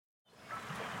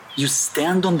You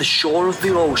stand on the shore of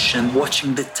the ocean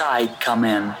watching the tide come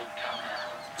in.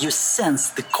 You sense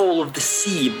the call of the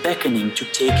sea beckoning to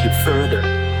take you further.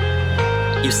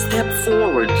 You step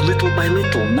forward little by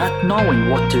little, not knowing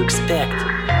what to expect,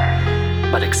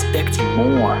 but expecting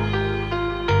more.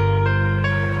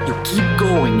 You keep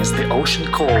going as the ocean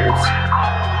calls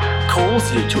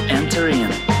you to enter in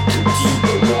to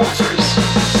deeper waters.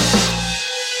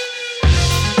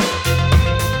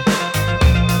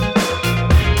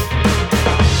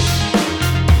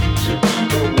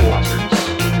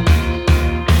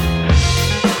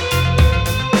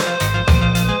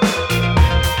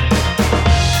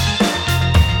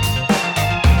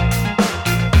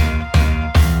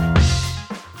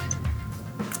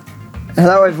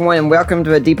 Hello everyone and welcome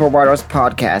to the Deeper Waters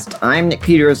podcast. I'm Nick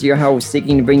Peters, your host,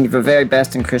 seeking to bring you the very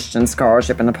best in Christian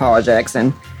scholarship and apologetics,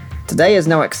 and today is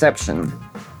no exception.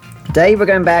 Today we're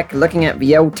going back looking at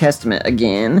the Old Testament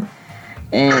again,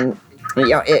 and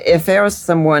if there was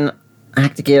someone I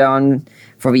have to get on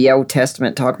for the Old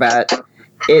Testament talk about,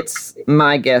 it's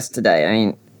my guest today. I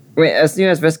mean, as soon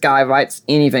as this guy writes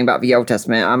anything about the Old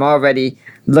Testament, I'm already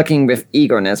looking with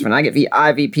eagerness. When I get the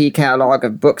IVP catalog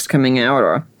of books coming out,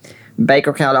 or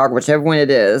Baker catalog, whichever one it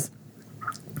is,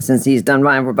 since he's done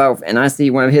writing for both, and I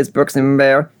see one of his books in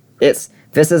there, this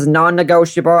is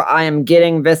non-negotiable. I am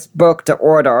getting this book to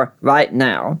order right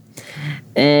now.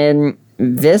 And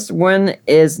this one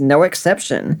is no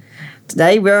exception.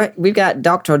 Today we've got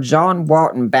Dr. John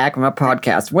Walton back on our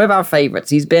podcast, one of our favorites.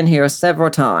 He's been here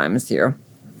several times here.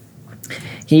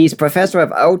 He's professor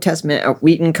of Old Testament at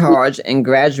Wheaton College and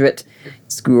Graduate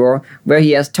School, where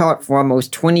he has taught for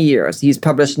almost 20 years. He's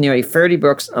published nearly 30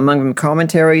 books, among them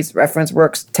commentaries, reference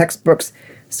works, textbooks,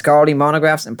 scholarly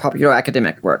monographs, and popular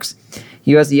academic works.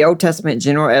 He was the Old Testament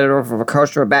general editor for the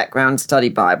Cultural Background Study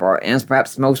Bible, and is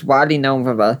perhaps most widely known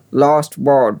for the Lost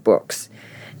World books,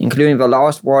 including the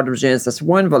Lost World of Genesis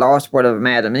 1, the Lost World of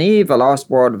Adam and Eve, the Lost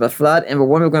World of the Flood, and the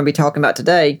one we're going to be talking about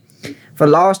today, the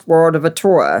Lost World of the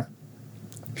Torah.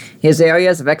 His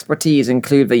areas of expertise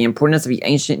include the importance of the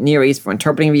ancient Near East for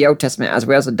interpreting the Old Testament, as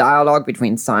well as a dialogue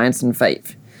between science and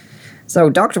faith. So,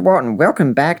 Dr. Walton,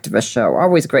 welcome back to the show.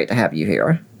 Always great to have you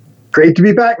here. Great to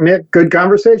be back, Nick. Good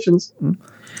conversations.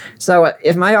 So,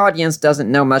 if my audience doesn't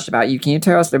know much about you, can you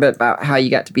tell us a little bit about how you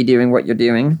got to be doing what you're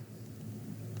doing?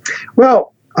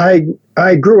 Well, I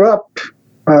grew up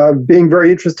being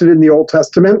very interested in the Old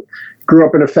Testament. Grew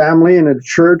up in a family and in a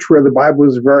church where the Bible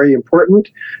was very important.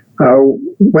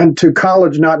 Went to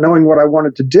college not knowing what I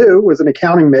wanted to do, was an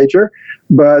accounting major,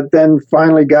 but then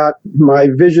finally got my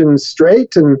vision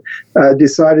straight and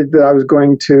decided that I was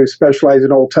going to specialize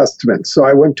in Old Testament. So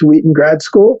I went to Wheaton Grad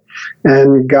School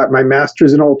and got my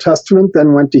master's in Old Testament,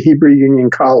 then went to Hebrew Union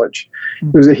College.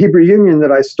 It was at Hebrew Union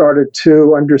that I started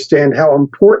to understand how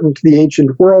important the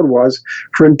ancient world was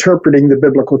for interpreting the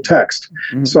biblical text.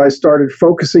 Mm-hmm. So I started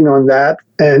focusing on that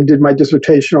and did my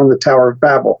dissertation on the Tower of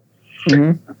Babel.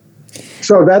 Mm-hmm.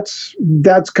 So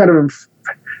that's kind of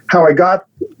how I got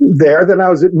there. Then I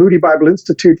was at Moody Bible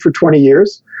Institute for 20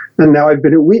 years, and now I've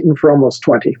been at Wheaton for almost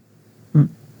 20.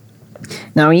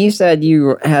 Now, you said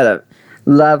you had a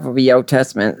love of the Old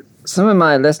Testament. Some of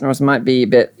my listeners might be a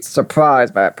bit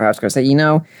surprised by it, perhaps, because they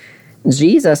say,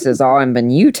 Jesus is all in the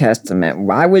New Testament.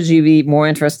 Why would you be more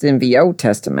interested in the Old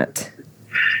Testament?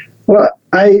 Well,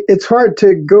 it's hard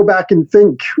to go back and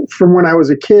think from when I was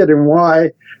a kid and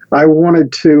why I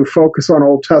wanted to focus on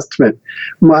Old Testament.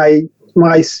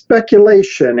 My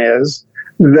speculation is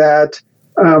that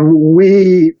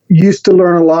we used to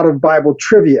learn a lot of Bible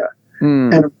trivia.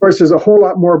 And of course, there's a whole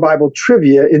lot more Bible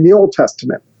trivia in the Old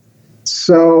Testament.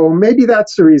 So maybe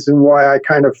that's the reason why I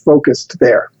kind of focused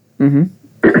there.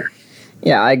 Mm-hmm.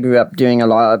 Yeah, I grew up doing a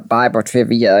lot of Bible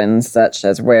trivia and such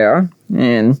as well.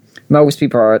 And most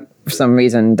people for some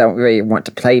reason, don't really want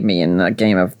to play me in a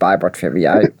game of Bible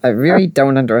trivia. I really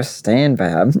don't understand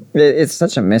that. It's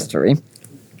such a mystery.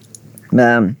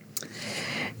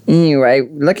 Anyway,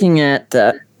 looking at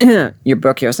your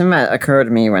book here, something that occurred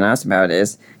to me when I was about it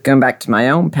is going back to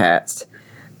my own past.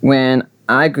 When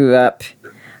I grew up,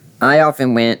 I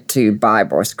often went to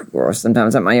Bible school,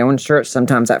 sometimes at my own church,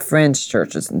 sometimes at friends'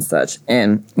 churches and such.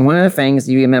 And one of the things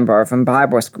you remember from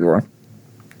Bible school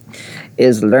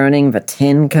is learning the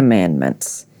 10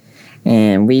 Commandments.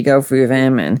 And we go through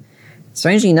them, and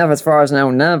strangely enough, as far as I know,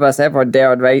 none of us ever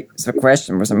dared raise the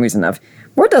question for some reason of,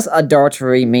 what does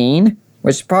adultery mean?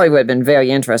 Which probably would have been very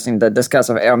interesting to discuss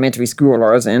with elementary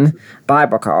schoolers in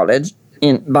Bible college,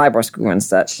 in Bible school and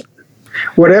such.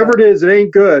 Whatever it is, it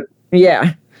ain't good.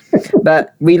 Yeah.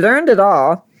 But we learned it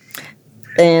all.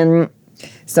 And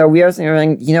So we are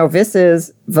saying, this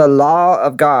is the law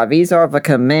of God. These are the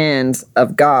commands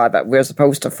of God that we're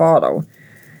supposed to follow.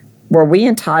 Were we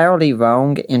entirely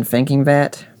wrong in thinking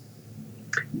that?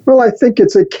 Well, I think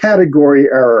it's a category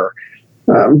error.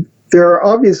 They're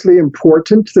obviously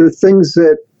important. They're things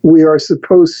that we are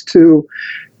supposed to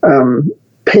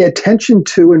pay attention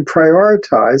to and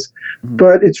prioritize,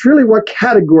 but it's really what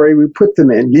category we put them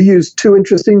in. You use two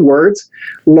interesting words,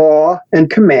 law and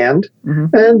command,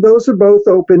 and those are both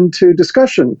open to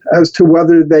discussion as to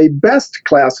whether they best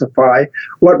classify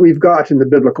what we've got in the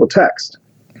biblical text.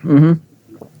 Now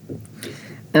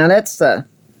let's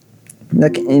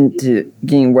look into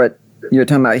getting what you're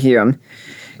talking about here.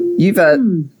 You've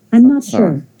I'm not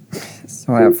sure.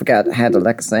 Sorry, I forgot I had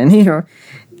Alexa in here.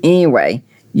 Anyway,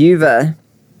 you've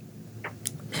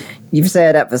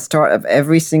said at the start of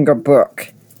every single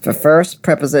book, the first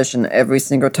preposition every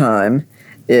single time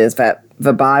is that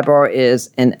the Bible is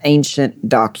an ancient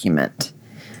document.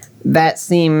 That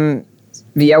seems,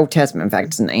 the Old Testament, in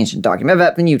fact, is an ancient document.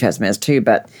 But the New Testament is too,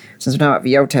 but since we're talking about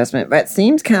the Old Testament, that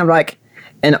seems kind of like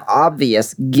an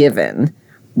obvious given.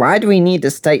 Why do we need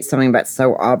to state something that's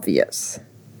so obvious?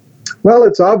 Well,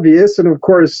 it's obvious, and of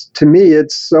course, to me,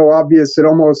 it's so obvious it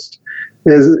almost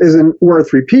isn't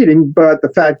worth repeating. But the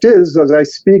fact is, as I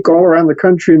speak all around the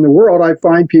country and the world, I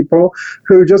find people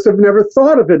who just have never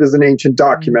thought of it as an ancient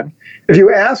document. If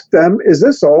you ask them, is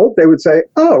this old? They would say,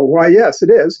 oh, why, yes, it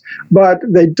is. But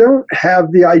they don't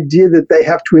have the idea that they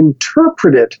have to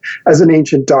interpret it as an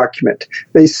ancient document.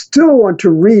 They still want to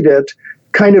read it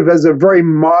kind of as a very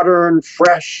modern,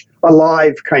 fresh,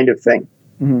 alive kind of thing.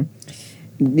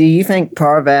 Do you think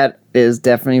part of that is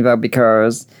definitely though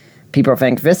because people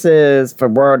think this is the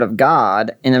Word of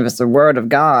God, and if it's the Word of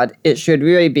God, it should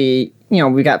really be,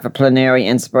 we got the plenary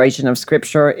inspiration of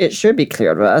Scripture, it should be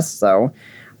clear to us, so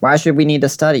why should we need to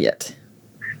study it?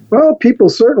 Well, people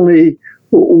certainly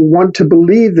want to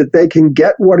believe that they can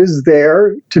get what is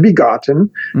there to be gotten,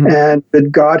 and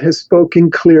that God has spoken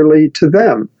clearly to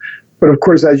them. But of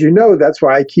course, as you know, that's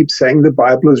why I keep saying the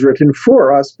Bible is written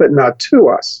for us, but not to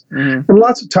us. And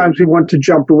lots of times we want to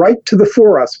jump right to the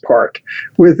for us part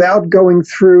without going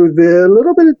through the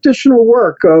little bit additional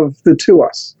work of the to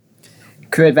us.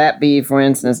 Could that be, for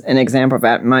instance, an example of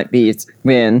that might be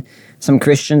when some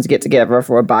Christians get together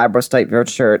for a Bible study for a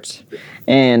church,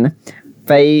 and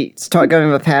they start going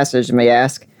to a passage and they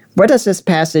ask, what does this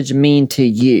passage mean to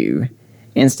you?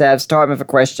 Instead of starting with a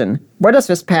question, what does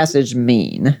this passage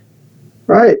mean?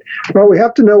 Right. Well, we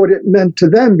have to know what it meant to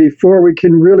them before we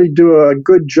can really do a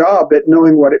good job at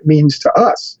knowing what it means to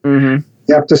us. You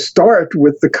have to start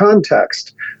with the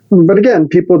context. But again,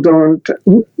 people don't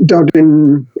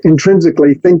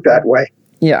intrinsically think that way.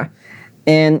 Yeah.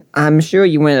 And I'm sure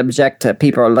you wouldn't object to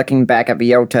people looking back at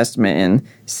the Old Testament and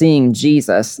seeing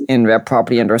Jesus in their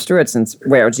properly understood sense,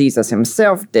 where Jesus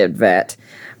himself did that.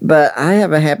 But I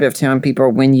have a habit of telling people,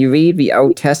 when you read the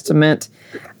Old Testament,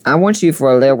 I want you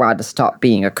for a little while to stop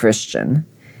being a Christian.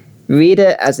 Read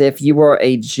it as if you were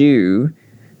a Jew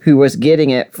who was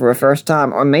getting it for the first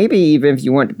time, or maybe even if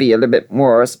you want to be a little bit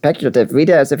more speculative, read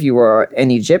it as if you were an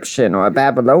Egyptian or a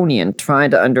Babylonian trying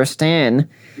to understand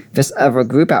this other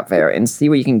group out there and see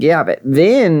what you can get out of it.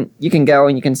 Then you can go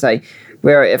and you can say,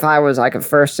 well, if I was like a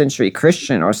first century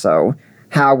Christian or so,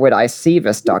 how would I see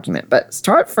this document? But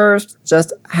start first,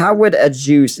 just how would a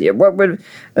Jew see it? What would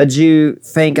a Jew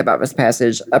think about this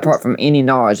passage apart from any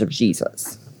knowledge of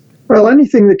Jesus? Well,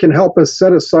 anything that can help us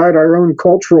set aside our own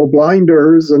cultural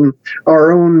blinders and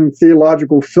our own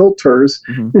theological filters,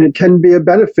 it can be a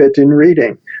benefit in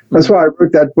reading. That's why I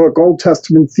wrote that book, Old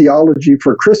Testament Theology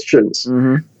for Christians.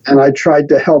 And I tried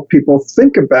to help people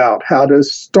think about how to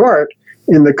start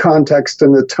in the context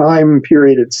and the time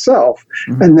period itself,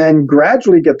 and then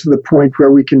gradually get to the point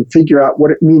where we can figure out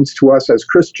what it means to us as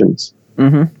Christians.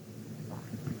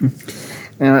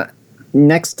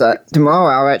 Next,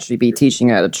 tomorrow I'll actually be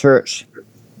teaching at a church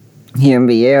here in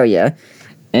the area,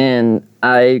 and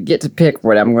I get to pick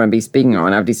what I'm going to be speaking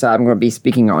on. I've decided I'm going to be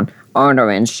speaking on honor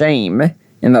and shame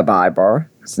in the Bible,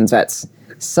 since that's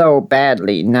so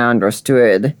badly not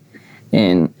understood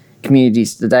in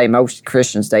communities today. Most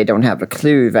Christians today don't have a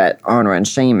clue that honor and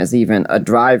shame is even a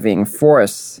driving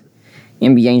force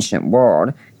in the ancient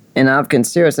world. And I've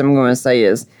considered, what I'm going to say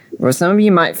is, well, some of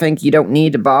you might think you don't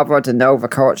need to bother to know the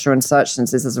culture and such,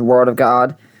 since this is the Word of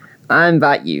God. I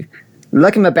invite you,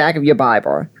 look in the back of your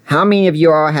Bible. How many of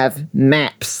you all have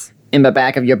maps in the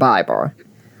back of your Bible?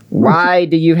 Why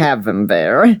do you have them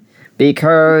there?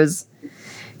 Because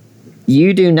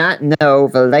you do not know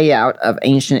the layout of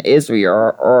ancient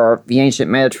Israel or the ancient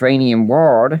Mediterranean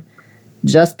world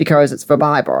just because it's the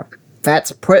Bible.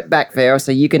 that's put back there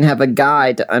so you can have a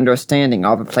guide to understanding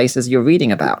all the places you're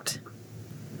reading about.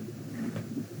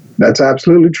 That's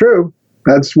absolutely true.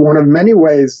 That's one of many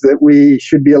ways that we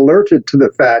should be alerted to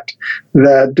the fact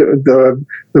that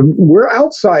we're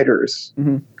outsiders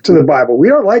to the Bible. We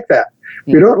don't like that.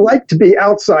 We don't like to be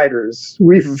outsiders.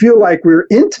 We feel like we're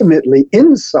intimately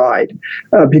inside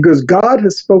because God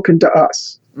has spoken to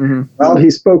us. Well,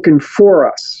 he's spoken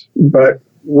for us, but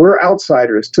we're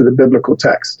outsiders to the biblical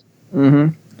text.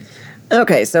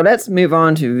 Okay, so let's move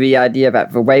on to the idea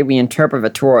that the way we interpret the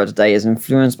Torah today is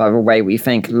influenced by the way we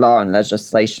think law and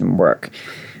legislation work.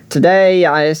 Today,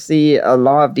 I see a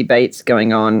lot of debates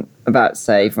going on about,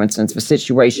 say, for instance, the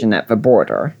situation at the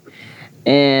border.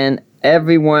 And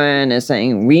everyone is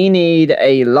saying, we need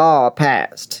a law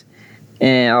passed.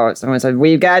 Or someone said,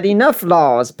 we've got enough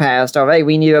laws passed, or hey,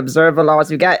 we need to observe the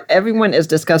laws. Everyone is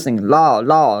discussing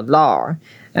law,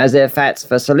 as if that's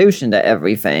the solution to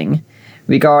everything,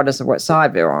 regardless of what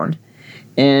side they're on.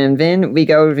 And then we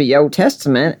go to the Old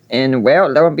Testament, and well,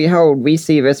 lo and behold, we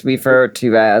see this referred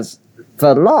to as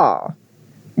the law,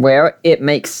 where it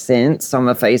makes sense on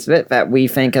the face of it that we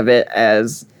think of it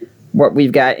as what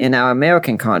we've got in our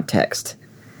American context.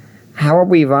 How are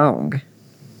we wrong?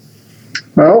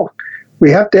 Well, we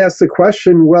have to ask the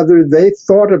question whether they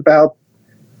thought about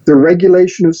the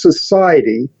regulation of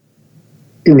society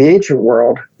in the ancient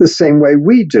world the same way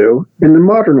we do in the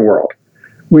modern world.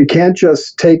 We can't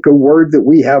just take a word that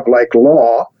we have like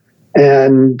law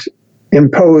and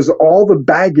impose all the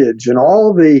baggage and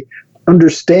all the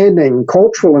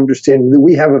cultural understanding that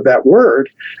we have of that word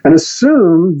and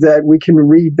assume that we can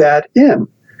read that in.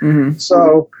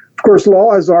 So, of course,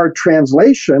 law is our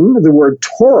translation. The word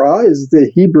Torah is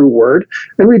the Hebrew word,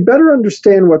 and we better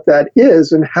understand what that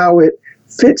is and how it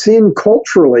fits in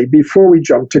culturally before we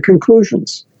jump to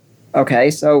conclusions.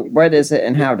 Okay, so what is it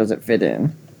and how does it fit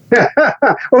in?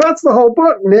 Well, that's the whole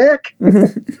book, Nick.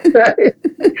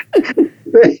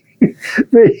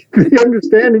 The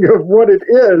understanding of what it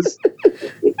is.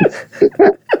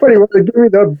 What do you want to give me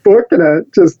the book in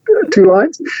just 2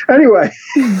 lines? Anyway.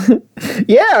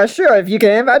 Yeah, sure. If you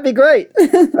can, that'd be great.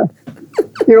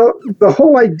 The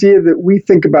whole idea that we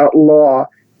think about law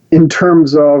in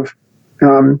terms of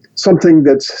something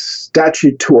that's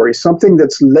statutory, something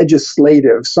that's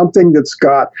legislative, something that's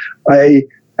got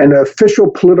an official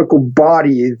political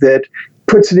body that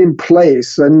puts it in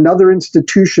place, another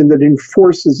institution that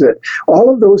enforces it.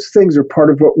 All of those things are part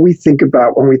of what we think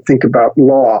about when we think about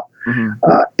law.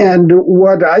 And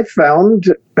what I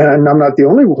found, and I'm not the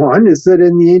only one, is that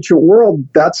in the ancient world,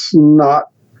 that's not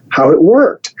how it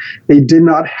worked. They did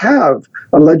not have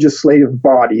a legislative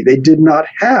body. They did not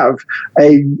have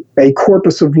a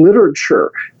corpus of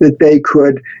literature that they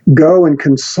could go and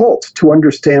consult to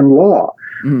understand law.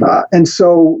 And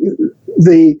so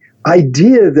the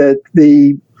idea that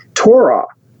the Torah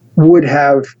would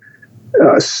have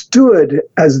stood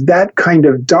as that kind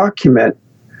of document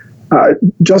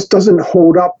just doesn't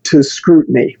hold up to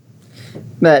scrutiny.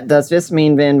 But does this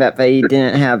mean then that they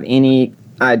didn't have any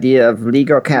idea of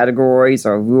legal categories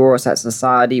or rules that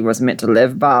society was meant to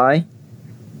live by?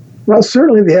 Well,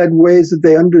 certainly they had ways that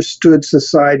they understood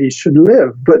society should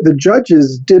live, but the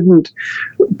judges didn't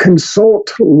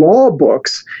consult law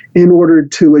books in order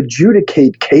to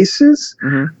adjudicate cases.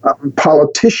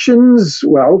 Politicians,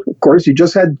 well, of course, you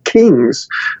just had kings,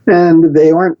 and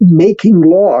they aren't making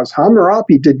laws.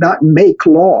 Hammurabi did not make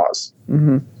laws.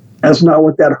 That's not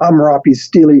what that Hammurabi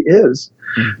stele is.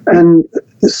 And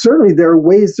certainly there are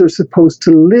ways they're supposed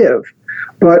to live,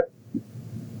 but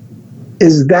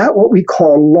is that what we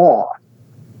call law?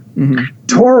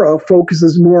 Torah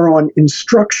focuses more on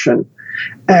instruction,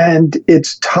 and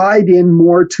it's tied in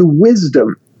more to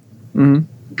wisdom.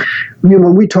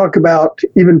 When we talk about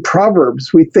even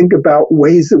Proverbs, we think about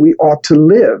ways that we ought to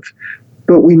live,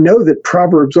 but we know that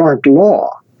Proverbs aren't law.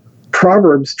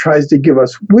 Proverbs tries to give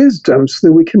us wisdom so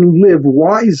that we can live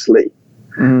wisely.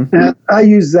 And I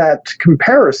use that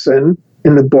comparison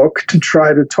in the book to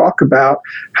try to talk about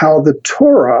how the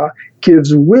Torah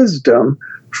gives wisdom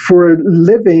for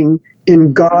living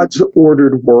in God's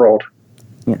ordered world.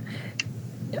 Yeah.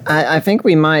 I think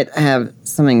we might have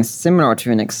something similar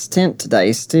to an extent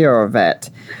today still, that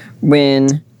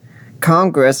when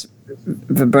Congress,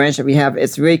 the branch that we have,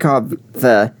 it's really called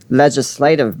the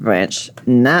legislative branch,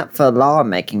 not the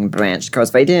lawmaking branch,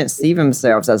 because they didn't see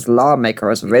themselves as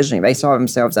lawmakers originally. They saw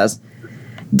themselves as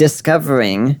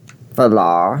discovering the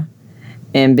law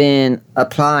and then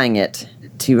applying it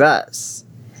to us.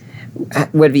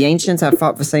 Would the ancients have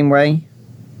thought the same way?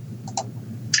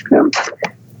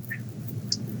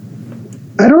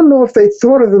 I don't know if they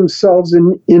thought of themselves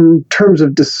in terms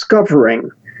of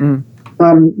discovering.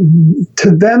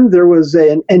 To them, there was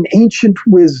an ancient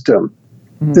wisdom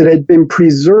that had been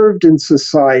preserved in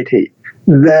society,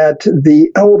 that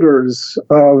the elders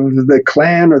of the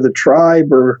clan or the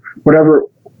tribe or whatever it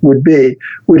would be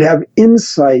would have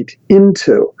insight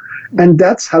into. And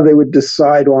that's how they would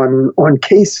decide on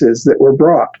cases that were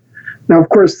brought. Now, of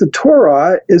course, the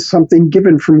Torah is something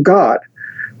given from God,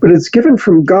 but it's given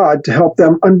from God to help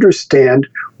them understand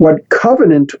what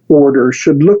covenant order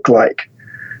should look like.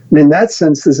 And in that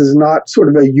sense, this is not sort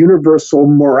of a universal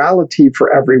morality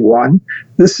for everyone.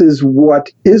 This is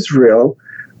what Israel,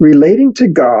 relating to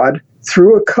God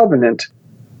through a covenant,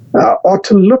 ought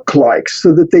to look like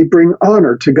so that they bring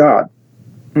honor to God.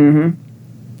 Mm-hmm.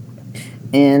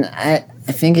 And I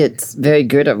think it's very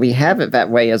good that we have it that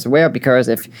way as well, because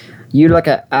if you look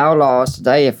at our laws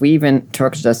today, if we even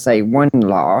took, just say, one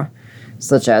law,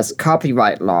 such as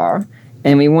copyright law,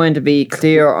 and we wanted to be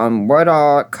clear on what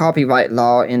our copyright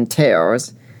law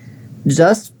entails,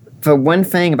 just for one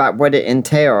thing about what it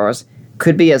entails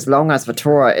could be as long as the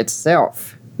Torah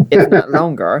itself, if not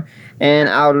longer. And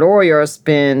our lawyers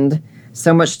spend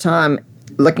so much time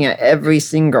looking at every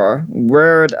single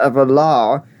word of a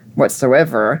law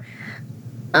whatsoever.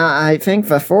 I think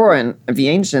the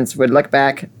ancients would look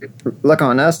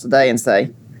on us today and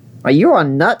say, "Are you all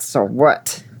nuts or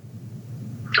what?"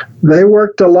 They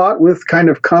worked a lot with kind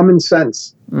of common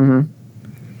sense. Mm-hmm.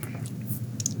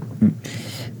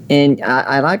 And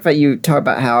I like that you talk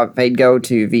about how they'd go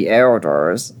to the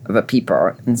elders of the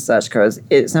people and such, because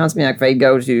it sounds to me like they'd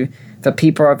go to the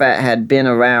people that had been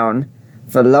around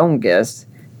the longest,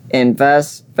 and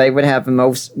thus they would have the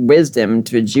most wisdom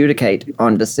to adjudicate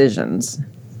on decisions.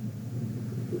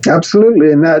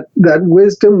 Absolutely, and that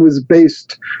wisdom was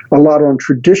based a lot on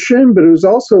tradition, but it was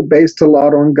also based a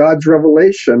lot on God's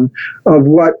revelation of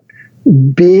what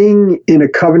being in a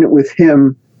covenant with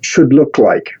Him should look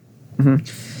like. Mm-hmm.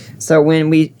 So when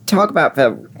we talk about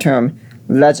the term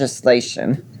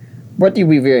legislation, what do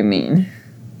we really mean?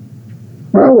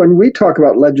 Well, when we talk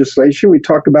about legislation, we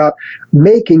talk about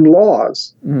making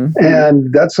laws,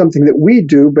 and that's something that we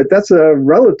do, but that's a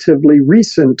relatively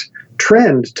recent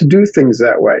trend to do things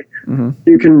that way.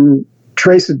 You can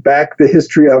trace it back, the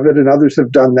history of it, and others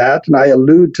have done that, and I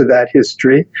allude to that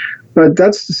history, but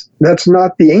that's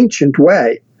not the ancient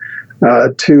way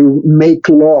to make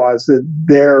laws that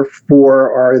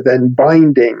therefore are then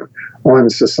binding on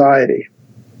society.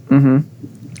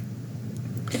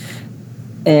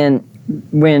 And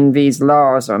when these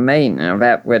laws are made now,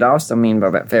 that would also mean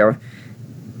that there,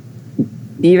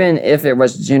 even if it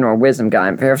was general wisdom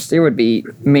guide, there still would be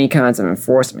many kinds of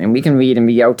enforcement. And we can read in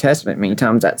the Old Testament many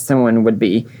times that someone would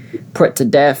be put to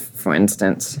death, for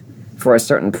instance, for a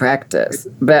certain practice.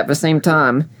 But at the same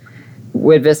time,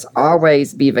 would this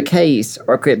always be the case?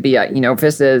 Or could it be,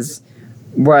 this is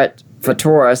what the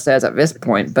Torah says at this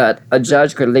point, but a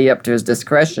judge could lead up to his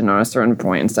discretion on a certain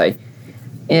point and say,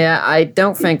 yeah, I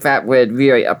don't think that would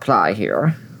really apply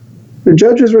here. The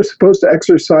judges were supposed to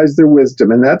exercise their wisdom,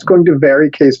 and that's going to vary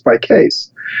case by case.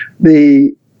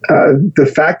 The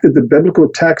fact that the biblical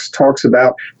text talks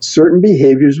about certain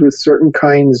behaviors with certain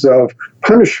kinds of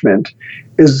punishment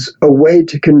is a way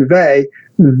to convey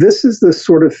this is the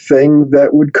sort of thing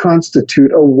that would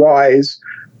constitute a wise,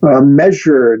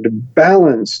 measured,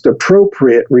 balanced,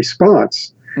 appropriate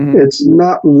response. It's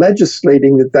not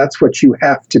legislating that that's what you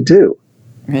have to do.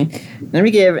 Okay. Let me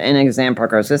give an example,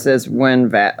 because this is one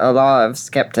that a lot of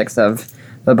skeptics of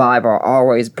the Bible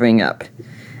always bring up.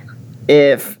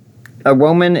 If a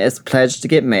woman is pledged to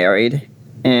get married,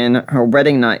 and her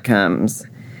wedding night comes,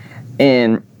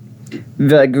 and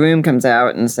the groom comes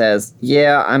out and says,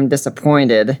 yeah, I'm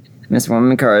disappointed in this woman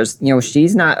because,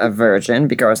 she's not a virgin,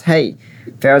 because, hey,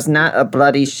 there's not a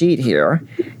bloody sheet here.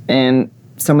 And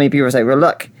so many people say, well,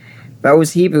 look,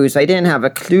 those Hebrews, they didn't have a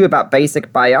clue about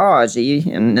basic biology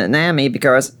and anatomy,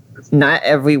 because not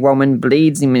every woman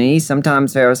bleeds.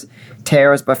 Sometimes there's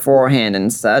tears beforehand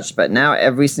and such, but now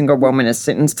every single woman is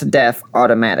sentenced to death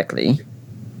automatically.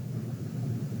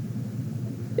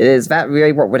 Is that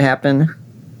really what would happen?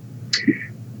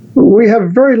 We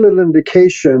have very little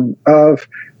indication of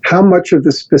how much of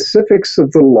the specifics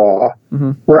of the law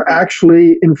were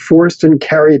actually enforced and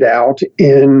carried out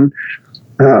in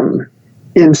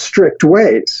strict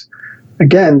ways.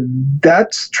 Again,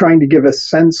 that's trying to give a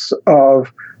sense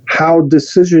of how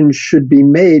decisions should be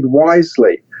made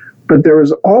wisely. But there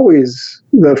is always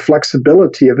the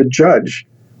flexibility of a judge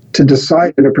to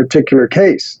decide in a particular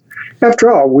case.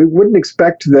 After all, we wouldn't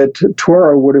expect that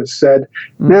Torah would have said,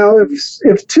 now,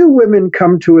 if two women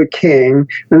come to a king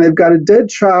and they've got a dead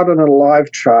child and a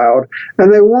live child,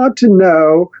 and they want to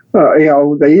know,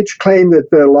 they each claim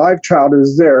that the live child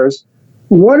is theirs,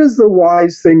 what is the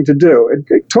wise thing to do?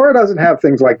 Torah doesn't have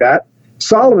things like that.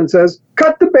 Solomon says,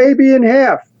 cut the baby in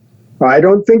half. I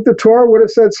don't think the Torah would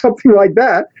have said something like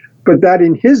that, but that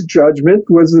in his judgment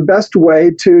was the best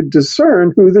way to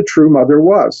discern who the true mother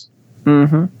was.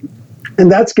 Mm-hmm.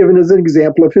 And that's given as an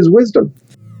example of his wisdom.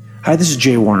 Hi, this is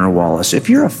Jay Warner Wallace. If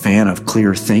you're a fan of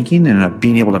clear thinking and of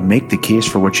being able to make the case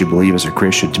for what you believe as a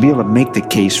Christian, to be able to make the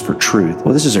case for truth,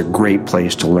 well, this is a great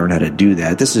place to learn how to do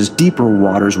that. This is Deeper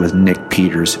Waters with Nick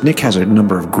Peters. Nick has a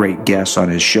number of great guests on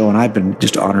his show, and I've been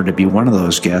just honored to be one of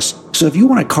those guests. So if you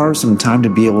want to carve some time to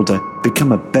be able to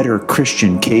become a better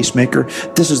Christian case maker,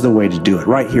 this is the way to do it,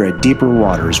 right here at Deeper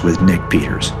Waters with Nick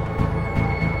Peters.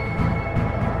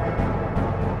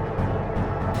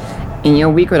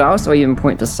 And, we could also even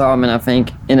point to Solomon, I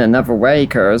think, in another way,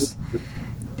 because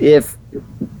if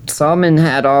Solomon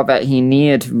had all that he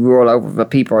needed to rule over the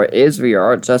people of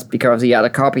Israel just because he had a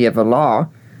copy of the law,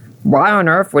 why on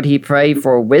earth would he pray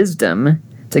for wisdom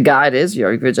to guide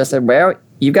Israel? He could have just said, well,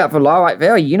 you got the law right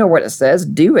there, you know what it says,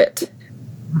 do it.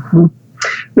 Mm-hmm.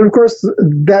 And of course,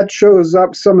 that shows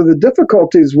up some of the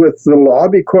difficulties with the law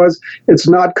because it's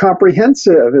not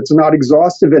comprehensive. It's not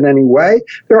exhaustive in any way.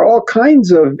 There are all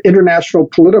kinds of international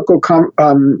political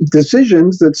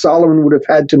decisions that Solomon would have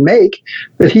had to make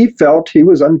that he felt he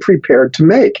was unprepared to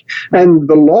make. And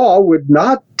the law would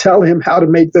not tell him how to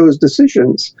make those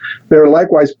decisions. There are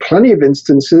likewise plenty of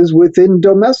instances within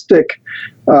domestic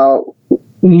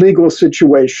legal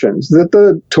situations that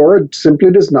the Torah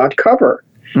simply does not cover.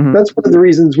 Mm-hmm. That's one of the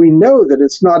reasons we know that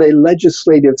it's not a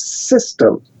legislative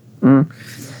system.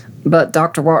 But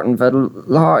Dr. Walton, the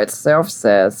law itself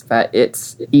says that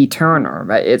it's eternal,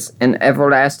 that it's an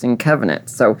everlasting covenant.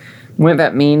 So wouldn't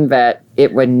that mean that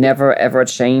it would never ever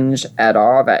change at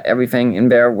all, that everything in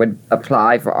there would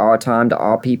apply for all time to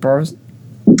all peoples?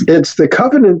 It's the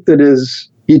covenant that is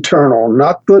eternal,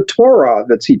 not the Torah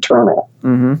that's eternal.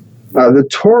 Mm-hmm. The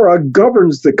Torah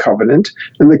governs the covenant,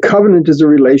 and the covenant is a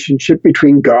relationship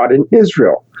between God and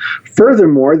Israel.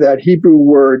 Furthermore, that Hebrew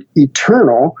word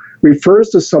eternal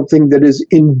refers to something that is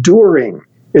enduring.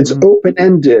 It's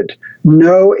open-ended,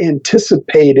 no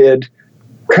anticipated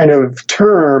kind of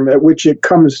term at which it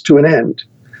comes to an end.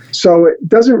 So it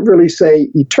doesn't really say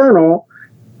eternal,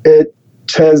 it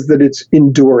says that it's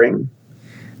enduring.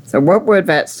 So what would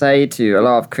that say to a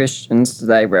lot of Christians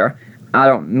today where I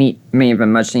don't meet many of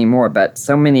them much anymore, but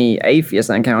so many atheists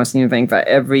I kind of seem to think that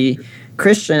every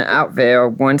Christian out there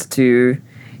wants to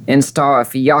install a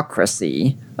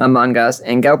theocracy among us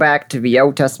and go back to the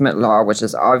Old Testament law, which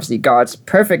is obviously God's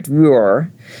perfect rule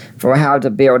for how to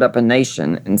build up a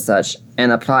nation and such,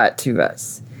 and apply it to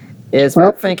us. Is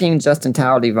that thinking just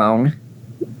entirely wrong?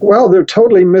 Well, they're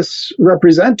totally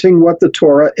misrepresenting what the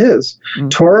Torah is. Mm-hmm.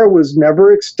 Torah was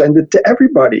never extended to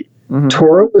everybody. Mm-hmm.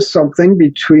 Torah was something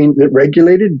that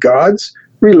regulated God's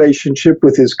relationship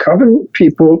with his covenant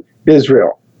people,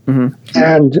 Israel. Mm-hmm.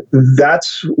 And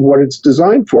that's what it's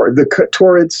designed for. The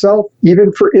Torah itself,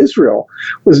 even for Israel,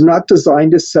 was not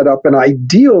designed to set up an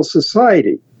ideal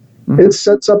society. Mm-hmm. It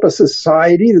sets up a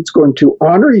society that's going to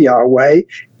honor Yahweh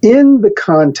in the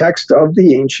context of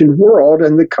the ancient world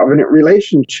and the covenant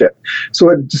relationship. So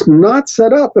it's not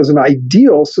set up as an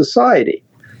ideal society.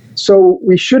 So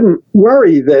we shouldn't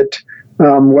worry that,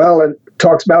 it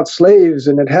talks about slaves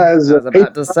and it has... I was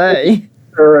about to say.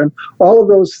 And all of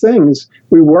those things.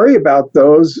 We worry about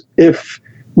those if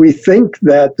we think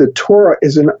that the Torah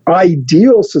is an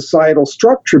ideal societal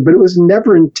structure, but it was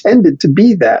never intended to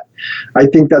be that. I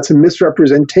think that's a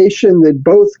misrepresentation that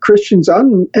both Christians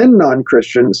and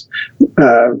non-Christians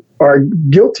are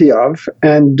guilty of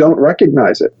and don't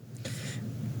recognize it.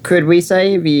 Could we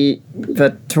say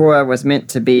the Torah was meant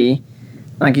to be,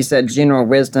 like you said, general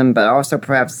wisdom, but also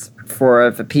perhaps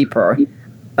for the people,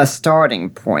 a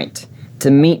starting point to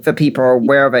meet the people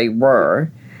where they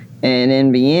were, and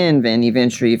in the end, then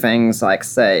eventually things like,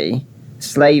 say,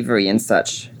 slavery and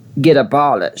such get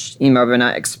abolished, even though they're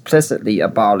not explicitly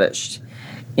abolished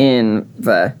in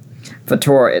the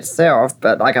Torah itself.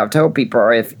 But like I've told people,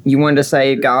 if you wanted to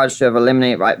say God should have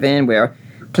eliminated right then,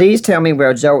 please tell me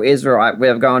where Joe Israelite would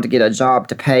have gone to get a job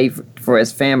to pay for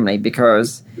his family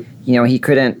because, he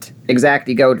couldn't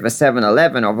exactly go to the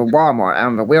 7-Eleven or the Walmart out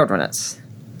in the wilderness.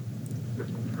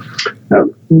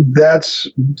 That's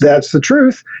the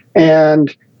truth.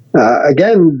 And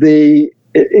again,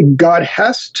 God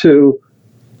has to,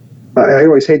 I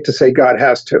always hate to say God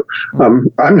has to.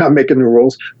 I'm not making the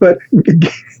rules, but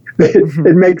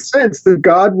it makes sense that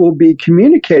God will be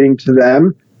communicating to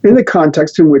them in the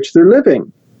context in which they're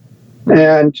living.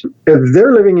 And if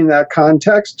they're living in that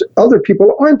context, other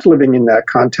people aren't living in that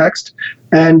context.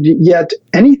 And yet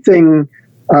anything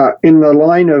in the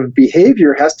line of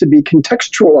behavior has to be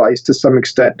contextualized to some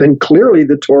extent, and clearly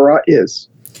the Torah is.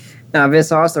 Now,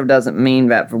 this also doesn't mean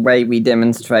that the way we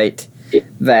demonstrate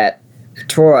that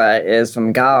Torah is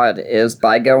from God is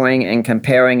by going and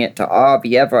comparing it to all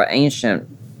the ever ancient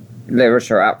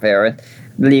literature out there,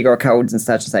 legal codes and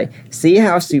such, and say, see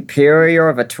how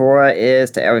superior the Torah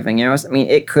is to everything else? I mean,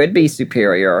 it could be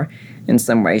superior in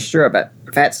some way, sure, but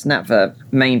that's not the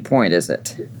main point, is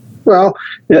it? Well,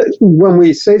 when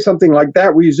we say something like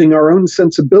that, we're using our own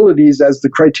sensibilities as the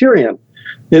criterion.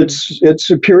 It's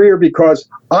superior because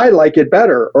I like it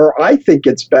better, or I think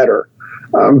it's better.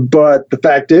 But the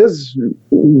fact is,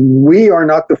 we are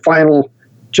not the final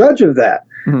judge of that.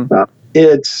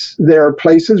 Mm-hmm. There are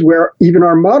places where even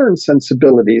our modern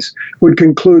sensibilities would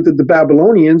conclude that the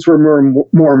Babylonians were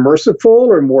more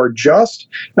merciful or more just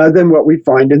than what we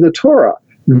find in the Torah.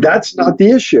 Mm-hmm. That's not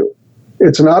the issue.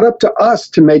 It's not up to us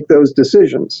to make those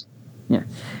decisions. Yeah.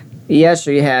 We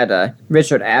actually had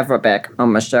Richard Averbeck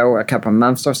on the show a couple of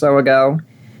months or so ago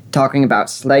talking about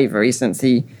slavery, since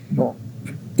he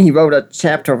wrote a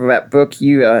chapter of that book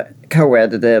you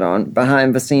co-edited on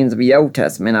Behind the Scenes of the Old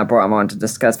Testament. I brought him on to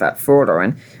discuss that further,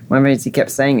 and one of the things he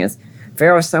kept saying is,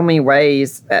 there are so many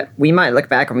ways that we might look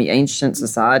back on the ancient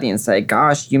society and say,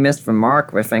 gosh, you missed the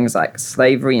mark with things like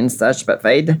slavery and such, but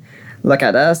they'd look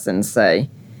at us and say,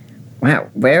 wow,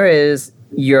 where is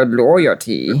your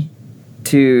loyalty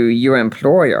to your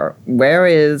employer? Where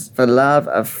is the love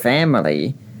of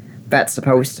family that's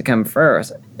supposed to come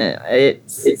first?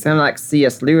 It's kind of like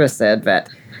C.S. Lewis said,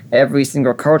 that every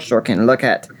single culture can look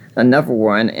at another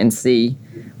one and see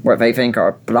what they think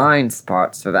are blind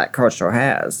spots that that culture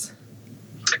has.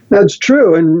 That's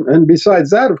true. And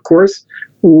besides that, of course,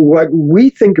 what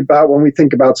we think about when we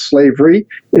think about slavery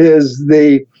is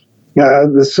the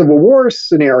Civil War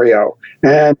scenario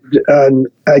and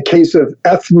a case of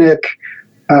ethnic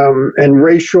and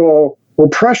racial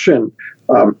oppression.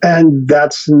 And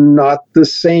that's not the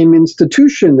same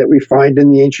institution that we find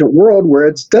in the ancient world where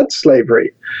it's debt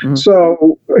slavery. Mm-hmm.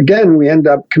 So, again, we end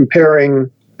up comparing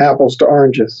apples to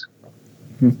oranges.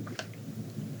 Mm-hmm.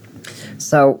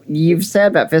 So, you've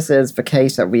said that this is the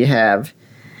case that we have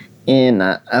in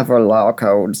other law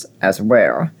codes as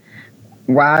well.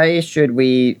 Why should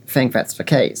we think that's the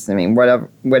case? I mean, what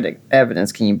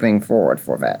evidence can you bring forward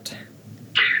for that?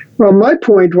 Well, my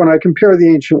point when I compare the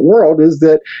ancient world is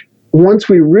that once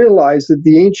we realize that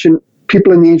the ancient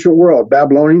people in the ancient world,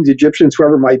 Babylonians, Egyptians,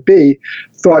 whoever it might be,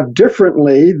 thought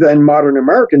differently than modern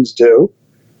Americans do,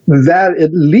 that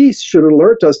at least should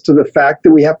alert us to the fact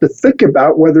that we have to think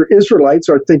about whether Israelites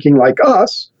are thinking like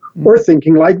us or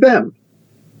thinking like them.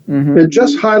 Mm-hmm. It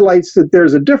just highlights that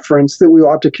there's a difference that we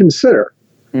ought to consider.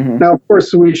 Mm-hmm. Now, of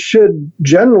course, we should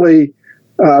generally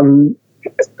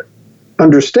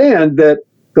understand that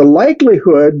the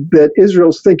likelihood that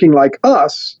Israel's thinking like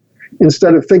us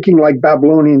instead of thinking like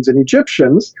Babylonians and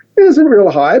Egyptians isn't real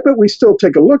high, but we still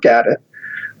take a look at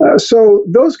it. So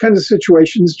those kinds of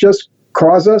situations just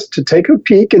cause us to take a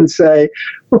peek and say,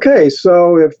 okay,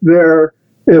 so if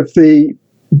the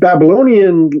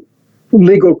Babylonian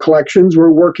legal collections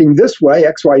were working this way,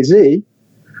 XYZ,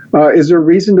 is there a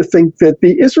reason to think that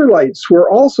the Israelites were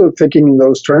also thinking in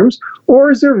those terms? Or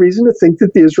is there a reason to think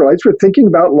that the Israelites were thinking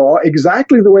about law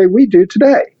exactly the way we do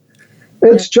today?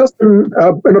 It's just an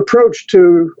approach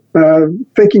to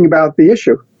thinking about the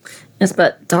issue. Yes,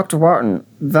 but Dr. Wharton,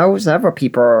 those other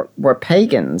people were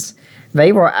pagans.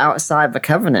 They were outside the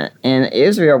covenant, and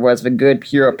Israel was the good,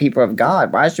 pure people of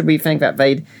God. Why should we think that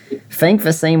they'd think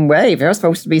the same way? They're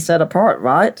supposed to be set apart,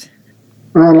 right?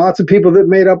 Lots of people that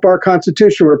made up our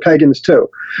Constitution were pagans too.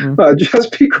 Mm-hmm.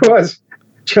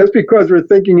 Just because we're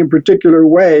thinking in particular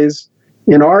ways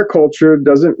in our culture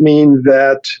doesn't mean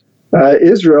that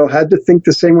Israel had to think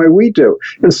the same way we do.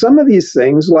 And some of these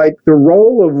things, like the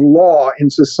role of law in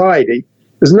society,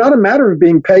 is not a matter of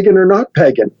being pagan or not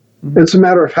pagan. Mm-hmm. It's a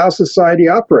matter of how society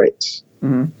operates.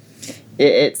 Mm-hmm.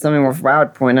 It's something worthwhile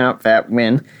to point out that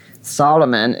when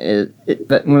when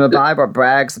the Bible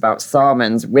brags about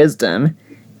Solomon's wisdom,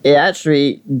 it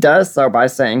actually does so by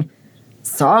saying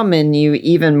Solomon knew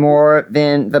even more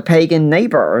than the pagan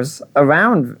neighbors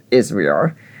around Israel,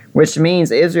 which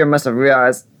means Israel must have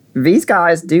realized these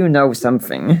guys do know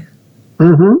something.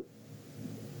 Mm-hmm.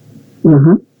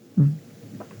 Mm-hmm.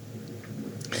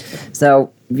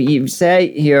 So you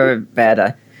say here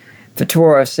that the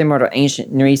Torah is similar to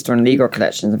ancient Near Eastern legal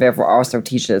collections, and therefore also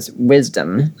teaches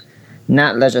wisdom,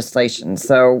 not legislation.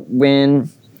 So when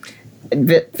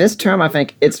this term, I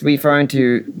think it's referring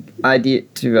to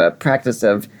a practice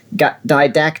of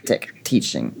didactic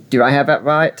teaching. Do I have that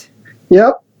right?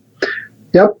 Yep.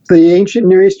 Yep, the ancient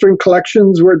Near Eastern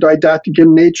collections were didactic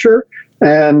in nature,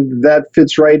 and that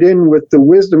fits right in with the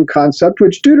wisdom concept,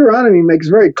 which Deuteronomy makes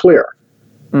very clear.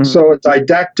 Mm-hmm. So it's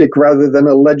didactic rather than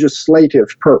a legislative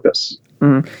purpose.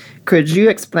 Mm-hmm. Could you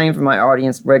explain for my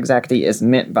audience what exactly is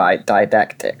meant by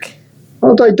didactic?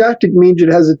 Well, didactic means it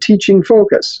has a teaching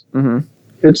focus. Mm-hmm.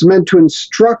 It's meant to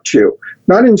instruct you,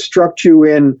 not instruct you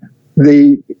in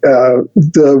the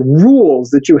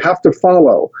rules that you have to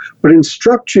follow, but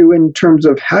instruct you in terms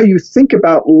of how you think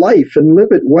about life and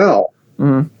live it well.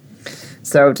 Mm-hmm.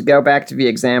 So to go back to the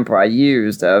example I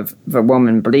used of the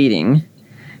woman bleeding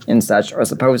and such, or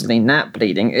supposedly not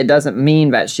bleeding, it doesn't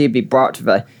mean that she'd be brought to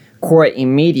the court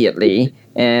immediately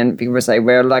and people say,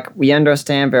 well, look, we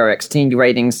understand there are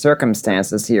extenuating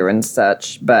circumstances here and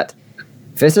such, but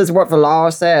this is what the law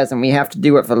says and we have to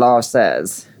do what the law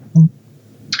says.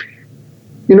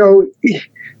 You know,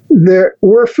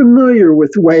 we're familiar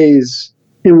with ways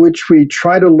in which we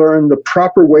try to learn the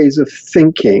proper ways of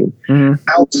thinking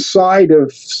outside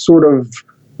of sort of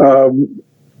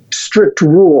strict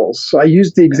rules. I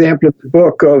used the example in the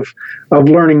book of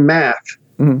learning math.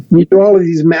 Mm-hmm. You do all of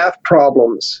these math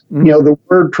problems, you know, the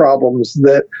word problems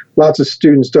that lots of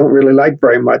students don't really like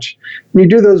very much. And you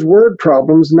do those word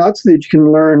problems not so that you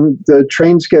can learn the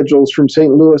train schedules from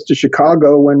St. Louis to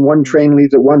Chicago when one train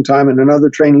leaves at one time and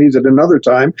another train leaves at another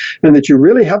time, and that you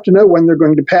really have to know when they're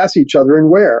going to pass each other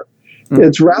and where. Mm-hmm.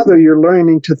 It's rather you're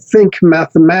learning to think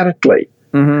mathematically.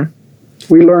 Mm-hmm.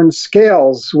 We learn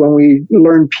scales when we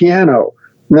learn piano.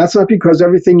 And that's not because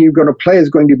everything you're going to play is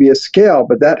going to be a scale,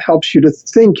 but that helps you to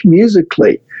think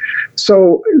musically.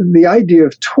 So the idea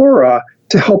of Torah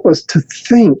to help us to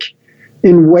think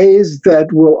in ways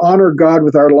that will honor God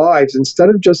with our lives instead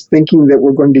of just thinking that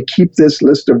we're going to keep this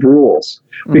list of rules.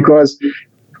 Mm-hmm. Because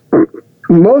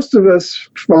most of us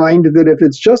find that if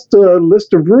it's just a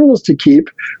list of rules to keep,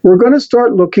 we're going to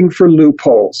start looking for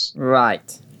loopholes.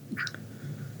 Right.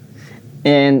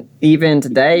 And even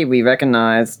today, we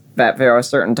recognize that there are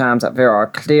certain times that there are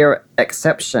clear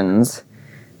exceptions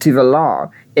to the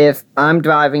law. If I'm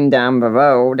driving down the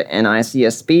road and I see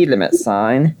a speed limit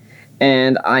sign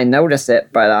and I notice it,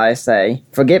 but I say,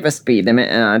 forget the speed limit,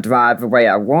 and I drive the way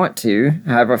I want to,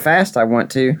 however fast I want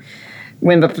to,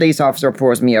 when the police officer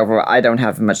pulls me over, I don't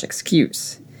have much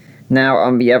excuse. Now,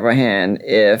 on the other hand,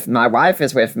 if my wife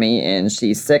is with me and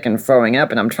she's sick and throwing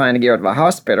up and I'm trying to get her to the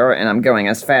hospital and I'm going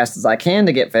as fast as I can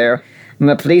to get there, and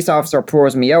the police officer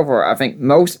pulls me over, I think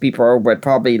most people would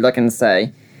probably look and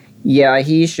say, yeah,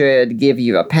 he should give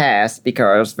you a pass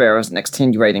because there is an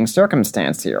extenuating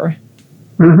circumstance here.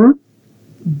 Mm-hmm.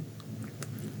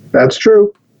 That's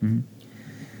true. Mm-hmm.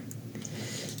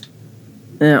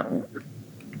 Now,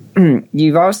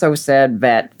 you've also said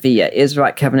that the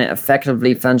Israelite covenant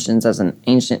effectively functions as an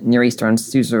ancient Near Eastern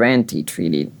suzerainty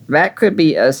treaty. That could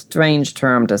be a strange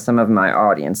term to some of my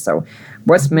audience, so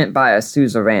what's meant by a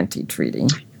suzerainty treaty?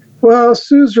 Well,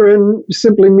 suzerain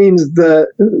simply means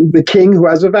the king who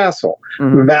has a vassal.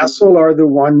 Mm-hmm. Vassal are the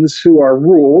ones who are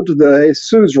ruled. The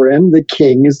suzerain, the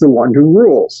king, is the one who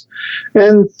rules.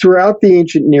 And throughout the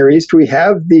ancient Near East, we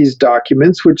have these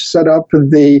documents which set up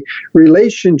the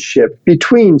relationship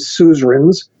between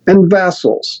suzerains and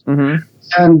vassals. Mm-hmm.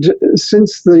 And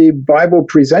since the Bible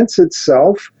presents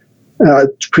itself,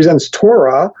 presents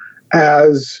Torah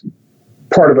as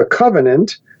part of a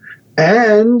covenant,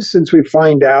 and since we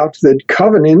find out that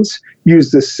covenants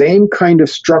use the same kind of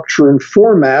structure and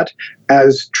format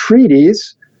as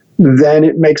treaties, then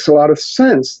it makes a lot of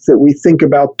sense that we think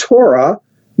about Torah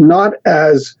not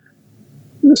as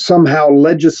somehow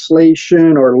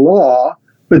legislation or law,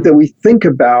 but that we think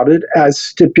about it as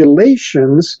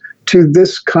stipulations to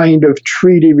this kind of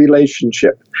treaty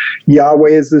relationship.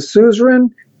 Yahweh is the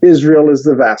suzerain, Israel is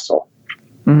the vassal.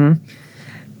 Mm-hmm.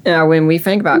 Now, when we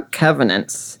think about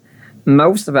covenants,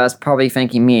 most of us probably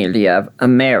think immediately of a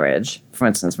marriage, for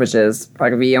instance, which is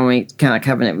like the only kind of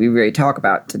covenant we really talk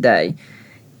about today.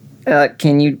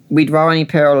 Can we draw any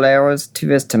parallels to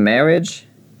this to marriage?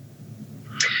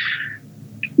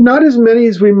 Not as many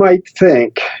as we might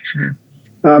think.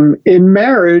 Mm-hmm. In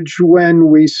marriage,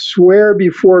 when we swear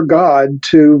before God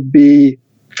to be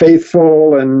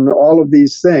faithful and all of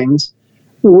these things,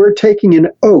 we're taking an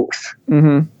oath.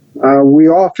 Mm-hmm. We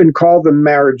often call them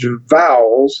marriage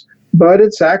vows, but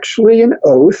it's actually an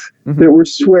oath mm-hmm. that we're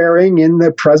swearing in the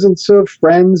presence of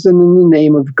friends and in the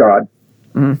name of God.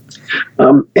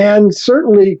 Mm-hmm. And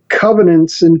certainly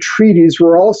covenants and treaties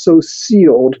were also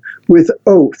sealed with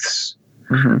oaths.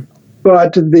 Mm-hmm.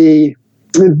 But the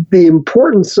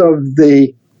importance of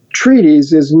the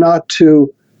treaties is not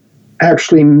to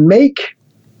actually make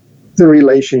the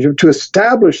relationship, to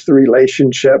establish the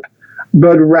relationship,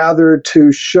 but rather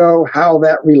to show how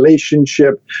that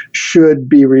relationship should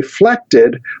be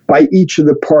reflected by each of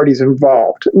the parties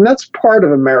involved. And that's part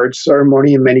of a marriage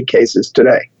ceremony in many cases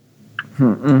today.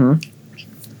 Mm-hmm.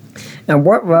 And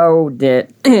what role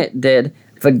did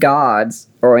the gods,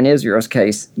 or in Israel's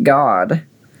case, God,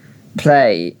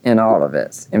 play in all of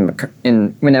this,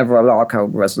 in whenever a law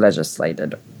code was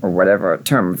legislated, or whatever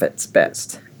term fits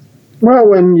best? Well,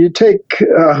 when you take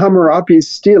Hammurabi's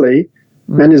stele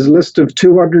and his list of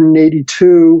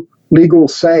 282 legal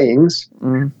sayings,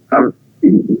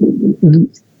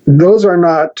 those are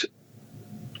not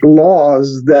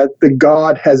laws that the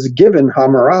god has given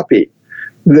Hammurabi.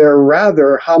 They're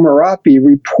rather Hammurabi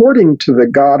reporting to the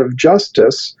god of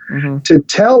justice to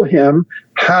tell him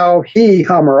how he,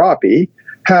 Hammurabi,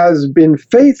 has been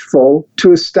faithful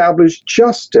to establish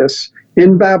justice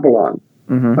in Babylon.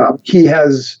 He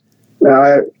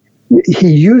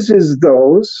uses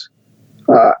those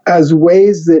as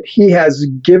ways that he has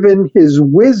given his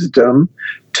wisdom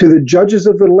to the judges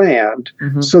of the land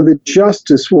so that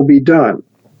justice will be done.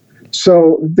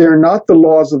 So they're not the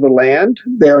laws of the land.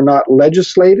 They are not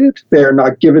legislated. They are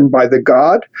not given by the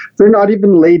god. They're not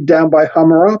even laid down by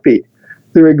Hammurabi.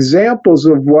 They're examples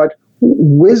of what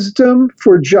wisdom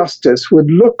for justice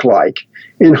would look like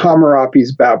in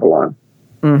Hammurabi's Babylon.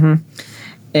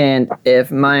 And if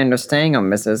my understanding on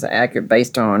this is accurate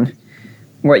based on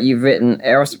what you've written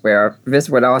elsewhere, this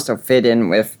would also fit in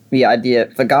with the idea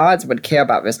the gods would care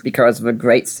about this because of a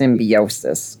great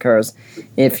symbiosis. Because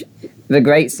if the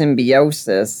great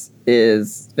symbiosis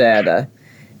is that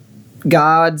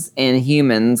gods and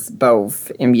humans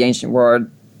both in the ancient world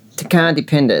kind of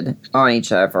depended on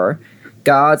each other.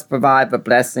 Gods provide the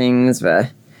blessings, the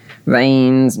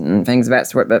rains, and things of that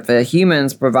sort, but the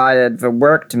humans provided the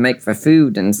work to make the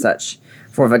food and such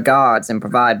for the gods and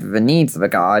provide the needs of the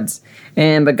gods.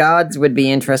 And the gods would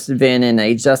be interested then in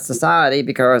a just society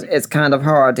because it's kind of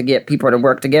hard to get people to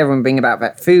work together and bring about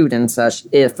that food and such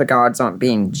if the gods aren't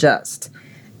being just.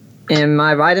 Am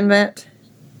I right in that?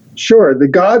 Sure. The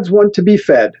gods want to be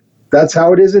fed. That's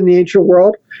how it is in the ancient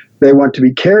world. They want to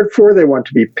be cared for. They want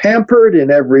to be pampered in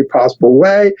every possible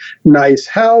way. Nice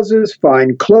houses,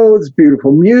 fine clothes,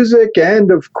 beautiful music,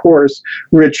 and, of course,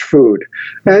 rich food.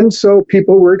 And so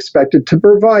people were expected to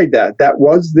provide that. That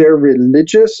was their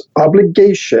religious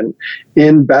obligation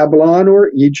in Babylon or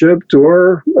Egypt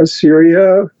or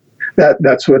Assyria.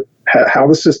 That's how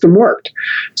the system worked.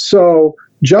 So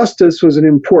justice was an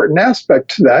important aspect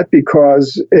to that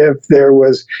because if there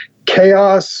was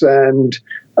chaos and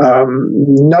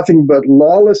nothing but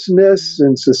lawlessness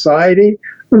in society,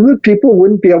 the people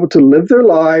wouldn't be able to live their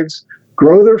lives,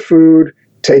 grow their food,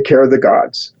 take care of the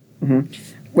gods.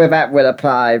 Well, that would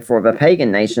apply for the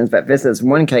pagan nations, but this is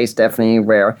one case definitely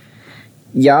where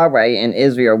Yahweh and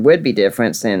Israel would be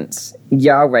different since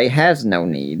Yahweh has no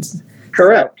needs.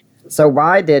 Correct. So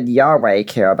why did Yahweh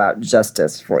care about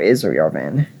justice for Israel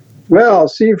then? Well,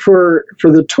 see, for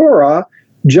the Torah,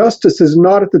 justice is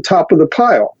not at the top of the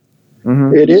pile.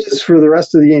 It is for the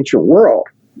rest of the ancient world.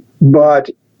 But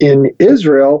in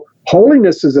Israel,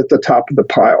 holiness is at the top of the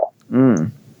pile.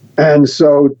 And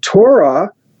so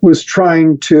Torah was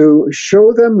trying to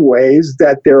show them ways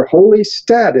that their holy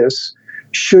status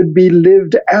should be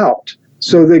lived out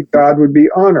so that God would be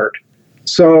honored.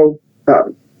 So,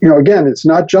 again, it's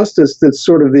not justice that's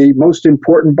sort of the most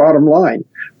important bottom line,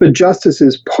 but justice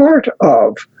is part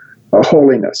of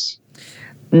holiness.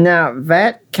 Now,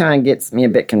 that kind of gets me a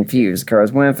bit confused,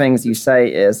 because one of the things you say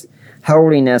is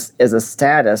holiness is a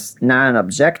status, not an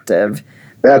objective.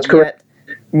 That's correct.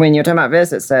 When you're talking about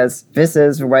this, it says this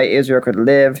is the way Israel could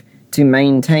live to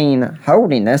maintain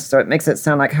holiness, so it makes it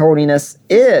sound like holiness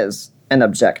is an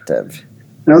objective.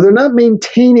 Now, they're not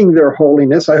maintaining their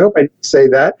holiness. I hope I didn't say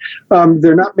that.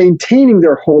 They're not maintaining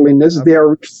their holiness. Okay. They are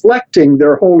reflecting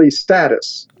their holy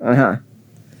status.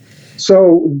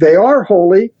 So they are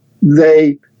holy.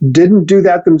 They didn't do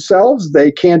that themselves.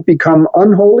 They can't become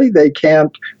unholy. They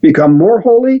can't become more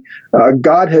holy.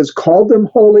 God has called them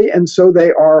holy, and so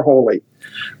they are holy.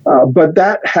 But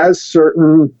that has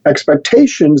certain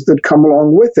expectations that come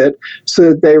along with it so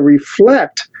that they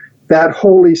reflect that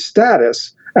holy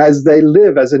status as they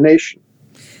live as a nation.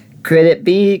 Could it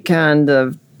be kind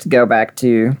of, to go back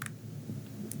to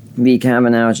the kind of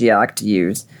analogy I like to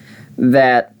use,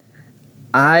 that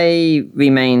I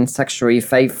remain sexually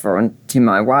faithful to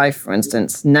my wife, for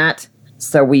instance, not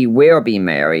so we will be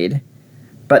married,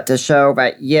 but to show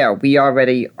that, we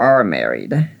already are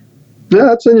married? Yeah,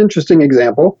 that's an interesting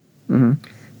example.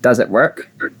 Does it work?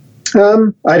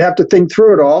 I'd have to think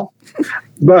through it all,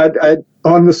 but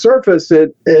on the surface,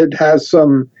 it has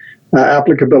some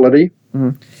applicability.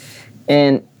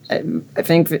 And I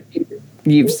think that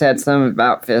you've said something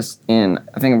about this in,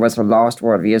 I think it was the Lost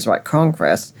World of the Israelite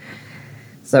Conquest.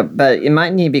 So, but it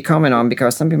might need to be commented on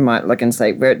because some people might look and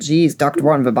say, well, geez, Dr.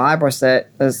 Warren, the Bible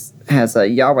has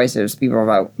Yahweh says to people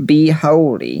about, be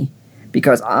holy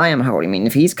because I am holy. I mean,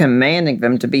 if he's commanding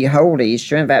them to be holy,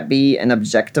 shouldn't that be an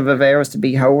objective of theirs to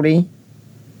be holy?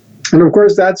 And of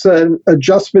course, that's an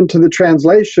adjustment to the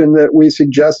translation that we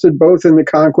suggested both in the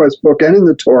Conquest book and in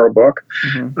the Torah book.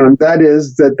 Mm-hmm. That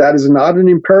is not an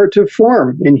imperative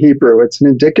form in Hebrew. It's an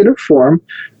indicative form,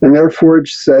 and therefore it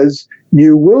says,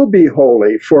 you will be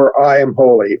holy, for I am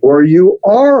holy, or you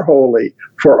are holy,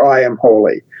 for I am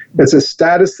holy. It's a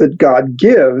status that God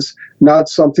gives, not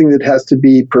something that has to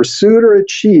be pursued or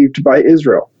achieved by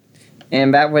Israel.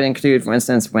 And that would include, for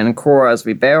instance, when Korah's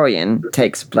rebellion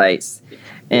takes place,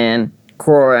 and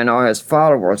Korah and all his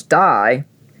followers die,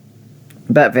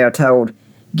 but they're told,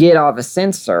 get all the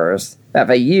censers that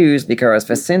they use because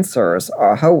the censers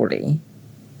are holy.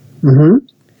 Mm-hmm.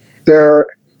 There are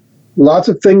lots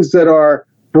of things that are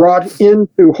brought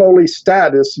into holy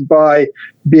status by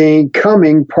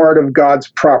becoming part of God's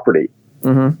property.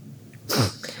 Mm-hmm.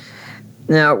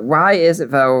 Now, why is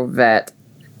it, though, that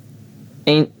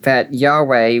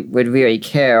Yahweh would really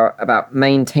care about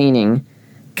maintaining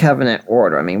covenant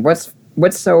order? I mean, what's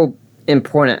so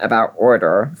important about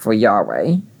order for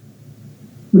Yahweh?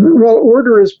 Well,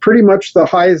 order is pretty much the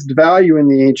highest value in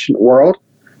the ancient world.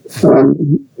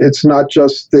 It's not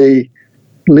just the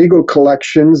legal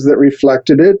collections that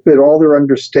reflected it, but all their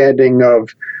understanding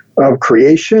of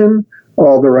creation,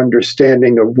 all their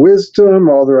understanding of wisdom,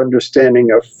 all their understanding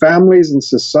of families and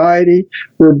society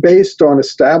were based on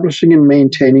establishing and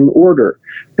maintaining order.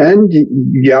 And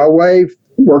Yahweh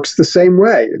works the same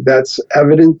way. That's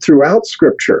evident throughout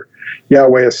Scripture.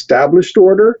 Yahweh established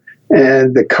order,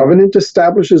 and the covenant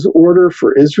establishes order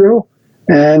for Israel,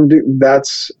 and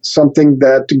that's something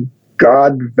that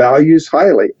God values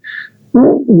highly.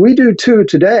 Well, we do too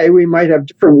today. We might have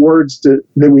different words that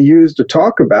we use to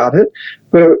talk about it,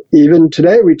 but even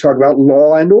today we talk about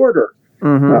law and order,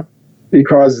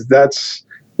 because that's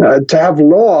to have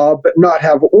law but not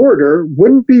have order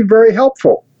wouldn't be very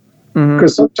helpful.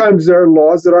 Because sometimes there are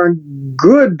laws that aren't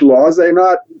good laws. They're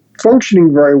not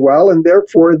functioning very well, and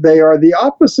therefore they are the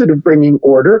opposite of bringing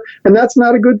order, and that's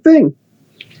not a good thing.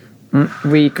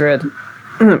 We could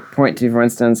point to, for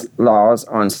instance, laws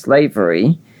on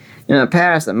slavery in the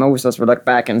past that most of us would look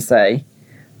back and say,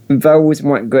 those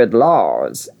weren't good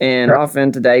laws. And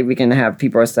often today we can have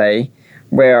people say,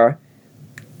 where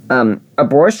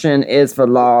abortion is the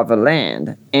law of the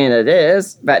land, and it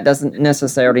is, that doesn't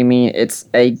necessarily mean it's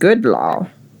a good law.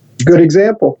 Good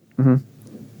example.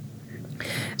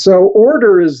 So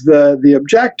order is the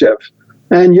objective,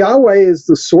 and Yahweh is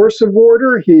the source of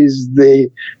order. He's the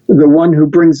one who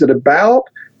brings it about,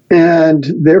 and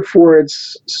therefore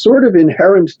it's sort of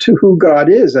inherent to who God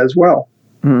is as well.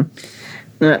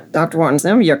 Dr. Warren,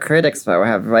 some of your critics, though,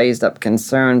 have raised up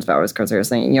concerns about this because they're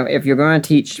saying, if you're going to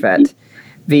teach that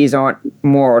these aren't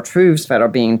moral truths that are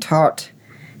being taught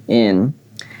in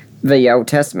the Old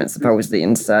Testament, supposedly,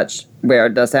 and such, where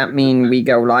does that mean we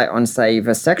go light on, say,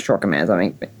 the sexual commands?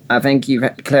 I think you've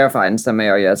clarified in some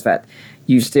areas that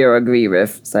you still agree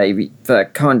with, say, the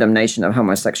condemnation of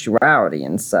homosexuality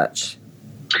and such.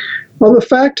 Well, the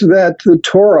fact that the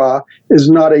Torah is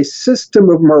not a system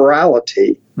of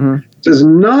morality does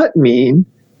not mean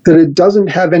that it doesn't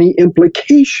have any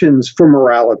implications for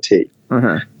morality.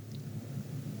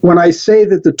 When I say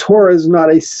that the Torah is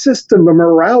not a system of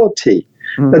morality,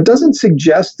 that doesn't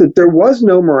suggest that there was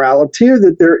no morality or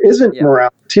that there isn't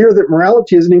morality or that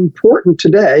morality isn't important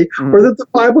today or that the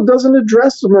Bible doesn't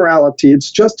address morality.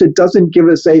 It's just it doesn't give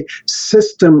us a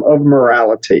system of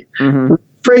morality. I'm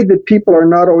afraid that people are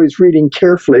not always reading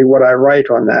carefully what I write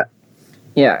on that.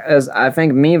 Yeah, as I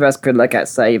think many of us could look at,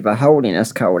 say, the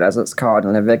Holiness Code, as it's called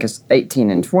in Leviticus 18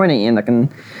 and 20, and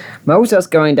looking, most of us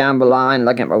going down the line,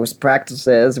 looking at those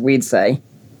practices, we'd say,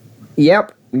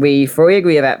 yep, we fully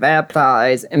agree that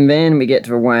applies, and then we get to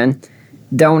the one,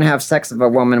 don't have sex with a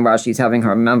woman while she's having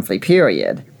her monthly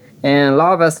period. And a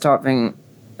lot of us start thinking,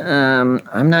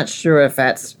 I'm not sure if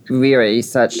that's really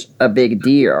such a big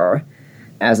deal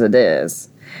as it is.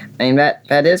 And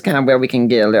that is kind of where we can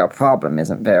get a little problem,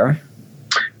 isn't there?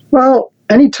 Well,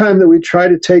 anytime that we try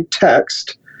to take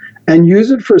text and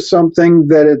use it for something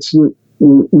that it's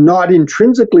not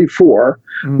intrinsically for,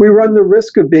 we run the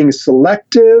risk of being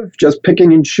selective, just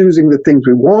picking and choosing the things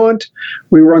we want.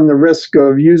 We run the risk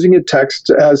of using a text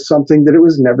as something that it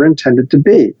was never intended to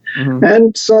be.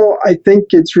 And so I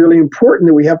think it's really important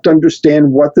that we have to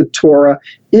understand what the Torah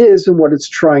is and what it's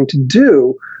trying to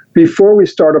do before we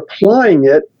start applying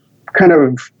it kind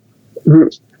of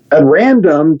at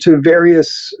random to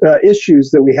various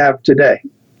issues that we have today.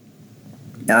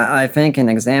 I think an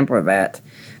example of that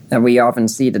we often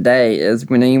see today is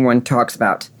when anyone talks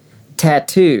about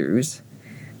tattoos,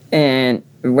 and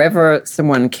whether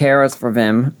someone cares for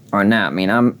them or not. I mean,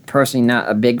 I'm personally not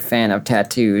a big fan of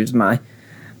tattoos. My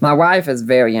wife is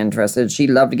very interested.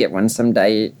 She'd love to get one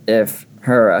someday if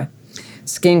her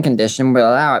skin condition will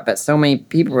allow it, but so many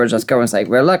people will just go and say,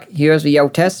 well, look, here's the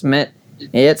Old Testament.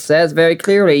 It says very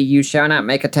clearly, you shall not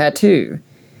make a tattoo.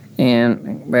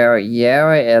 And, well,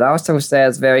 yeah, it also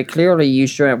says very clearly you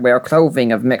shouldn't wear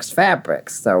clothing of mixed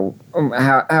fabrics. So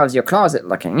how's your closet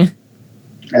looking?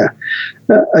 Yeah.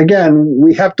 Again,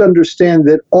 we have to understand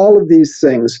that all of these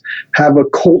things have a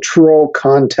cultural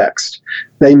context.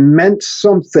 They meant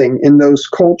something in those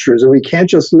cultures, and we can't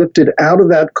just lift it out of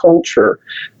that culture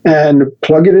and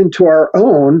plug it into our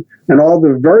own and all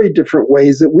the very different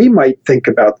ways that we might think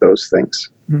about those things.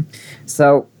 Mm-hmm.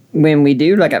 So when we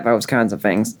do look at those kinds of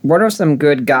things, what are some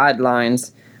good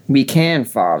guidelines we can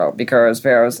follow? Because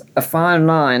there's a fine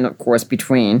line, of course,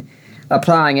 between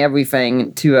applying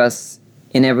everything to us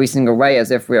in every single way as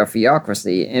if we're a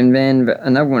theocracy, and then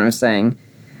another one is saying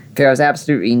there's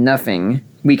absolutely nothing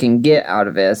we can get out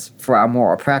of this for our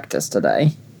moral practice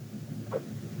today.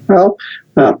 Well,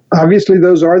 obviously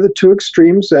those are the two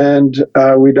extremes, and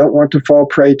we don't want to fall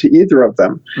prey to either of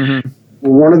them. Mm-hmm.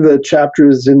 One of the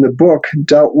chapters in the book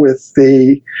dealt with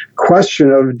the question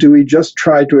of, do we just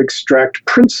try to extract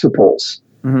principles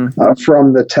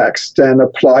from the text and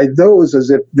apply those as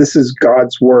if this is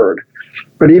God's word?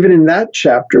 But even in that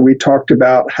chapter, we talked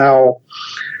about how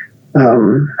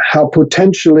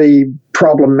potentially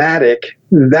problematic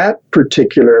that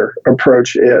particular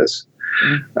approach is.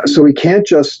 So we can't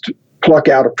just pluck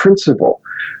out a principle.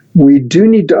 We do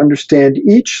need to understand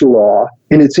each law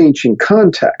in its ancient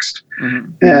context.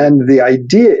 And the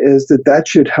idea is that that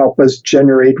should help us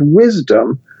generate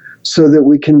wisdom so that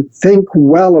we can think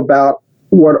well about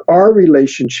what our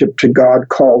relationship to God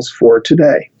calls for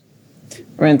today.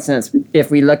 For instance,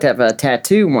 if we looked at the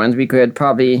tattoo ones, we could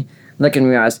probably look and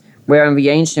realize where in the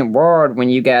ancient world, when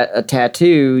you got a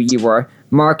tattoo, you were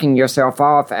marking yourself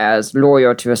off as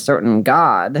loyal to a certain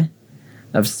god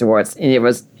of sorts. And it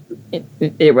was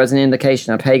an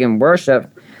indication of pagan worship.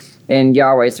 In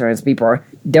Yahweh's terms, people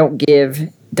don't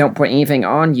put anything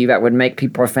on you that would make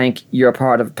people think you're a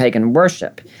part of pagan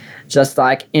worship. Just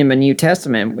like in the New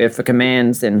Testament with the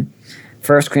commands in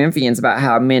 1 Corinthians about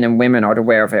how men and women are to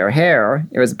wear their hair,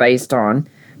 it was based on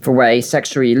the way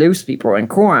sexually loose people in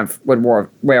Corinth would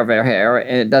wear their hair,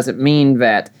 and it doesn't mean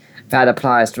that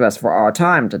applies to us for our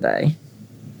time today.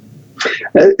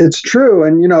 It's true,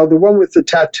 and the one with the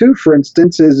tattoo, for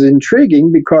instance, is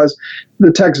intriguing because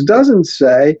the text doesn't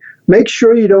say, make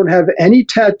sure you don't have any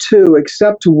tattoo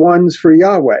except ones for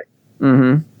Yahweh.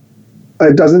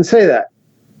 It doesn't say that.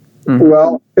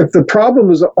 Well, if the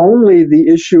was only the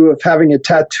issue of having a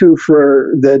tattoo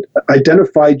that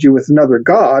identified you with another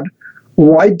god,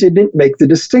 why didn't it make the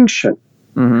distinction?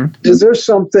 Is there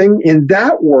something in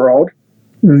that world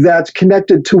that's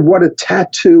connected to what a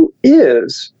tattoo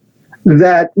is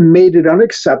that made it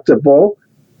unacceptable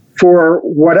for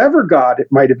whatever god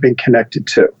it might have been connected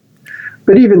to?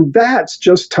 But even that's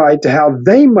just tied to how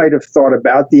they might have thought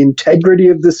about the integrity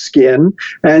of the skin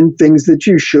and things that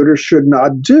you should or should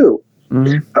not do.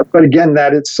 But again,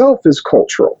 that itself is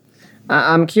cultural.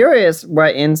 I'm curious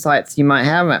what insights you might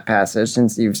have in that passage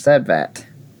since you've said that.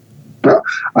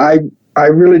 I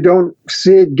really don't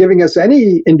see it giving us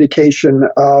any indication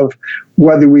of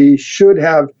whether we should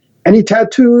have any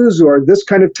tattoos or this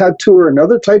kind of tattoo or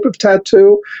another type of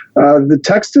tattoo. The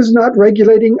text is not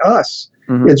regulating us.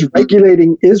 It's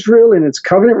regulating Israel in its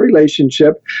covenant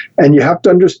relationship, and you have to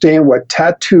understand what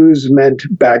tattoos meant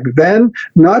back then,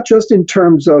 not just in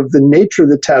terms of the nature of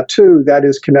the tattoo that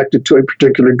is connected to a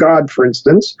particular god, for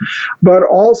instance, but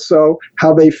also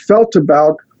how they felt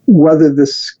about whether the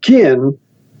skin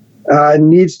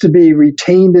needs to be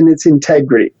retained in its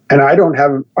integrity. And I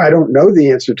don't know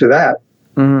the answer to that.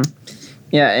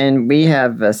 Yeah, and we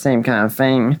have the same kind of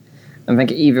thing. I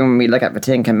think even when we look at the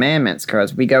Ten Commandments,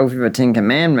 because we go through the Ten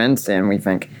Commandments and we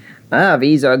think,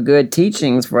 these are good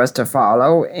teachings for us to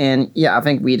follow. And yeah, I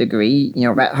think we'd agree.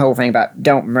 That whole thing about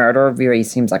don't murder really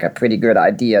seems like a pretty good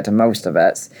idea to most of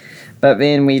us. But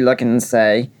then we look and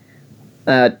say,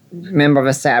 remember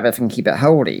the Sabbath and keep it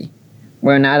holy.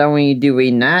 Where not only do we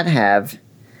not have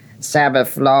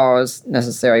Sabbath laws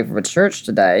necessary for the church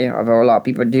today, although a lot of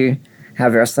people do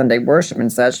have their Sunday worship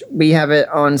and such, we have it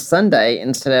on Sunday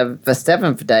instead of the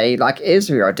seventh day like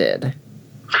Israel did.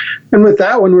 And with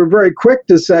that one, we're very quick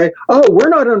to say, we're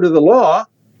not under the law.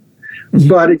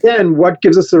 But again, what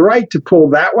gives us the right to pull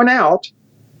that one out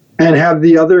and have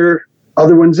the other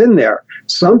ones in there?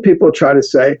 Some people try to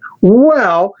say,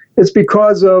 well, it's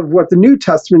because of what the New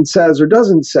Testament says or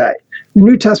doesn't say. The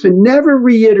New Testament never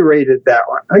reiterated that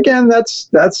one. Again, that's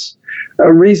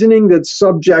a reasoning that's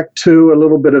subject to a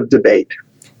little bit of debate.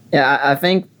 Yeah, I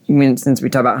think since we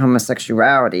talk about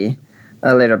homosexuality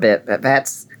a little bit,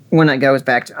 that's when it goes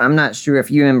back to, I'm not sure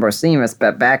if you remember seeing this,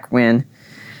 but back when,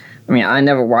 I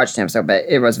never watched the episode, but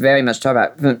it was very much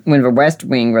talked about when The West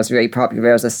Wing was very popular.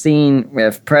 There was a scene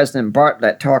with President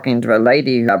Bartlett talking to a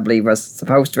lady who I believe was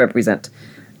supposed to represent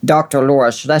Dr.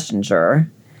 Laura Schlesinger.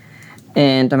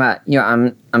 And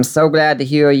I'm so glad to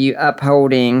hear you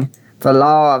upholding the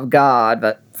law of God,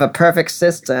 the perfect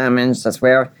system, and says,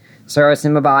 well, sir, it's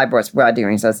in the Bible, it's what I do.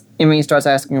 And he says, and when he starts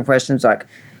asking questions like,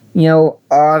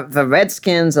 are the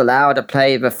Redskins allowed to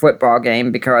play the football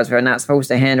game because they're not supposed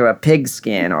to handle a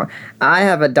pigskin? Or, I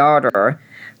have a daughter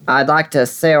I'd like to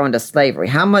sell into slavery.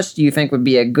 How much do you think would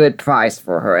be a good price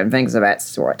for her? And things of that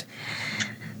sort.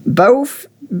 Both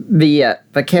the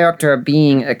character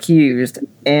being accused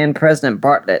and President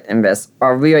Bartlett in this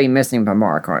are really missing the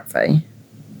mark, aren't they?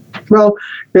 Well,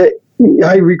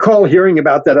 I recall hearing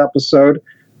about that episode,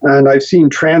 and I've seen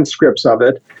transcripts of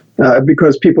it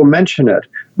because people mention it.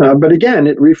 But again,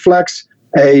 it reflects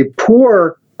a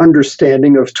poor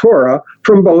understanding of Torah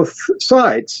from both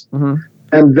sides. Mm-hmm.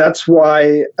 And that's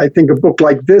why I think a book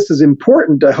like this is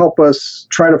important to help us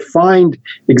try to find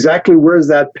exactly where's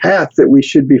that path that we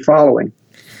should be following.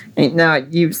 Now,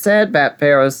 you've said that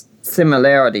there are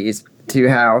similarities to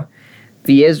how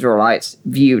the Israelites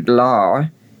viewed law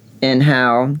and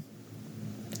how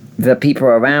the people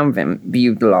around them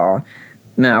viewed law.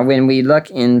 Now, when we look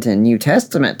into New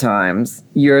Testament times,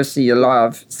 you'll see a lot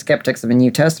of skeptics of the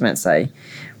New Testament say,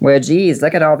 well, geez,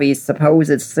 look at all these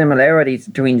supposed similarities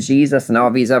between Jesus and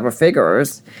all these other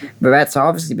figures. But that's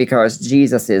obviously because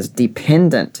Jesus is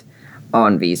dependent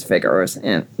on these figures.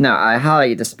 And now, I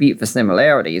highly dispute the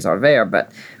similarities are there,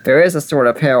 but there is a sort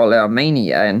of parallel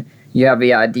mania, and you have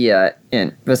the idea,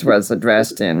 and this was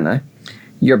addressed in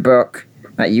your book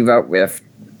that you wrote with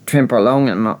Tremper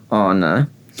Longham on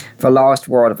The Lost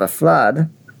World of the Flood.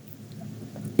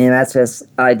 And that's this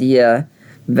idea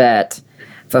that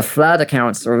the flood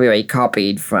accounts are really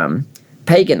copied from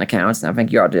pagan accounts, and I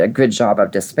think you all did a good job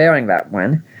of dispelling that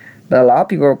one. But a lot of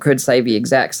people could say the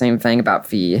exact same thing about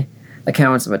the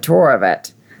accounts of the Torah,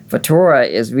 that the Torah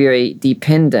is really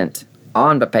dependent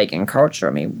on the pagan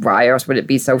culture. Why else would it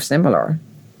be so similar?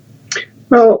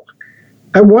 Well,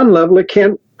 at one level, it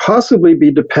can't possibly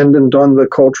be dependent on the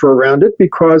culture around it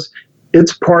because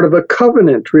it's part of a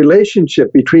covenant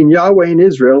relationship between Yahweh and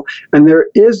Israel, and there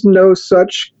is no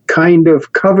such kind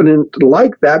of covenant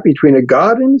like that between a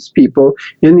God and his people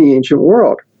in the ancient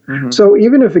world. Mm-hmm. So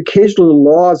even if occasional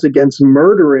laws against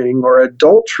murdering or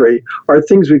adultery are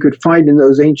things we could find in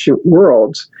those ancient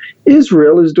worlds,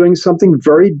 Israel is doing something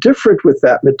very different with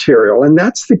that material, and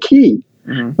that's the key.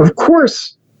 Mm-hmm. Of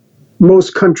course,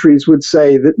 most countries would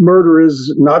say that murder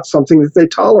is not something that they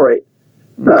tolerate.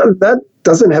 That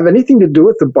doesn't have anything to do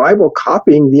with the Bible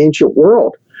copying the ancient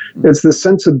world. It's the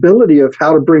sensibility of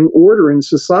how to bring order in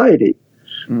society.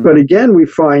 Mm. But again, we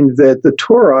find that the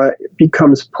Torah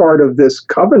becomes part of this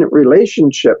covenant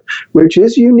relationship, which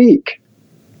is unique.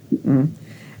 Mm.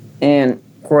 And,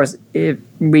 of course,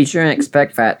 we shouldn't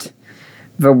expect that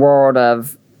the world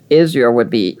of Israel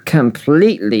would be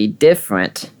completely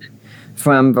different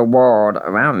from the world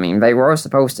around me. They were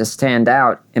supposed to stand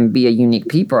out and be a unique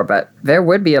people, but there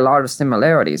would be a lot of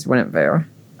similarities, wouldn't there?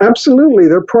 Absolutely.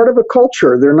 They're part of a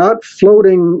culture. They're not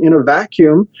floating in a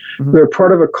vacuum. Mm-hmm. They're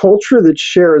part of a culture that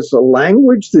shares a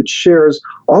language, that shares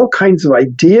all kinds of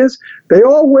ideas. They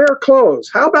all wear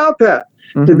clothes. How about that?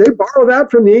 Mm-hmm. Did they borrow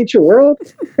that from the ancient world?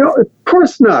 Of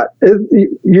course not.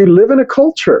 You live in a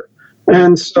culture.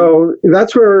 And so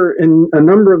that's where in a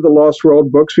number of the Lost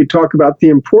World books, we talk about the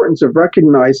importance of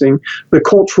recognizing the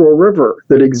cultural river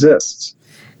that exists.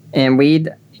 And we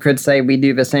could say we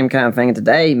do the same kind of thing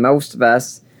today. Most of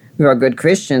us who are good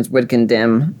Christians would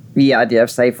condemn the idea of,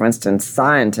 say, for instance,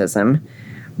 scientism,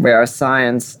 where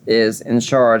science is in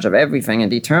charge of everything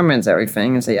and determines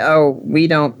everything, and say, oh, we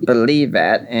don't believe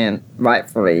that, and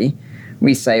rightfully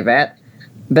we say that.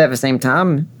 But at the same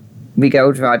time, we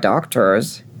go to our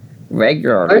doctors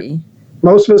regularly. Right.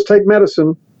 Most of us take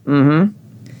medicine. Mm-hmm.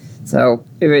 So,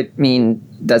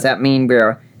 does that mean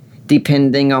we're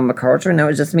depending on the culture? No,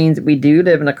 it just means we do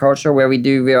live in a culture where we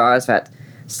do realize that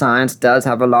science does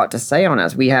have a lot to say on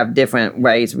us. We have different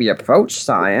ways we approach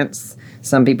science.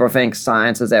 Some people think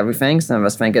science is everything. Some of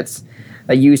us think it's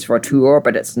a useful tool,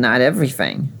 but it's not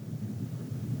everything.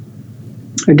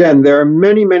 Again, there are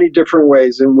many, many different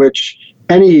ways in which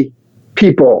any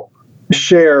people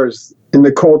shares in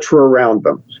the culture around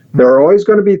them. There are always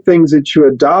going to be things that you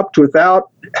adopt without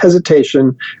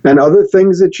hesitation and other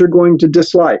things that you're going to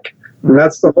dislike. And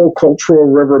that's the whole cultural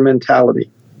river mentality.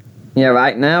 Yeah,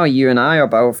 right now you and I are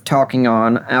both talking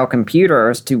on our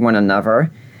computers to one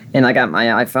another, and I got my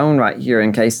iPhone right here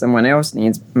in case someone else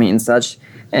needs me and such,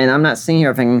 and I'm not sitting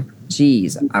here thinking,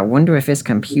 geez, I wonder if this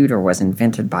computer was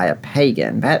invented by a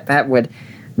pagan. That would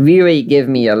really give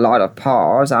me a lot of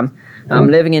pause. I'm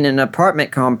living in an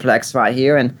apartment complex right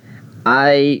here, and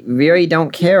I really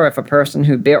don't care if a person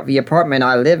who built the apartment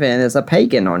I live in is a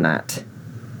pagan or not.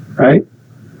 Right.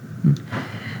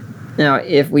 Now,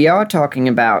 if we are talking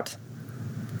about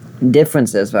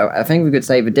differences, though, I think we could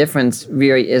say the difference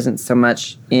really isn't so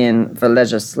much in the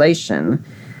legislation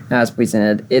as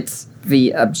presented, it's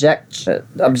the objective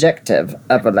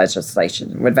of the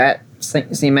legislation. Would that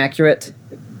seem accurate?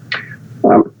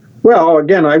 Well,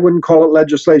 again, I wouldn't call it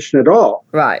legislation at all.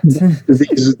 Right.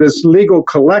 This legal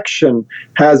collection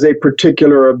has a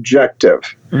particular objective.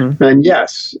 Mm-hmm. And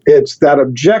yes, it's that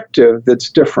objective that's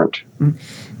different. Mm-hmm.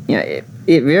 Yeah,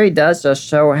 it really does just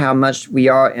show how much we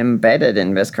are embedded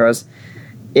in this, because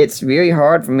it's really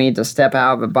hard for me to step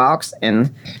out of the box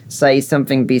and say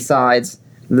something besides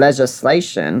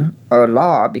legislation or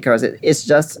law, because it's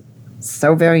just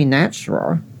so very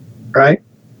natural. Right.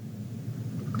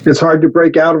 It's hard to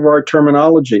break out of our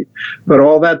terminology, but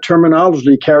all that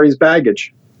terminology carries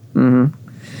baggage. Mm-hmm.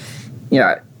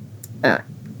 Yeah.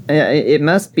 It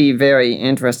must be very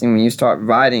interesting when you start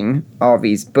writing all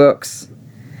these books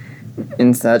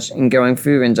and such, and going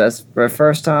through and just for the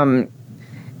first time,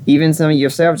 even some of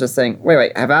yourself just saying,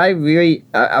 wait, have I really,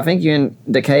 I think you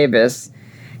indicate this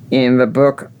in the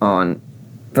book on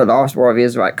the Lost World of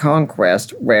Israelite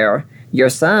Conquest, where your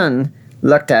son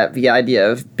looked at the idea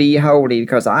of be holy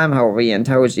because I'm holy and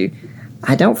told you,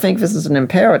 I don't think this is an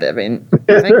imperative. And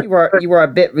I think you were a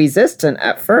bit resistant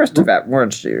at first to that,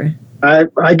 weren't you?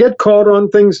 I get called on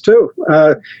things too.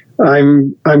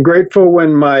 I'm grateful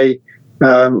when my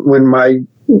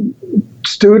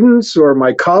students or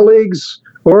my colleagues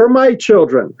or my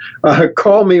children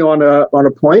call me on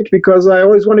a point, because I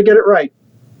always want to get it right.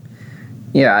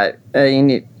 Yeah,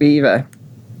 I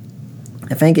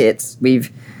think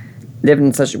we've lived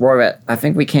in such a world that I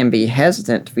think we can be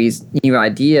hesitant to these new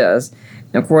ideas.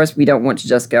 And of course, we don't want to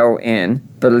just go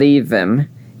and believe them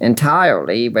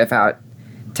entirely without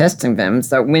testing them.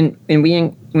 So when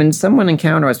someone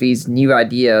encounters these new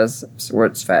ideas,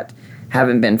 sorts that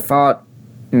haven't been thought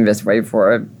in this way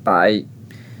before by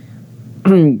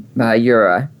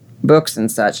your books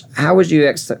and such, how would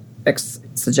you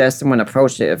suggest someone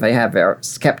approach it if they have their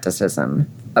skepticism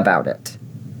about it?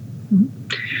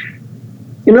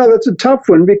 That's a tough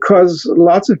one, because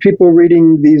lots of people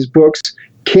reading these books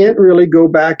can't really go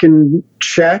back and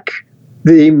check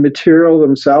the material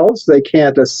themselves. They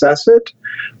can't assess it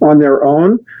on their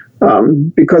own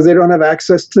because they don't have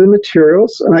access to the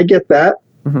materials, and I get that.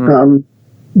 Mm-hmm.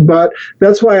 But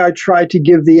that's why I try to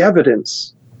give the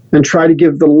evidence and try to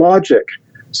give the logic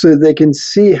so that they can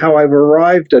see how I've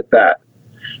arrived at that.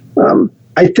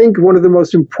 I think one of the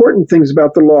most important things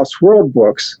about the Lost World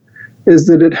books is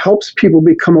that it helps people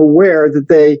become aware that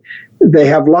they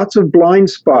have lots of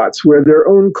blind spots where their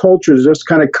own culture just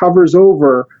kind of covers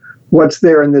over what's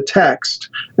there in the text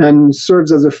and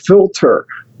serves as a filter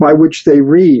by which they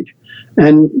read.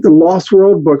 And the Lost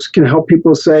World books can help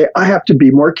people say, I have to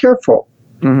be more careful.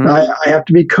 Mm-hmm. I have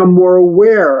to become more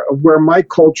aware of where my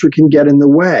culture can get in the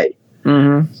way.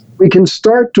 Mm-hmm. We can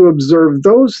start to observe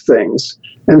those things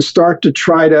and start to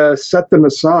try to set them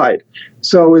aside.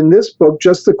 So in this book,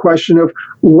 just the question of,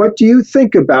 what do you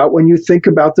think about when you think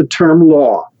about the term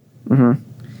law? Mm-hmm.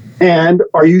 And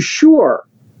are you sure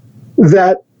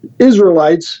that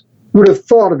Israelites would have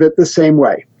thought of it the same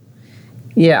way?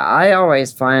 Yeah, I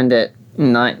always find it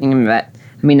enlightening that,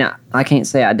 I can't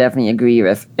say I definitely agree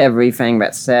with everything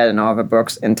that's said in all the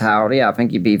books entirely. I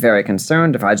think you'd be very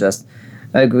concerned if I just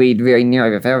agreed very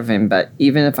nearly with everything, but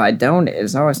even if I don't,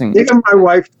 it's always... Even my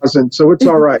wife doesn't, so it's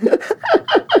all right.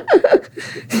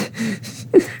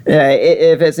 Yeah,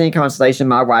 if it's any consolation,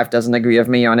 my wife doesn't agree with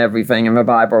me on everything in the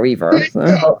Bible either.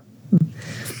 So.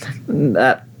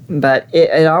 But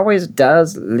it always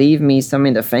does leave me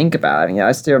something to think about.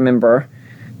 I still remember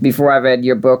before I read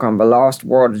your book on the Lost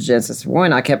World of Genesis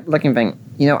 1, I kept looking and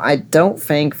thinking, I don't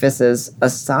think this is a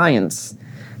science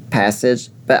passage,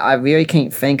 but I really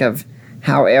can't think of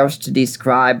how else to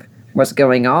describe what's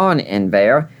going on in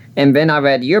there. And then I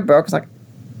read your book, it's like,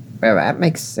 well, that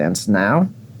makes sense now.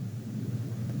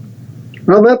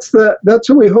 Well, that's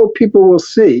what we hope people will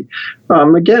see.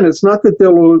 Again, it's not that they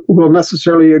will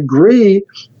necessarily agree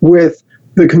with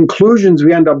the conclusions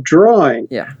we end up drawing.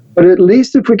 Yeah. But at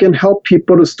least if we can help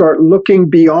people to start looking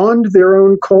beyond their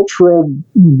own cultural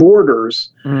borders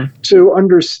to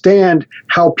understand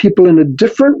how people in a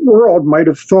different world might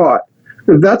have thought,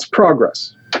 that's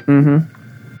progress. Mm-hmm.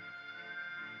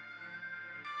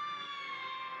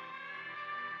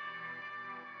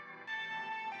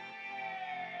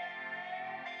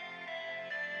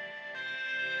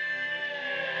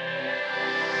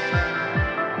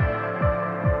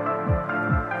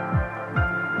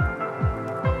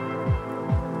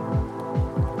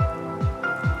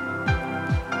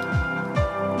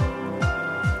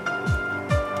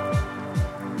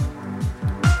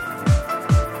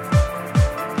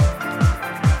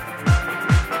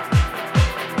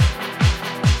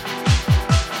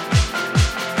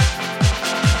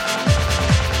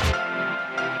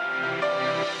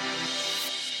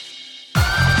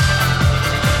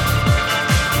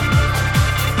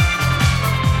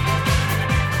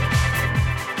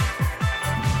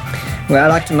 Well, I'd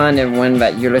like to remind everyone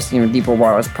that you're listening to Deeper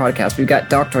Waters podcast. We've got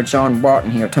Dr. John Walton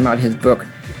here talking about his book,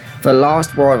 The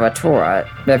Lost World of Torah.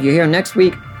 But if you're here next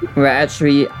week,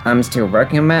 I'm still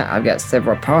working on that. I've got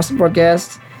several possible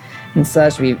guests and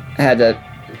such. We've had to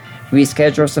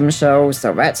reschedule some shows,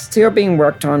 so that's still being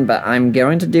worked on, but I'm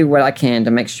going to do what I can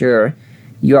to make sure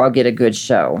you all get a good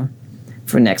show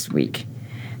for next week.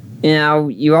 Now,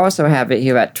 you also have it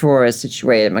here that Torah is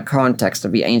situated in the context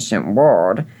of the ancient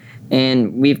world,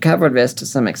 and we've covered this to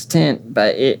some extent,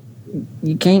 but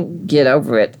you can't get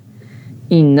over it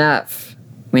enough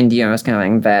when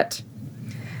discovering that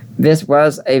this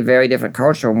was a very different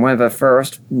culture. One of the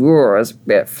first rules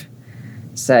with,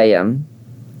 say,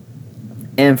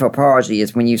 anthropology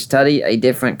is when you study a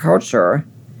different culture,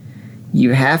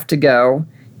 you have to go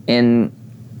and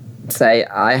say,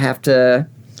 I have to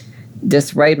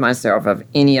dissuade myself of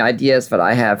any ideas that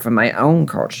I have from my own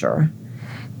culture,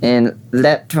 and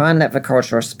try and let the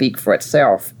culture speak for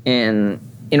itself. And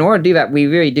in order to do that, we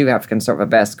really do have to consult the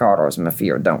best scholars in the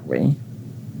field, don't we?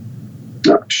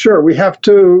 Sure, we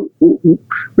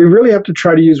really have to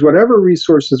try to use whatever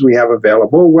resources we have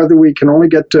available, whether we can only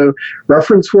get to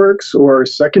reference works or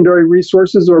secondary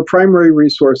resources or primary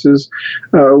resources.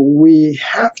 We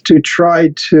have to try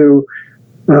to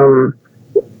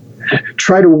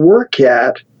work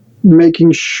at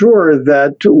making sure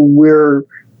that we're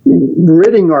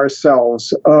ridding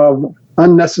ourselves of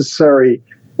unnecessary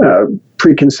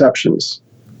preconceptions.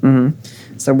 Mm-hmm.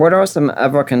 So what are some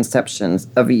other conceptions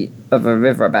of a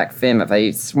river back then that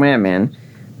they swam in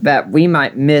that we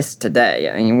might miss today?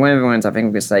 I mean, one of the ones I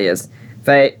think we could say is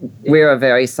we're a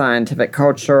very scientific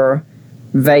culture.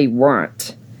 They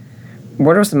weren't.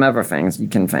 What are some other things you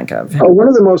can think of? One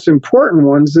of the most important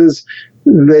ones is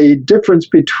the difference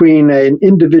between an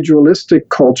individualistic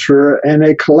culture and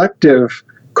a collective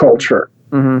culture.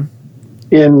 Mm-hmm.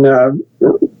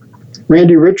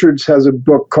 Randy Richards has a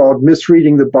book called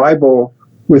Misreading the Bible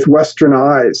with Western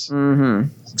Eyes. Mm-hmm.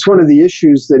 It's one of the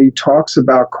issues that he talks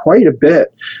about quite a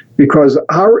bit, because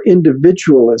our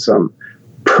individualism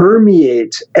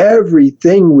permeates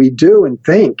everything we do and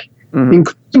think,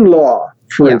 including law,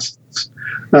 for instance.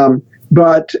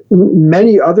 But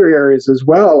many other areas as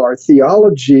well, our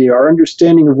theology, our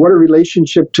understanding of what a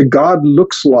relationship to God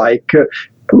looks like,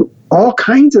 all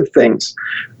kinds of things.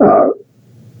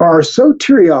 Our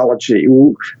soteriology,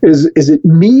 is it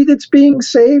me that's being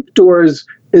saved, or is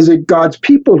it God's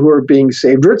people who are being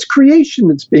saved, or it's creation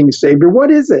that's being saved, or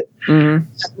what is it?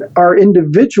 Mm-hmm. Our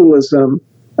individualism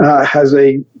has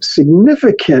a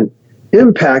significant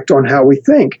impact on how we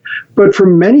think. But for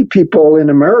many people in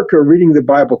America reading the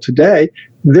Bible today,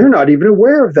 they're not even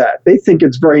aware of that. They think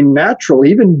it's very natural,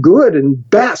 even good and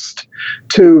best,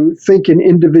 to think in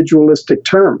individualistic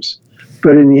terms.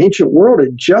 But in the ancient world,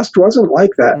 it just wasn't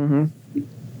like that.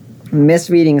 Mm-hmm.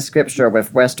 Misreading Scripture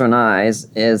with Western Eyes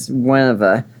is one of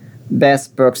the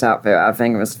best books out there, I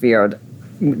think, in this field.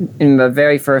 In the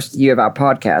very first year of our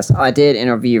podcast, I did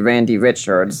interview Randy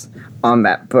Richards on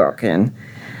that book, and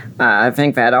I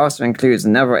think that also includes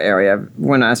another area,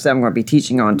 when I said I'm going to be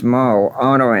teaching on tomorrow,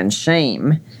 honor and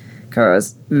shame,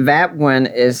 because that one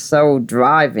is so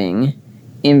driving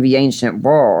in the ancient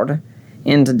world.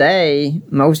 And today,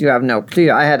 most of you have no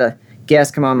clue. I had a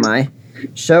guest come on my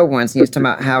show once, and he was talking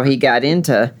about how he got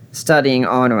into studying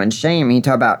honor and shame. He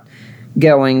talked about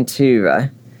going to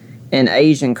an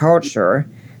Asian culture,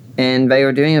 and they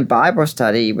were doing a Bible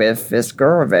study with this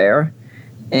girl there,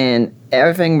 and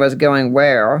everything was going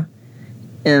well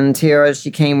until she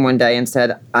came one day and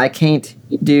said, I can't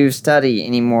do study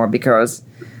anymore because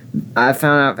I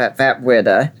found out that that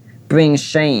would bring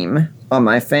shame on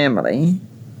my family.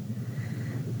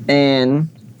 And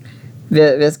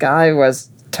this guy was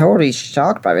totally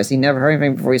shocked by this. He never heard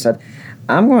anything before. He said,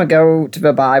 I'm going to go to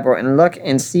the Bible and look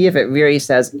and see if it really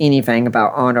says anything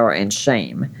about honor and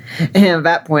shame. And at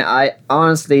that point, I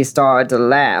honestly started to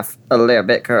laugh a little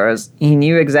bit because I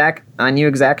knew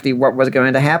exactly what was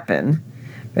going to happen.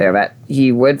 That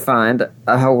he would find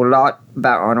a whole lot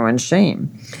about honor and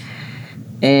shame.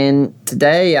 And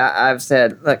today I've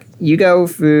said, look, you go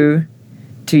through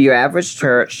to your average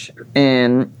church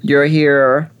and you'll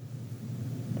hear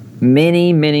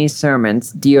many, many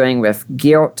sermons dealing with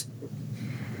guilt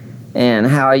and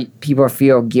how people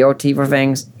feel guilty for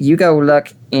things. You go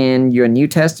look in your New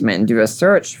Testament and do a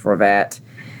search for that,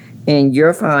 and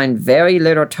you'll find very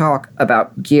little talk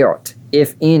about guilt,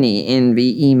 if any, in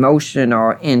the emotional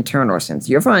or internal sense.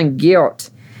 You'll find guilt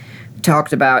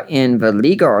talked about in the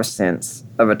legal sense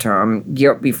of a term,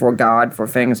 guilt before God for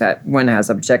things that one has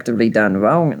objectively done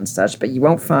wrong and such, but you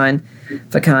won't find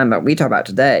the kind that we talk about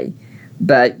today.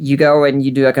 But you go and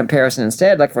you do a comparison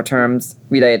instead, like for terms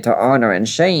related to honor and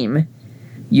shame,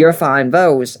 you'll find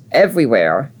those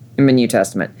everywhere in the New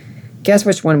Testament. Guess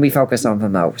which one we focus on the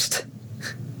most?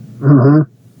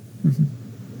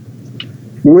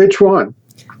 Which one?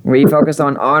 We focus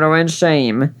on honor and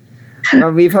shame.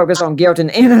 Or we focus on guilt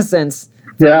and innocence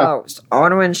the most.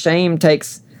 Honor and shame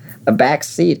takes a back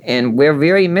seat, and we're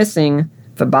really missing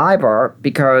the Bible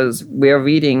because we're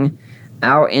reading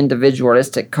our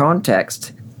individualistic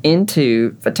context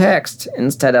into the text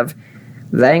instead of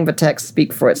letting the text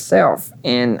speak for itself.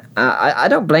 And I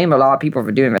don't blame a lot of people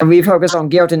for doing that. We focus on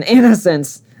guilt and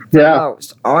innocence the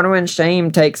most. Honor and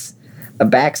shame takes a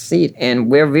back seat, and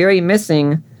we're really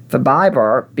missing the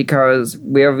Bible because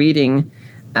we're reading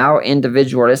our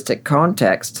individualistic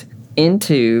context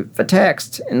into the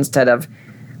text instead of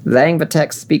letting the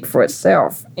text speak for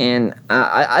itself. And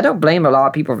I don't blame a lot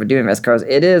of people for doing this because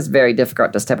it is very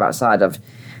difficult to step outside of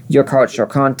your cultural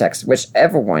context,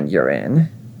 whichever one you're in.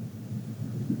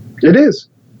 It is.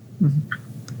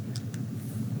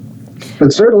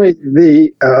 But certainly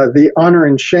the honor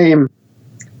and shame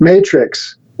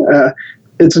matrix,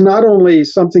 it's not only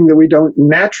something that we don't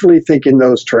naturally think in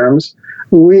those terms,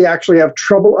 we actually have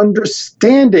trouble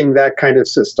understanding that kind of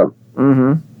system.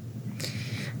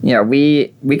 Yeah,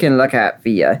 we can look at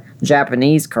the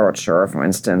Japanese culture, for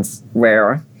instance,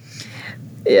 where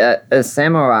a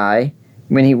samurai,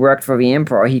 when he worked for the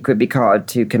emperor, he could be called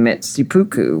to commit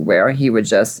seppuku, where he would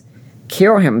just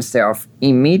kill himself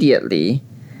immediately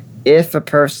if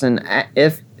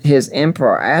his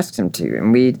emperor asked him to.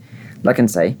 And we'd look and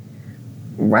say,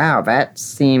 wow, that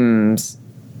seems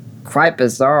quite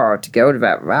bizarre to go to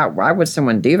that route. Why would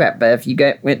someone do that? But if you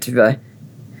went to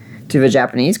the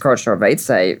Japanese culture, they'd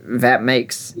say that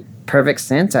makes perfect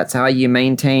sense. That's how you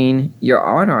maintain your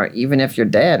honor, even if you're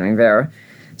dead. I mean, there are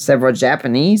several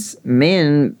Japanese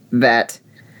men that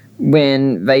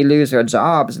when they lose their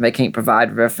jobs and they can't provide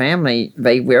for their family,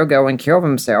 they will go and kill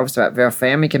themselves so that their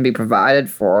family can be provided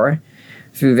for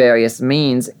through various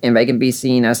means, and they can be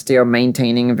seen as still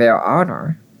maintaining their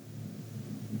honor.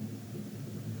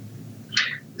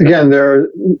 Again, there are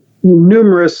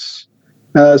numerous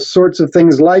sorts of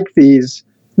things like these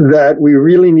that we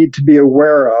really need to be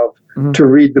aware of to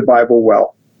read the Bible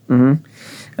well.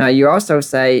 You also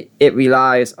say it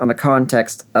relies on the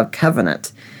context of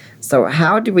covenant. So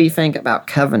how do we think about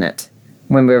covenant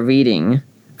when we're reading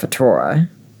the Torah?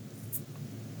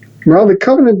 Well, the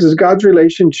covenant is God's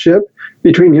relationship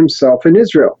between himself and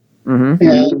Israel.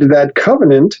 And that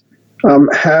covenant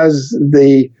has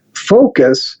the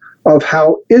focus of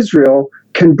how Israel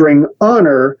can bring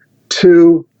honor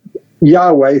to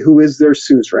Yahweh, who is their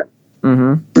suzerain.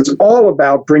 It's all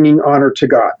about bringing honor to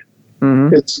God.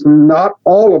 It's not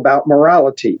all about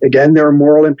morality. Again, there are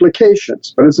moral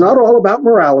implications, but it's not all about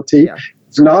morality.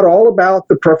 It's not all about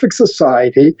the perfect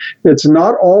society. It's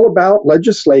not all about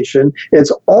legislation.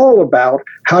 It's all about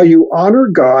how you honor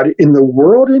God in the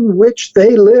world in which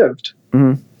they lived.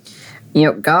 You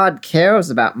know, God cares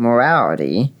about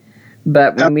morality,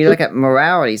 but when we look at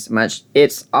morality so much,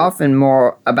 it's often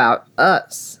more about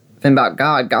us than about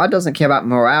God. God doesn't care about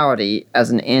morality as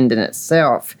an end in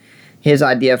itself. His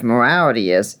idea of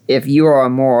morality is, if you are a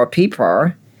moral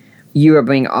people, you will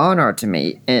bring honor to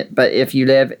me. But if you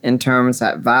live in terms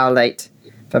that violate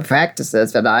the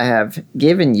practices that I have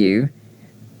given you,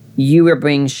 you will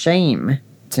bring shame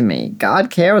to me.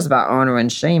 God cares about honor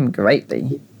and shame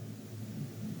greatly.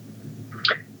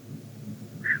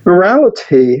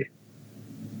 Morality,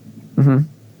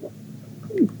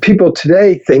 people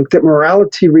today think that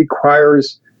morality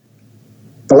requires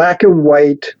black and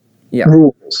white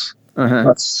rules,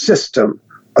 a system,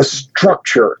 a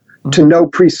structure to know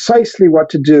precisely what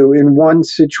to do in one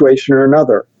situation or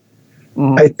another.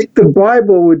 I think the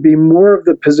Bible would be more of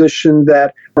the position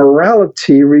that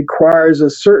morality requires a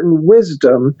certain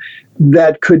wisdom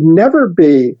that could never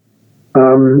be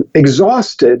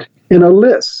exhausted in a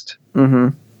list.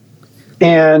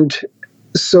 And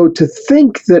so to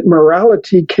think that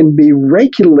morality can be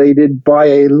regulated by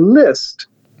a list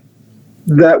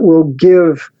that will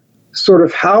give sort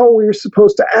of how we're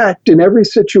supposed to act in every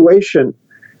situation,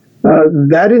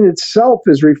 that in itself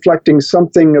is reflecting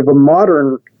something of a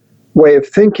modern way of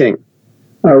thinking,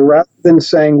 rather than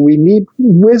saying we need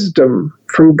wisdom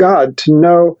from God to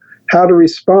know how to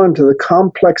respond to the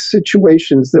complex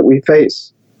situations that we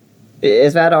face.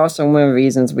 Is that also one of the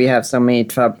reasons we have so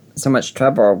much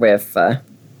trouble with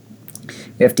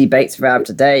debates throughout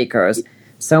today? Because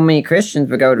so many Christians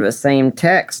will go to the same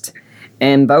text,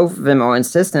 and both of them are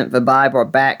insistent the Bible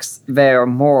backs their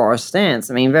moral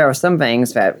stance. I mean, there are some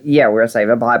things that, we'll say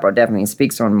the Bible definitely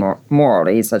speaks on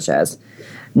morally, such as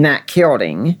not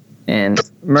killing and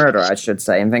murder, I should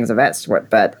say, and things of that sort.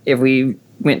 But if we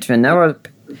went to another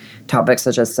topic,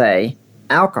 such as, say,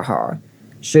 alcohol,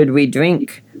 should we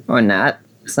drink or not?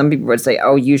 Some people would say,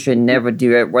 oh, you should never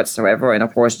do it whatsoever. And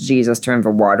of course, Jesus turned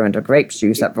the water into grape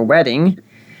juice at the wedding.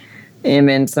 And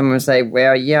then someone would say,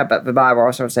 well, yeah, but the Bible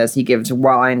also says he gives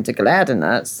wine to gladden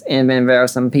us. And then there are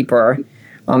some people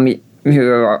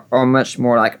who are much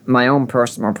more like my own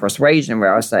personal persuasion,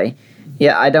 where I say,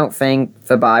 yeah, I don't think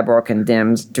the Bible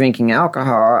condemns drinking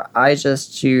alcohol. I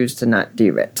just choose to not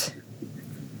do it.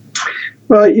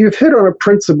 Well, you've hit on a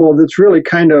principle that's really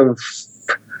kind of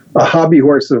a hobby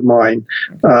horse of mine,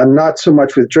 not so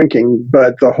much with drinking,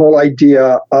 but the whole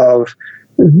idea of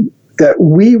that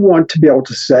we want to be able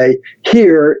to say,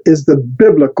 here is the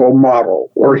biblical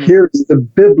model, or here's the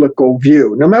biblical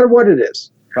view, no matter what it is.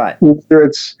 Right. Whether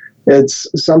it's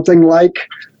something like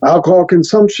alcohol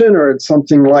consumption, or it's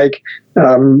something like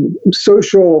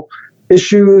social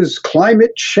issues,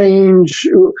 climate change.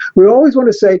 We always want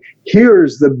to say,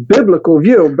 here's the biblical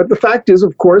view. But the fact is,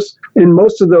 of course, in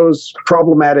most of those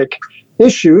problematic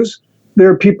issues, there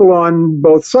are people on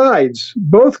both sides,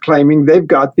 both claiming they've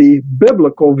got the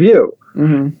biblical view.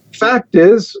 Fact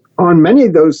is, on many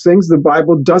of those things, the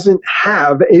Bible doesn't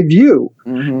have a view.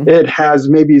 It has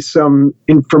maybe some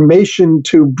information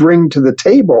to bring to the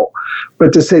table,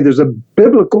 but to say there's a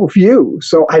biblical view.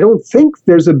 So I don't think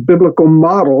there's a biblical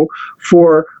model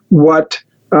for what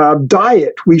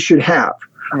diet we should have.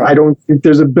 I don't think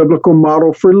there's a biblical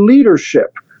model for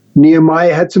leadership.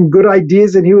 Nehemiah had some good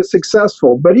ideas and he was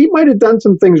successful, but he might have done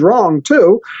some things wrong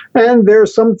too. And there are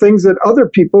some things that other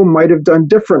people might have done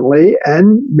differently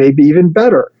and maybe even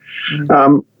better.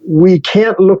 We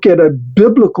can't look at a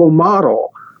biblical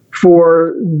model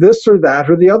for this or that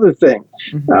or the other thing.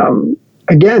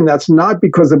 Again, that's not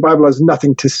because the Bible has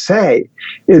nothing to say.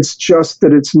 It's just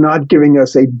that it's not giving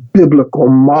us a biblical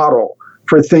model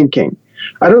for thinking.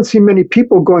 I don't see many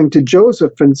people going to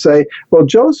Joseph and say, well,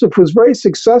 Joseph was very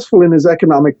successful in his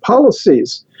economic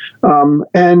policies.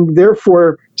 And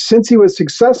therefore, since he was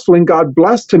successful and God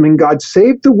blessed him and God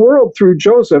saved the world through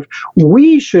Joseph,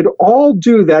 we should all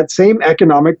do that same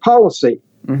economic policy,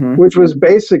 which was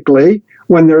basically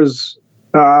when there's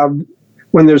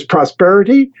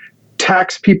prosperity,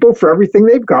 tax people for everything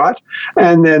they've got,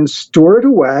 and then store it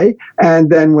away.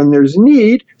 And then when there's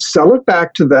need, sell it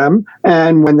back to them.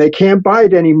 And when they can't buy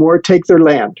it anymore, take their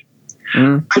land.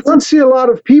 I don't see a lot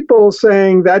of people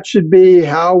saying that should be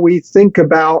how we think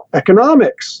about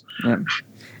economics.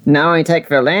 Not only take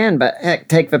their land, but heck,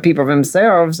 take the people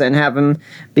themselves and have them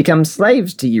become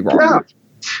slaves to you all.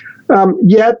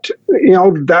 Yet,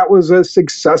 that was a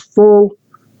successful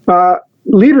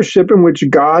leadership in which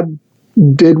God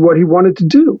did what he wanted to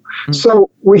do. So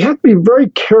we have to be very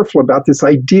careful about this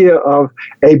idea of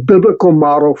a biblical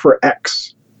model for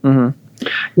X.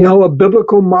 A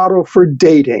biblical model for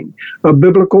dating, a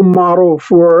biblical model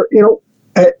for,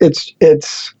 it's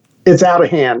out of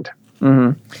hand.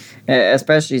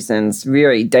 Especially since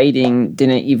really dating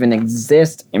didn't even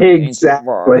exist in the ancient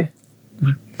world.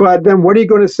 But then what are you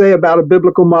going to say about a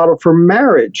biblical model for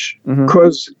marriage?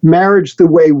 Because marriage, the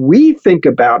way we think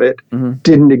about it,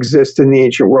 didn't exist in the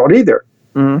ancient world either.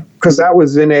 Because that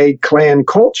was in a clan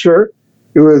culture.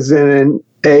 It was in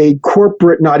a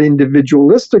corporate, not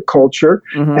individualistic culture.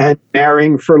 And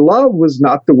marrying for love was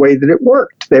not the way that it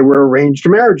worked. They were arranged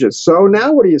marriages. So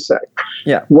now what do you say?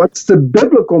 What's the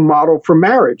biblical model for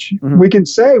marriage? We can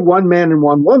say one man and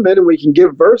one woman, and we can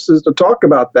give verses to talk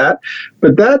about that.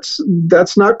 But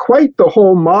that's not quite the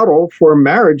whole model for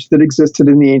marriage that existed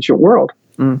in the ancient world.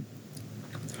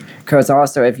 Because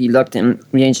also, if you looked in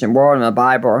the ancient world in the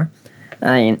Bible,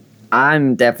 I mean,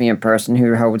 I'm definitely a person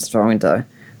who holds strong to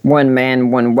one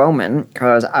man, one woman,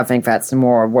 because I think that's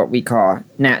more what we call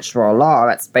natural law.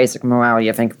 That's basic morality.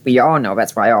 I think we all know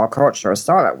that's why all cultures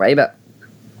start that way. But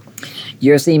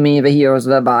you see many of the heroes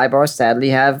of the Bible sadly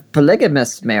have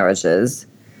polygamous marriages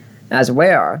as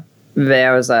well.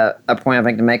 There's a point I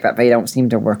think to make that they don't seem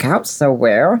to work out so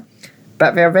well,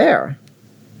 but they're there.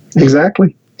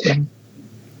 Exactly.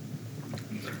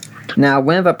 Now,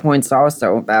 one of the points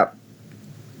also about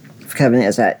covenant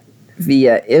is that the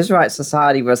Israelite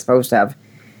society was supposed to have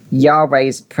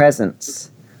Yahweh's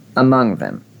presence among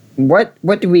them. What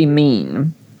do we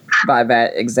mean by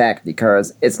that exactly?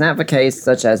 Because it's not the case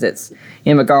such as it's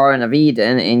in the Garden of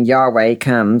Eden and Yahweh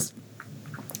comes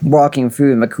walking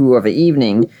through in the cool of the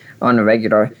evening on a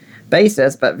regular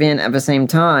basis, but then at the same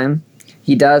time,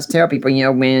 he does tell people,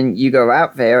 when you go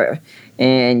out there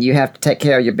and you have to take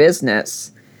care of your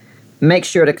business, make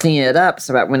sure to clean it up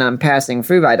so that when I'm passing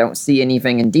through, I don't see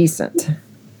anything indecent.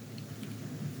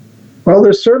 Well,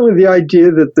 there's certainly the idea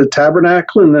that the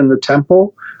tabernacle and then the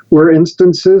temple were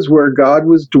instances where God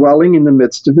was dwelling in the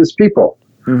midst of his people.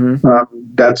 Mm-hmm.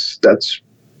 That's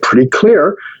pretty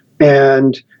clear.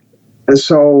 And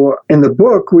so in the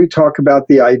book, we talk about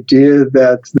the idea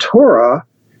that the Torah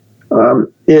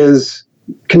is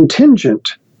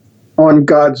contingent on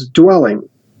God's dwelling.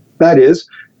 That is,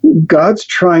 God's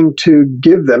trying to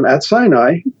give them, at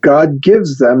Sinai, God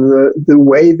gives them the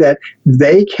way that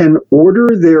they can order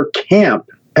their camp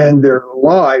and their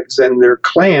lives and their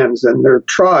clans and their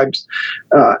tribes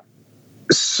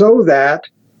so that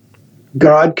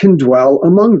God can dwell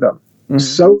among them. Mm-hmm.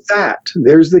 So that,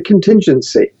 there's the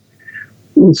contingency.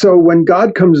 And so when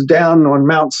God comes down on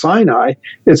Mount Sinai,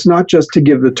 it's not just to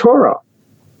give the Torah.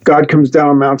 God comes down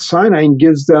on Mount Sinai and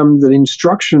gives them the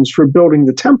instructions for building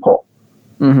the temple.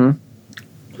 Mm-hmm.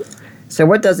 So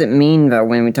what does it mean, though,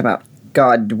 when we talk about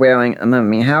God dwelling among them? I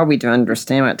mean, how are we to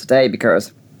understand it today?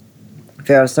 Because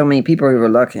there are so many people who will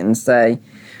look and say,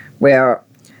 well,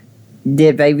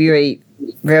 did they really,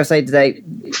 they'll say today,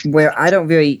 well, I don't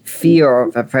really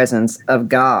feel the presence of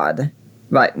God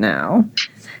right now.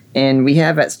 And we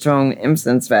have that strong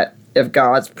instance that if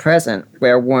God's present,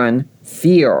 where one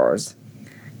fears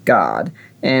God,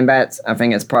 and that's, I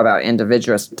think, it's part of our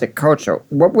individualistic culture.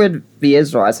 What would the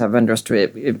Israelites have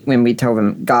understood when we told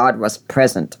them God was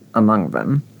present among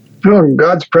them? Oh,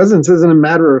 God's presence isn't a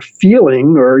matter of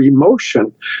feeling or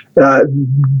emotion.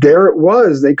 There it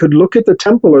was. They could look at the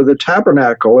temple or the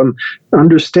tabernacle and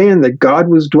understand that God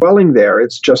was dwelling there.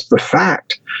 It's just the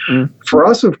fact. Mm. For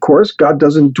us, of course, God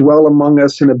doesn't dwell among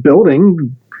us in a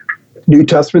building. New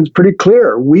Testament's pretty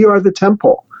clear. We are the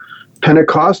temple.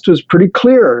 Pentecost was pretty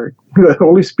clear. The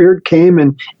Holy Spirit came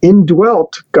and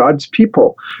indwelt God's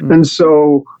people. Mm. And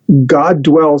so God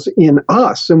dwells in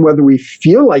us, and whether we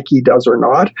feel like he does or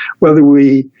not, whether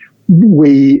we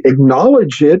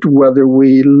acknowledge it, whether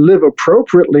we live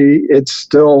appropriately, it's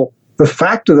still, the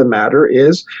fact of the matter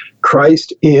is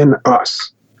Christ in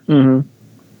us. Mm-hmm.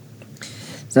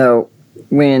 So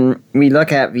when we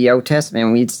look at the Old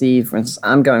Testament, we see, for instance,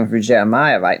 I'm going through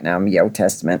Jeremiah right now in the Old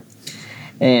Testament,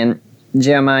 and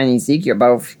Jeremiah and Ezekiel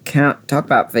both talk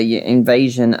about the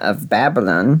invasion of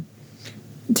Babylon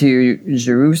to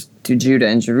Judah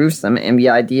and Jerusalem, and the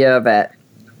idea that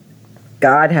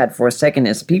God had forsaken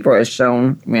his people is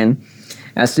shown when,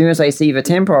 as soon as they see the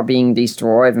temple being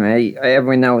destroyed, and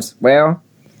everyone knows, well,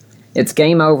 it's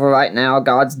game over right now,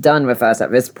 God's done with us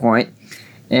at this point.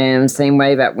 And the same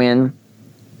way that when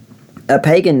a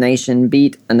pagan nation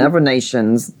beat another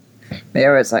nation's,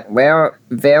 there it's like, well,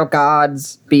 their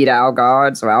gods beat our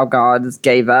gods, or our gods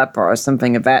gave up, or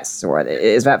something of that sort.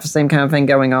 Is that the same kind of thing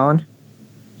going on?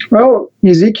 Well,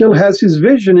 Ezekiel has his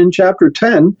vision in chapter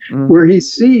 10, where he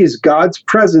sees God's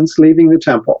presence leaving the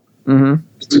temple. Mm-hmm.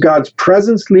 It's God's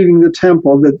presence leaving the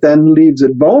temple that then leaves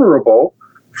it vulnerable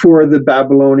for the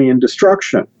Babylonian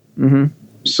destruction. Mm-hmm.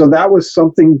 So that was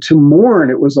something to mourn.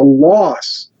 It was a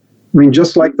loss. I mean,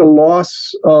 just like the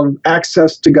loss of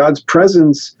access to God's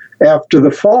presence after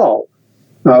the fall,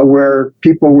 where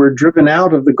people were driven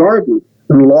out of the garden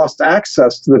and lost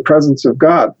access to the presence of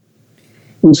God.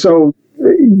 And so,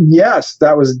 yes,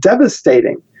 that was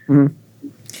devastating. Mm-hmm.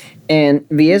 And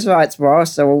the Israelites were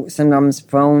also sometimes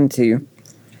prone to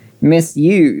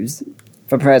misuse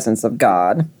the presence of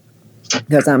God.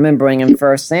 Because I'm remembering in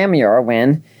 1 Samuel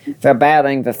when they're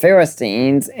battling the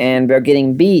Philistines and they're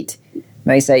getting beat,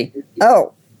 they say,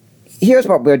 oh, here's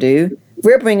what we'll do.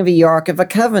 We're bringing the Ark of the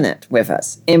Covenant with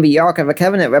us. And the Ark of the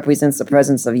Covenant represents the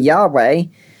presence of Yahweh.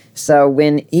 So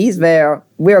when he's there,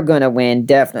 we're going to win,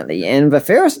 definitely. And the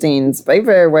Philistines, they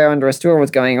very well understood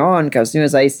what's going on, because as soon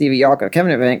as they see the Ark of the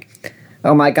Covenant, they think,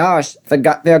 oh my gosh,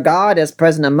 their God is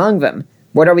present among them.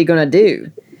 What are we going to do?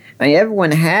 I mean,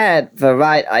 everyone had the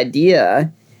right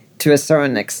idea to a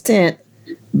certain extent,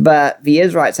 but the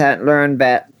Israelites hadn't learned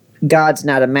that God's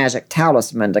not a magic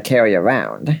talisman to carry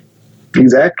around.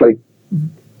 Exactly.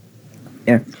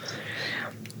 Yeah.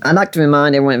 I'd like to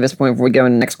remind everyone at this point, before we go to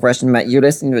the next question, that you're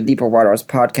listening to the Deeper Waters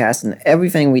podcast, and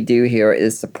everything we do here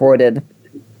is supported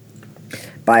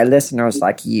by listeners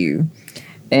like you.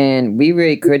 And we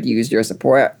really could use your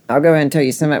support. I'll go ahead and tell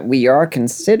you something that we are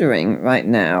considering right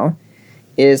now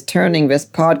is turning this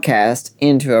podcast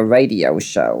into a radio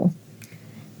show.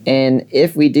 And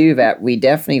if we do that, we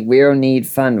definitely will need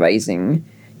fundraising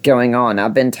going on.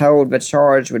 I've been told the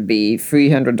charge would be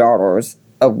 $300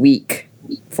 a week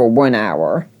for 1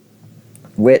 hour,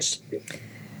 which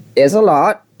is a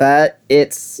lot, but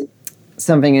it's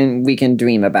something we can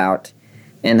dream about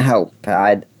and hope.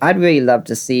 I'd really love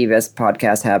to see this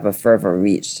podcast have a further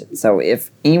reach. So if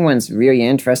anyone's really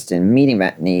interested in meeting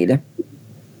that need,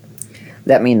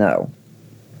 let me know.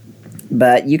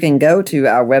 But you can go to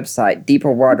our website,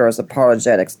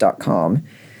 deeperwatersapologetics.com,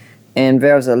 and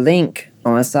there's a link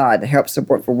on the side to help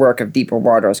support the work of Deeper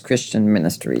Waters Christian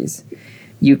Ministries.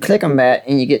 You click on that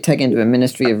and you get taken to a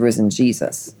ministry of risen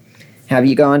Jesus. Have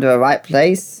you gone to the right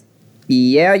place?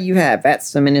 Yeah, you have.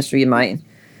 That's the ministry of my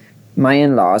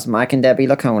in-laws, Mike and Debbie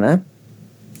Lacona.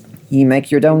 You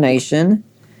make your donation,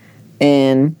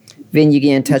 and then you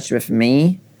get in touch with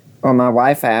me or my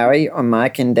wife Ari or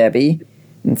Mike and Debbie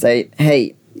and say,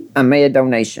 hey, I made a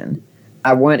donation.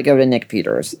 I want it to go to Nick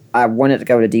Peters. I want it to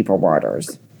go to Deeper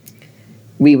Waters.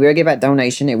 We will give that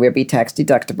donation. It will be tax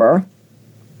deductible.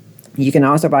 You can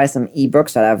also buy some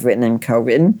ebooks that I've written and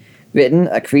co-written.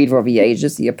 A Creed for the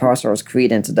Ages, the Apostles'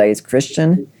 Creed in Today's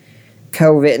Christian.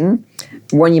 Co-written.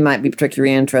 One you might be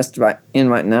particularly interested in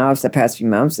right now for the past few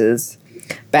months is,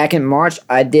 back in March,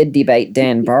 I did debate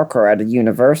Dan Barker at a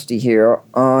university here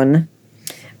on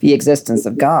the existence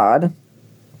of God.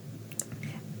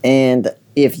 And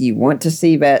if you want to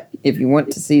see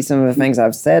some of the things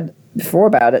I've said before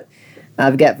about it,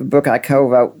 I've got the book I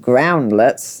co-wrote,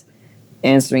 Groundlets,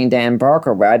 Answering Dan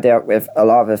Barker, where I dealt with a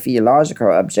lot of the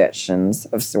theological objections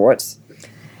of sorts.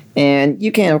 And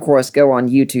you can, of course, go on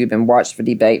YouTube and watch the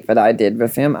debate that I did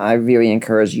with him. I really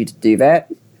encourage you to do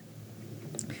that.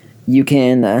 You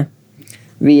can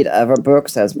read other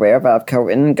books as well that I've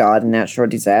co-written, God and Natural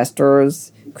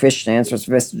Disasters, Christian Answers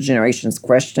to This Generation's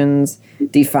Questions,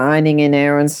 Defining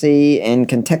Inerrancy, and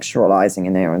Contextualizing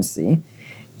Inerrancy.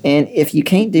 And if you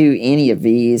can't do any of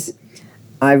these,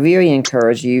 I really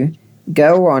encourage you,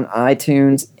 go on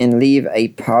iTunes and leave a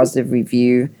positive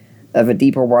review of a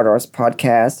Deeper Waters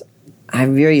podcast. I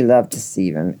really love to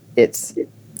see them. It's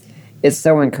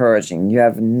so encouraging. You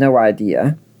have no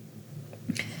idea.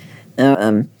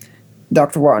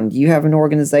 Dr. Watton, do you have an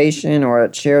organization or a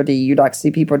charity you'd like to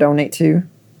see people donate to?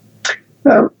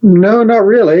 No, not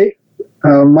really.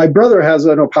 My brother has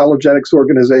an apologetics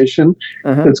organization.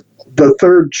 It's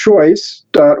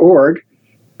thethirdchoice.org.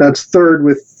 That's third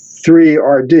with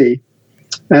 3RD.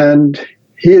 And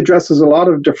he addresses a lot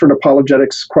of different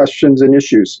apologetics questions and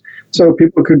issues. So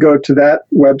people could go to that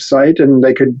website and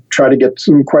they could try to get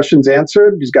some questions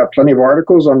answered. He's got plenty of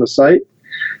articles on the site.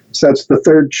 So that's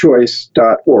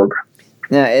thethirdchoice.org.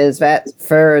 Now, is that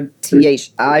third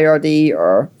THIRD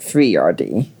or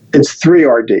 3RD? It's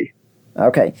 3RD.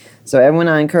 Okay, so everyone,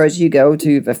 I encourage you to go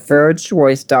to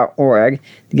thethirdchoice.org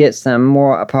to get some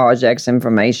more apologetics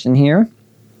information here.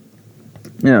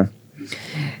 Yeah.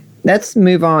 Let's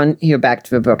move on here back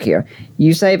to the book here.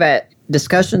 You say that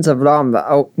discussions of law in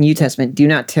the New Testament do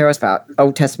not tell us about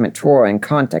Old Testament Torah in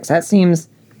context. That seems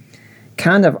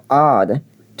kind of odd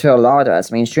to a lot of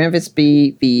us. I mean, shouldn't this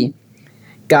be the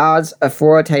God's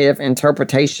authoritative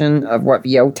interpretation of what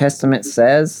the Old Testament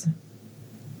says?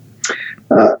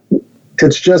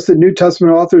 It's just that New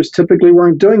Testament authors typically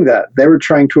weren't doing that. They were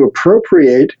trying to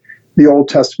appropriate the Old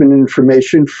Testament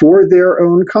information for their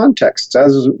own contexts,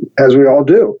 as we all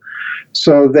do.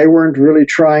 So they weren't really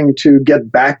trying to get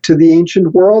back to the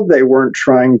ancient world. They weren't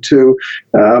trying to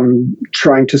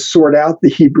sort out the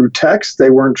Hebrew text. They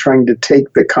weren't trying to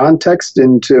take the context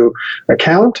into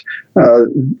account.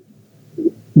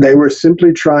 They were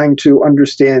simply trying to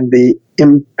understand the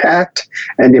impact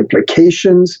and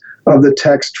implications of the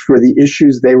text for the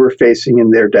issues they were facing in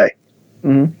their day.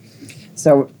 Mm-hmm.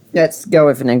 So let's go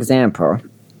with an example.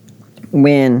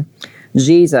 When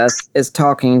Jesus is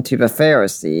talking to the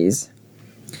Pharisees,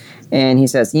 And he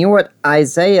says, you know what?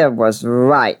 Isaiah was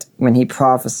right when he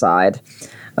prophesied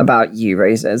about you. Where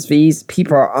he says, these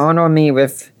people honor me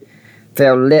with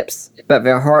their lips, but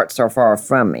their hearts are far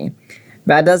from me.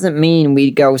 That doesn't mean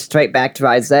we go straight back to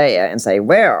Isaiah and say,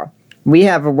 well, we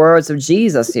have the words of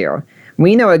Jesus here.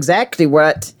 We know exactly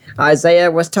what Isaiah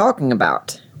was talking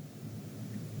about.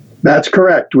 That's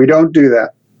correct. We don't do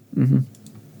that. Mm-hmm.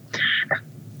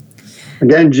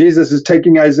 Again, Jesus is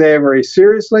taking Isaiah very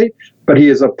seriously, but he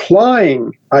is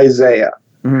applying Isaiah.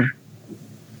 Mm-hmm.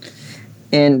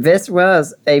 And this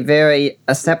was a very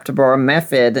acceptable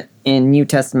method in New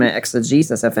Testament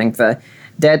exegesis. I think the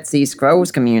Dead Sea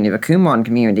Scrolls community, the Qumran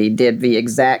community, did the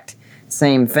exact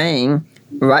same thing.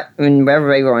 Right, whether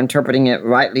they were interpreting it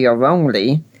rightly or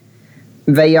wrongly,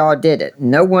 they all did it.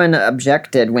 No one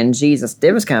objected when Jesus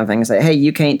did this kind of thing and say, hey,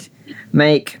 you can't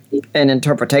make an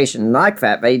interpretation like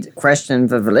that. They questioned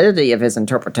the validity of his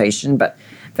interpretation, but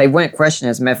they wouldn't question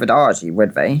his methodology,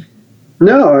 would they?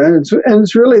 No, and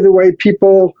it's really the way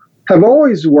people have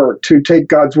always worked to take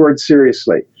God's word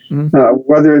seriously. Mm-hmm.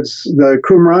 Whether it's the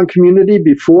Qumran community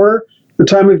before the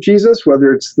time of Jesus,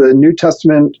 whether it's the New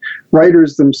Testament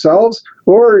writers themselves,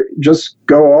 or just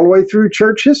go all the way through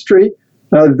church history,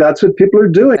 that's what people are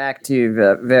doing. Back to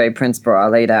the very principle I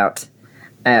laid out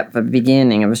at the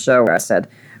beginning of the show, where I said,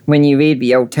 when you read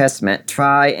the Old Testament,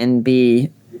 try and be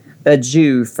a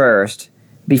Jew first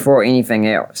before anything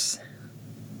else.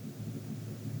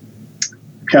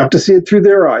 You have to see it through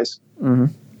their eyes. Mm-hmm.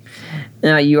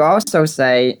 Now, you also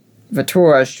say the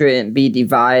Torah shouldn't be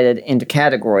divided into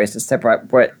categories to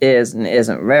separate what is and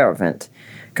isn't relevant.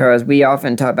 Because we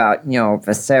often talk about,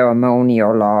 the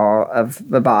ceremonial law of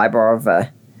the Bible,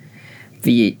 or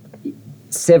the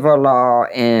civil law,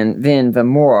 and then the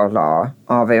moral law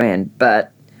all therein.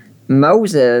 But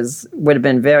Moses would have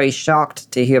been very shocked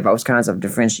to hear those kinds of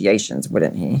differentiations,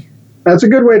 wouldn't he? That's a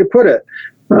good way to put it.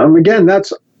 Again,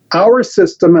 that's our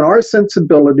system and our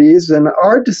sensibilities and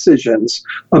our decisions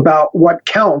about what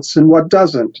counts and what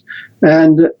doesn't.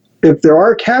 And if there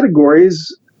are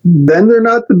categories, then they're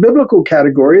not the biblical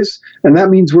categories, and that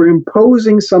means we're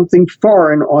imposing something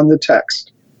foreign on the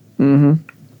text. Mm-hmm.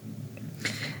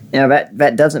 Now,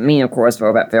 that doesn't mean, of course,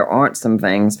 though, that there aren't some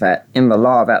things that in the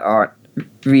law that are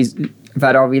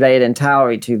related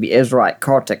entirely to the Israelite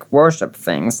cultic worship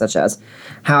things, such as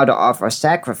how to offer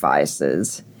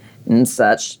sacrifices and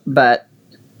such, but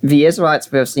the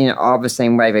Israelites would have seen it all the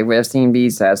same way. They would have seen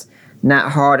these as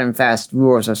not hard and fast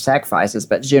rules of sacrifices,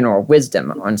 but general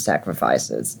wisdom on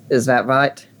sacrifices. Is that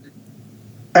right?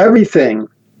 Everything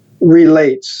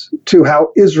relates to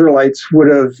how Israelites would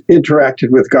have interacted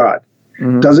with God.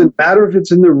 Mm-hmm. Doesn't matter if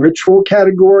it's in the ritual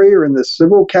category or in the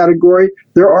civil category.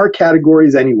 There are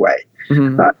categories anyway.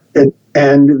 Mm-hmm.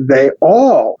 And they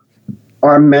all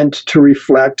are meant to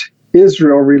reflect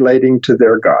Israel relating to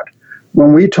their God.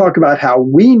 When we talk about how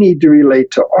we need to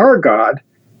relate to our God,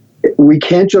 we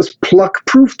can't just pluck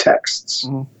proof texts.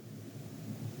 Mm-hmm.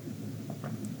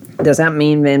 Does that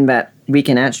mean then that we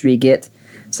can actually get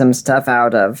some stuff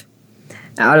out of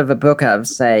a book of,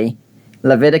 say,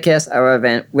 Leviticus or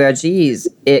event where, geez,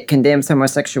 it condemns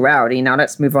homosexuality. Now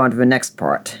let's move on to the next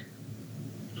part.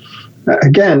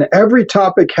 Again, every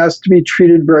topic has to be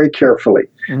treated very carefully.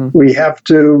 Mm-hmm. We have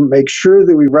to make sure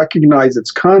that we recognize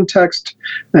its context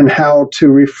and how to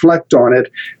reflect on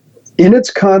it in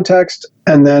its context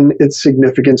and then its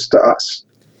significance to us.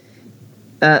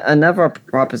 Another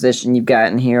proposition you've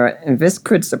got in here, and this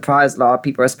could surprise a lot of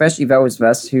people, especially those of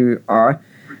us who are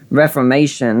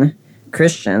Reformation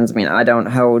Christians. I mean, I don't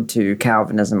hold to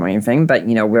Calvinism or anything, but,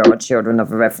 we're all children of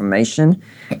the Reformation.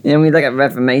 And when we look at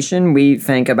Reformation, we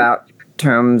think about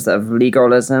terms of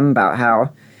legalism, about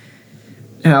how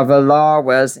the law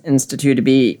was instituted to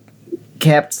be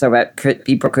kept so that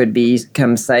people could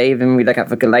become saved. And we look at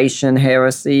the Galatian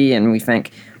heresy, and we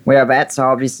think, well, that's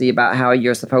obviously about how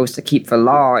you're supposed to keep the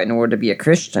law in order to be a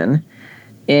Christian.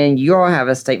 And you all have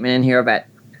a statement in here that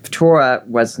Torah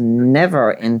was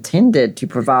never intended to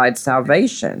provide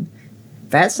salvation.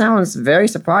 That sounds very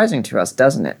surprising to us,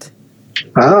 doesn't it?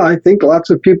 I think lots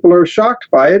of people are shocked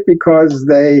by it because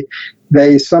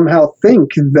they somehow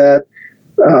think that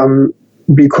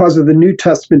because of the New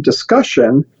Testament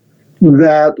discussion,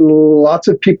 that lots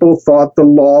of people thought the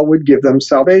law would give them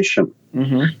salvation.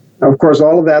 Mm-hmm. Of course,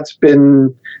 all of that's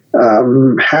been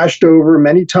hashed over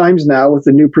many times now with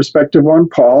the new perspective on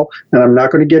Paul, and I'm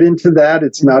not going to get into that.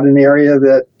 It's not an area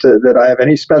that I have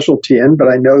any specialty in, but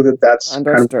I know that that's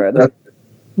understood. Kind of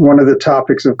one of the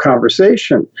topics of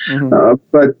conversation. Mm-hmm.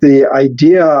 But the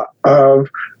idea of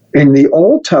in the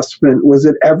Old Testament, was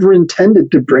it ever intended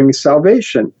to bring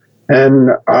salvation? And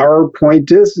our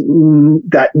point is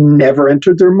that never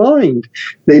entered their mind.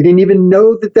 They didn't even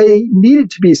know that they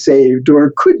needed to be saved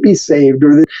or could be saved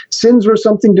or that sins were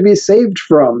something to be saved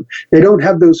from. They don't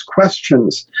have those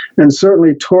questions. And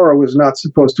certainly Torah was not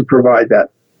supposed to provide that.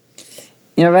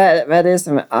 You know, that is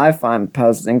something I find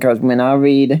puzzling, because when I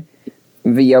read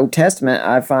the Old Testament,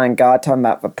 I find God talking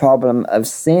about the problem of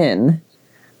sin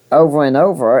over and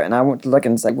over, and I want to look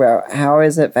and say, well, how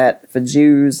is it that the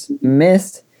Jews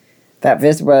missed that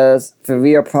this was the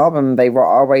real problem they were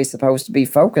always supposed to be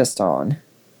focused on?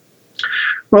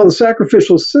 Well, the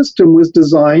sacrificial system was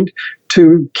designed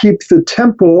to keep the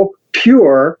temple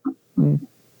pure,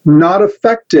 not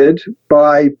affected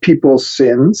by people's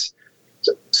sins,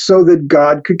 so that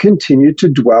God could continue to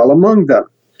dwell among them.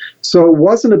 So it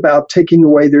wasn't about taking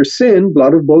away their sin.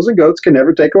 Blood of bulls and goats can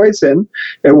never take away sin.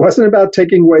 It wasn't about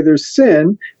taking away their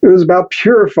sin. It was about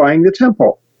purifying the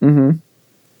temple. Mm-hmm.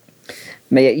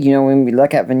 But, you know, when we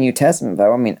look at the New Testament,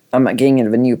 though, I mean, I'm not getting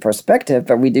into the new perspective,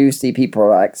 but we do see people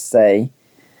like, say,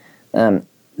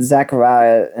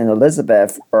 Zechariah and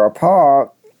Elizabeth or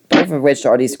Paul, both of which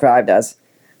are described as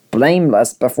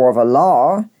blameless before the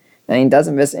law. And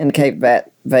doesn't this indicate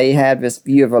that they had this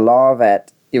view of the law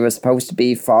that it was supposed to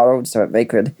be followed so that they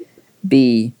could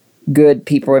be good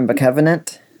people in the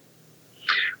covenant?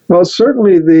 Well,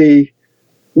 certainly the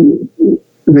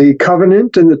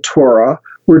covenant and the Torah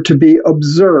were to be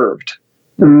observed.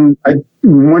 And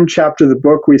in one chapter of the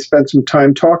book, we spent some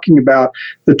time talking about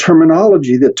the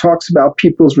terminology that talks about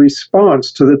people's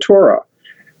response to the Torah.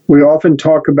 We often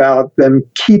talk about them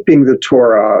keeping the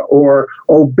Torah or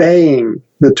obeying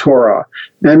the Torah.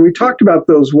 And we talked about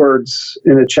those words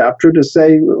in a chapter to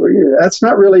say that's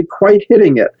not really quite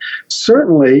hitting it.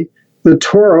 Certainly, the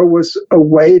Torah was a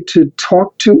way to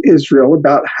talk to Israel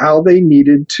about how they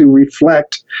needed to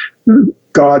reflect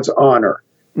God's honor.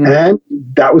 And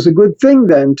that was a good thing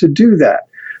then to do that.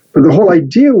 But the whole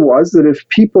idea was that if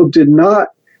people did not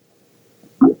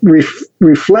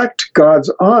reflect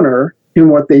God's honor in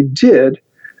what they did,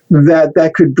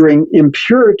 that could bring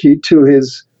impurity to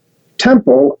his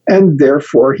temple, and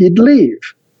therefore he'd leave.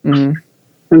 Mm-hmm.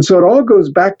 And so it all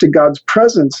goes back to God's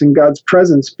presence, and God's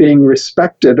presence being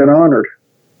respected and honored.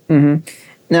 Mm-hmm.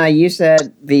 Now, you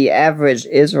said the average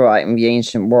Israelite in the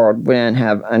ancient world wouldn't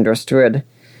have understood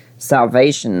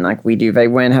salvation like we do. They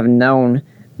wouldn't have known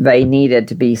they needed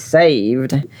to be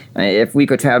saved. If we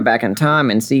could travel back in time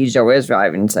and see Joe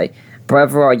Israelite and say,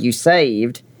 "Brother, are you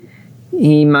saved?"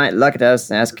 he might look at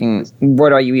us asking,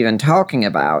 "What are you even talking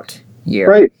about here?"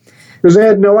 Right. Because they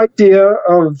had no idea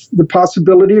of the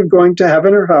possibility of going to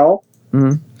heaven or hell.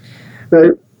 Mm-hmm.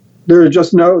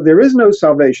 There is no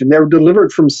salvation. They were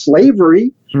delivered from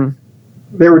slavery. Mm-hmm.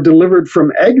 They were delivered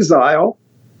from exile,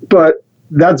 but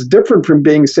that's different from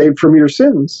being saved from your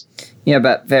sins. Yeah,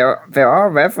 but there are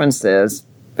references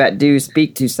that do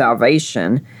speak to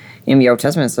salvation in the Old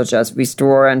Testament, such as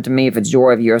 "Restore unto me the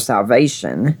joy of your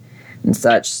salvation," and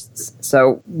such.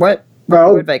 So what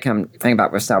would they come think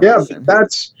about with salvation? Yeah,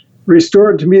 that's "Restore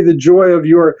unto me the joy of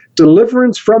your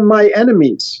deliverance from my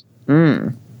enemies."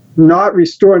 Not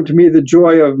 "Restore unto me the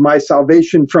joy of my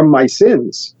salvation from my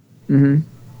sins." Mm-hmm.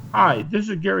 Hi, this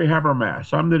is Gary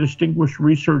Habermas. I'm the Distinguished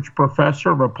Research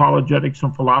Professor of Apologetics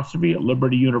and Philosophy at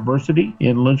Liberty University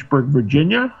in Lynchburg,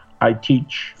 Virginia. I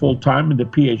teach full-time in the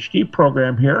PhD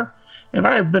program here, and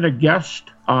I have been a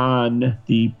guest on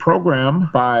the program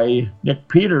by Nick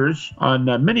Peters on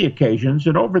many occasions,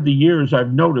 and over the years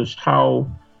I've noticed how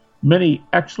many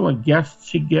excellent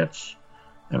guests he gets.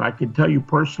 And I can tell you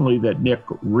personally that Nick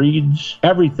reads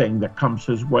everything that comes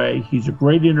his way. He's a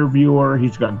great interviewer.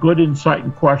 He's got good insight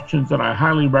and questions, and I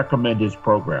highly recommend his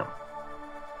program.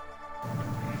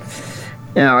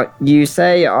 Now, you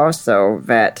say also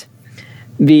that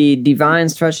the divine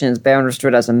instruction is better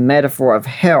understood as a metaphor of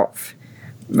health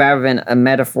rather than a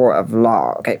metaphor of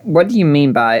law. Okay, what do you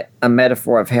mean by a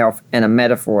metaphor of health and a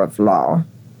metaphor of law?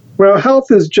 Well, health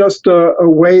is just a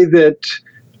way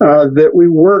that we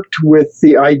worked with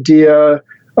the idea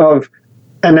of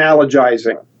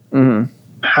analogizing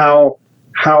how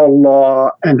law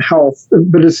and health,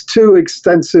 but it's too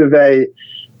extensive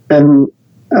an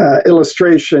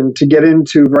illustration to get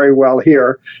into very well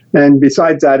here. And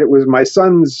besides that, it was my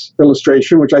son's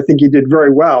illustration, which I think he did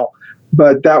very well,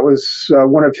 but that was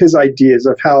one of his ideas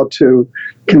of how to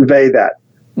convey that.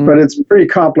 But it's pretty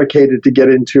complicated to get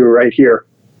into right here.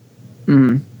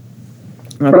 Okay.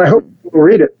 But I hope you'll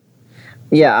read it.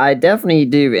 Yeah, I definitely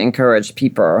do encourage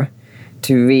people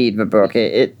to read the book.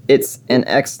 It's an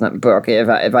excellent book. If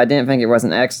I didn't think it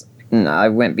wasn't excellent, I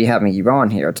wouldn't be having you on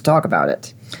here to talk about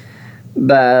it.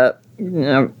 But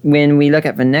when we look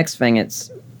at the next thing,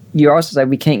 it's you also say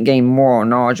we can't gain moral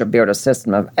knowledge or build a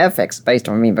system of ethics based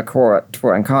on reading the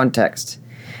Torah in context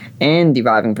and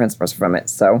deriving principles from it.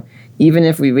 So even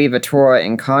if we read the Torah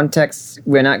in context,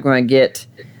 we're not going to get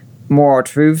moral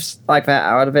truths like that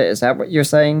out of it. Is that what you're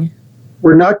saying?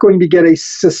 We're not going to get a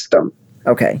system.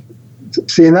 Okay.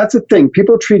 See, and that's the thing.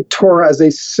 People treat Torah as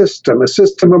a system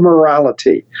of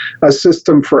morality, a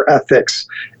system for ethics.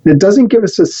 It doesn't give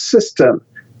us a system.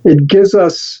 It gives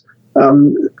us,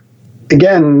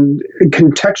 again,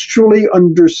 contextually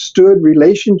understood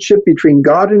relationship between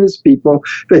God and his people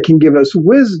that can give us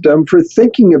wisdom for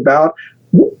thinking about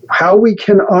how we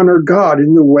can honor God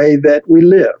in the way that we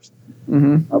live.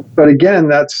 Mm-hmm. But again,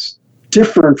 that's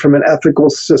different from an ethical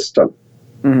system.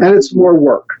 Mm-hmm. And it's more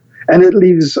work. And it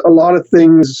leaves a lot of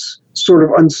things sort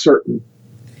of uncertain.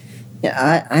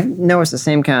 Yeah, I've noticed the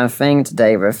same kind of thing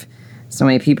today with so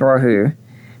many people who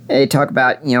they talk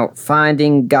about,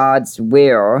 finding God's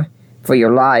will for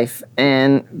your life,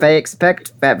 and they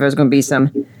expect that there's going to be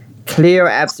some clear,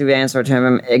 absolute answer to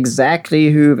them,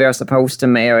 exactly who they're supposed to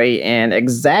marry and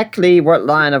exactly what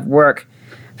line of work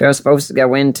they're supposed to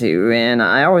go into. And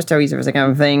I always tell you the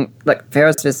kind of thing, look,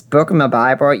 there's this book in the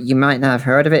Bible, you might not have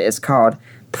heard of it, it's called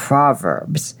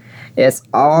Proverbs. It's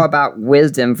all about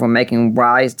wisdom for making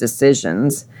wise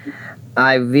decisions.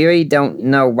 I really don't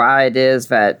know why it is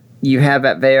that you have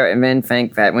that there and then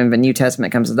think that when the New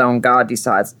Testament comes along, God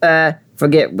decides,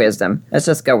 forget wisdom. Let's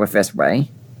just go with this way.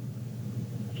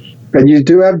 And you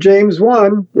do have James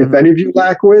 1. Mm-hmm. If any of you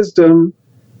lack wisdom,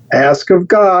 ask of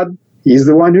God. He's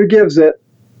the one who gives it.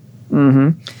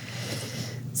 Mm-hmm.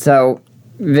 So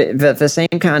the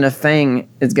same kind of thing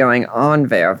is going on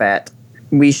there, that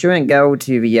we shouldn't go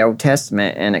to the Old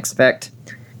Testament and expect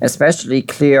especially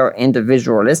clear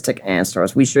individualistic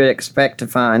answers. We should expect to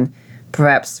find,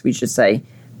 perhaps we should say,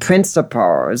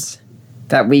 principles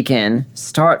that we can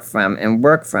start from and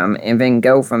work from and then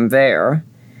go from there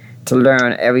to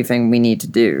learn everything we need to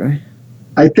do.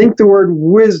 I think the word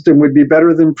wisdom would be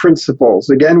better than principles.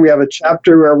 Again, we have a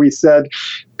chapter where we said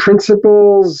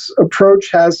principles approach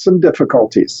has some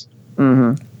difficulties.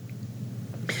 Mm-hmm.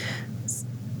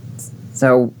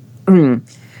 So,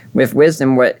 with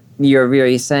wisdom, what you're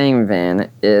really saying then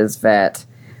is that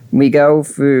we go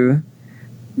through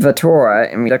the Torah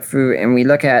and we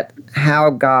look at how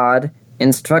God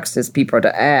instructs his people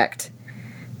to act,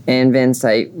 and then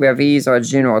say, well, these are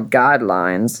general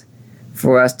guidelines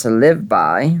for us to live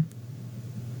by,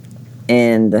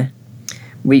 and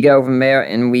we go from there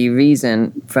and we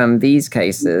reason from these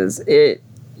cases.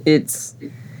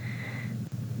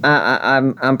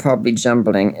 I'm probably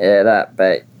jumbling it up,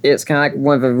 but it's kind of like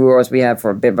one of the rules we have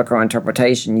for biblical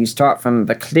interpretation. You start from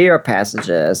the clear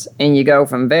passages, and you go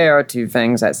from there to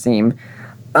things that seem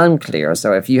unclear.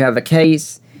 So if you have a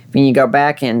case, then you go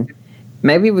back and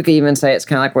maybe we could even say it's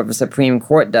kind of like what the Supreme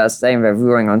Court does, saying they're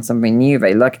ruling on something new.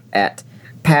 They look at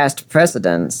past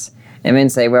precedents and then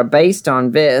say, well, based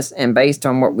on this and based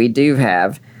on what we do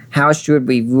have, how should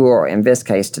we rule in this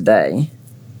case today?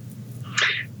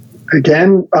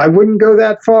 Again, I wouldn't go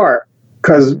that far,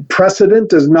 because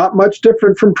precedent is not much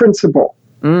different from principle.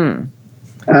 And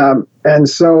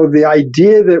so the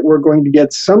idea that we're going to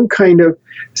get some kind of...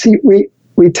 See,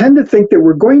 we tend to think that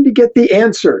we're going to get the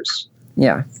answers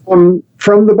from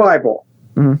the Bible.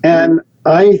 Mm-hmm. And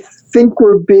I think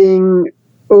we're being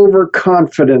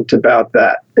overconfident about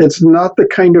that. It's not the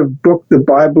kind of book the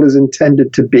Bible is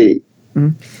intended to be.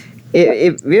 Mm-hmm.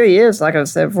 It really is, like I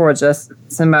said before, just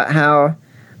something about how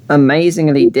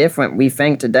amazingly different we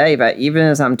think today, that even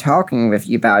as I'm talking with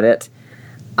you about it,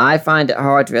 I find it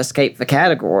hard to escape the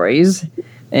categories.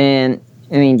 And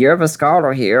I mean, you're the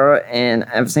scholar here, and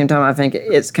at the same time I think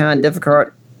it's kind of difficult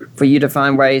for you to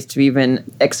find ways to even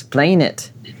explain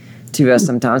it to us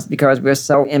sometimes, because we're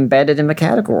so embedded in the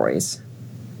categories.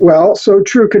 Well, so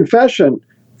true confession.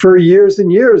 For years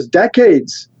and years,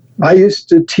 decades, I used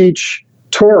to teach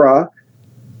Torah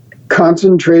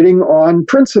concentrating on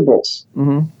principles.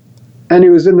 Mm-hmm. And it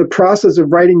was in the process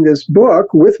of writing this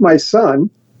book with my son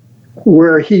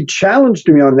where he challenged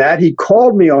me on that. He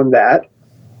called me on that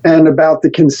and about the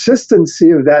consistency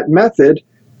of that method,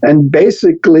 and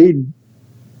basically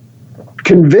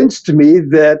convinced me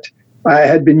that I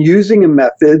had been using a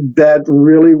method that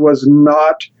really was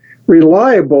not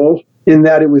reliable, in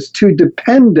that it was too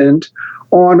dependent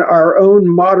on our own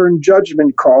modern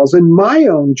judgment calls and my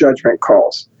own judgment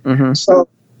calls. Mm-hmm. So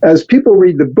as people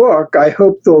read the book, I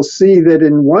hope they'll see that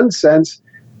in one sense,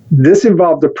 this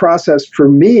involved a process for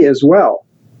me as well.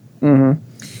 Mm-hmm.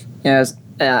 Yes,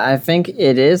 I think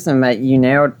it is, and that you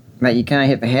nailed, that you kind of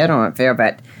hit the head on it there,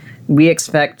 that we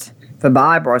expect the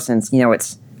Bible, since,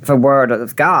 it's the Word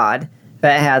of God,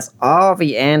 that has all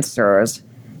the answers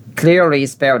clearly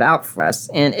spelled out for us.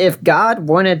 And if God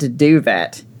wanted to do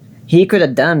that, he could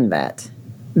have done that.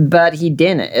 But he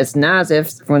didn't. It's not as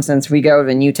if, for instance, we go to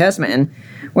the New Testament and,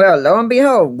 well, lo and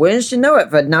behold, wouldn't you know it,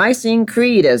 the Nicene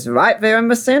Creed is right there in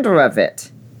the center of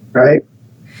it. Right.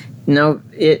 No,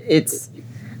 it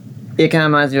kind of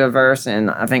reminds me of a verse in,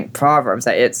 I think, Proverbs,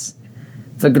 that it's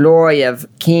the glory of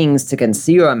kings to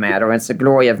conceal a matter, and it's the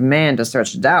glory of man to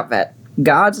search it out. That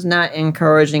God's not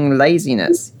encouraging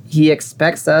laziness. He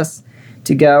expects us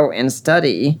to go and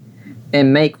study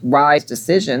and make wise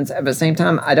decisions. At the same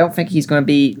time, I don't think he's going to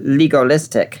be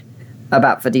legalistic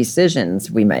about the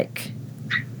decisions we make.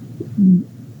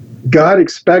 God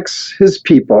expects his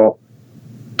people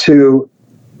to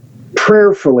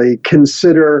prayerfully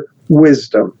consider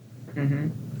wisdom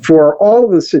for all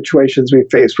of the situations we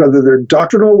face, whether they're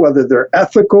doctrinal, whether they're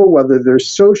ethical, whether they're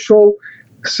social,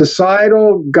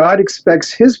 societal. God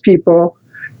expects his people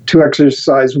to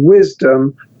exercise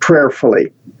wisdom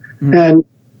prayerfully. And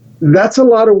that's a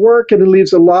lot of work, and it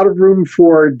leaves a lot of room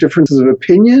for differences of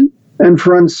opinion and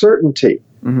for uncertainty.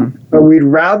 But we'd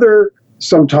rather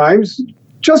sometimes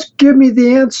just give me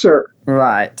the answer.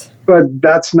 Right. But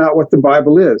that's not what the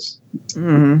Bible is.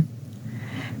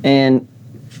 And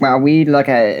while we look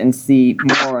at it and see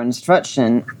more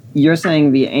instruction, you're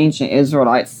saying the ancient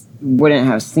Israelites wouldn't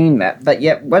have seen that. But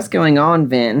yet, what's going on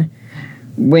then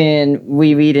when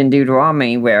we read in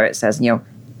Deuteronomy where it says,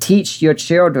 teach your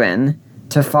children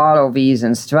to follow these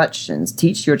instructions,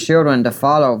 teach your children to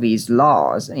follow these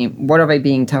laws? I mean, what are they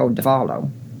being told to follow?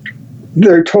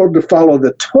 They're told to follow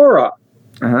the Torah.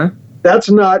 That's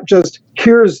not just,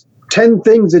 here's 10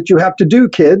 things that you have to do,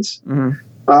 kids.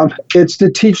 It's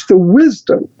to teach the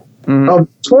wisdom of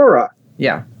Torah.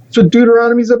 Yeah. That's what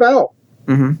Deuteronomy's about.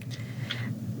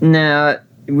 Now,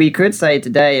 we could say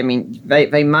today, I mean,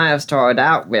 they might have started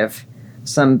out with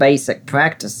some basic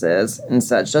practices and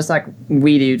such, just like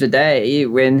we do today.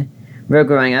 When we're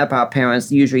growing up, our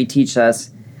parents usually teach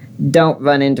us, don't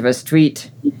run into the street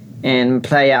and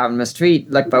play out in the street.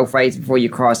 Look both ways before you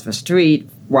cross the street.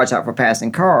 Watch out for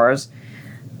passing cars.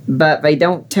 But they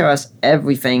don't tell us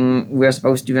everything we're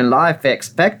supposed to do in life. They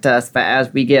expect us that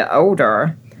as we get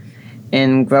older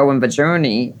and grow in the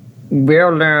journey,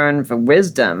 we'll learn the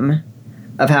wisdom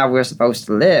of how we're supposed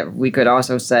to live. We could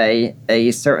also say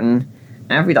a certain,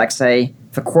 and we'd like say,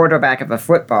 the quarterback of a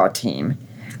football team.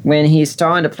 When he's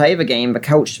starting to play the game, the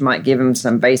coach might give him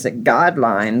some basic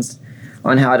guidelines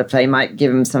on how to play, might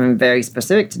give him something very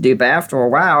specific to do, but after a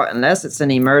while, unless it's an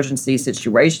emergency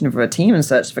situation for a team and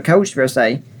such, the coach will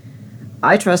say,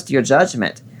 I trust your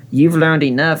judgment. You've learned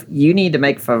enough. You need to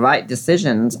make the right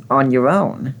decisions on your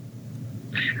own.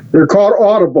 They're called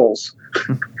audibles.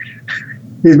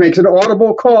 He makes an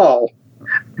audible call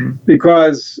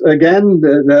because, again,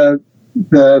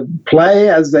 the play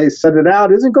as they set it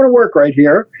out isn't going to work right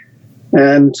here.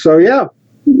 And so, yeah,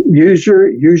 use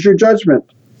your judgment.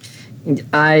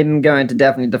 I'm going to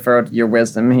definitely defer to your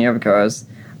wisdom here because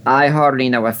I hardly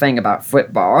know a thing about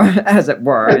football, as it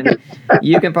were. And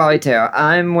you can probably tell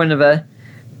I'm one of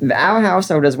our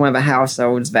household is one of the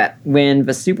households that when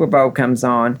the Super Bowl comes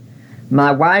on,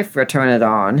 my wife will turn it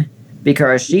on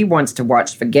because she wants to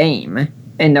watch the game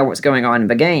and know what's going on in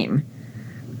the game.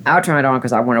 I'll turn it on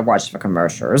because I want to watch the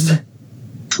commercials.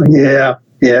 Yeah,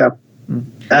 that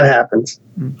happens.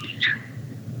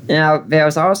 Now,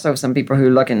 there's also some people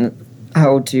who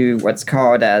hold to what's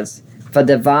called as the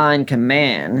divine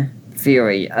command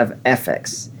theory of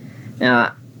ethics.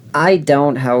 Now, I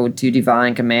don't hold to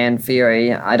divine command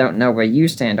theory. I don't know where you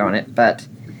stand on it, but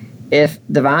if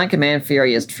divine command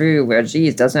theory is true, where,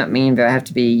 geez, doesn't that mean there have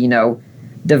to be,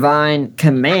 divine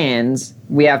commands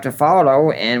we have to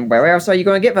follow, and where else are you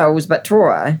going to get those but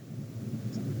Torah?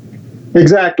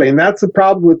 Exactly, and that's the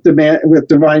problem with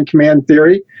divine command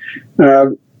theory.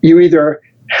 You either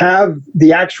have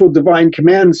the actual divine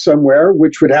command somewhere,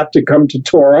 which would have to come to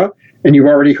Torah, and you've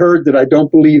already heard that I don't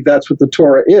believe that's what the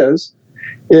Torah is.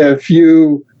 If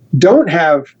you don't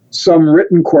have some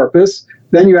written corpus,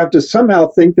 then you have to somehow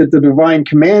think that the divine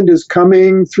command is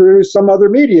coming through some other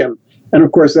medium. And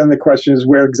of course, then the question is,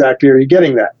 where exactly are you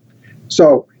getting that?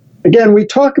 So again, we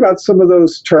talk about some of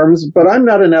those terms, but I'm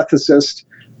not an ethicist.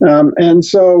 And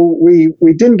so we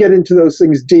didn't get into those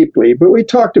things deeply, but we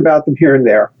talked about them here and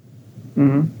there.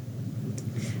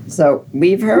 So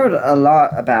we've heard a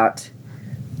lot about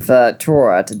the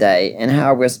Torah today and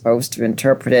how we're supposed to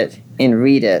interpret it and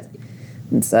read it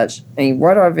and such. I mean,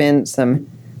 what are then some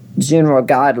general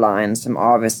guidelines, some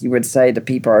obvious, you would say to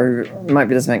people who might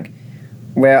be listening,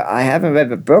 well, I haven't read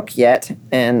the book yet,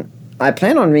 and I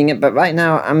plan on reading it, but right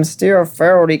now I'm still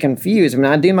thoroughly confused. When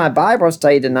I do my Bible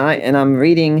study tonight and I'm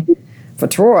reading for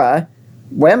Torah,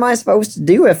 what am I supposed to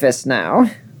do with this now?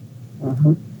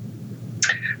 Uh-huh.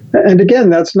 And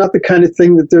again, that's not the kind of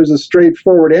thing that there's a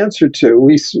straightforward answer to.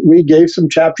 We gave some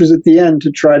chapters at the end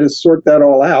to try to sort that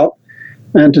all out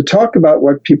and to talk about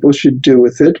what people should do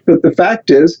with it. But the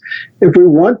fact is, if we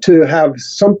want to have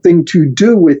something to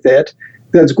do with it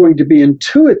that's going to be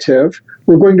intuitive,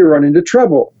 we're going to run into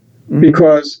trouble. Mm-hmm.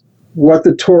 Because what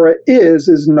the Torah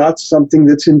is not something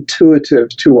that's intuitive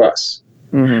to us.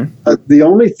 Mm-hmm. The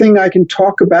only thing I can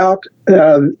talk about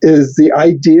is the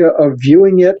idea of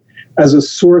viewing it as a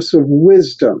source of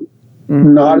wisdom,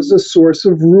 mm-hmm. not as a source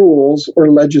of rules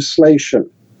or legislation.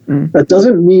 Mm-hmm. That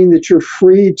doesn't mean that you're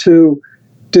free to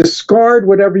discard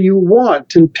whatever you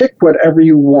want and pick whatever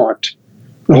you want.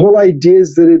 The whole idea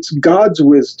is that it's God's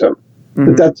wisdom, mm-hmm.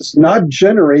 but that does not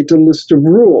generate a list of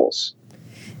rules.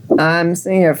 I'm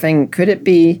saying a thing, could it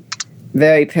be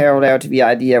very parallel to the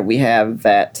idea we have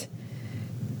that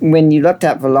when you looked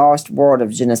at the lost world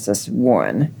of Genesis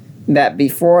 1, that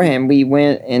beforehand we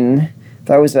went, and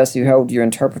those of us who hold your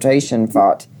interpretation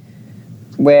thought,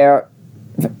 where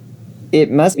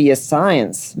it must be a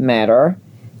science matter,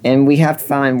 and we have to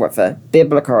find what the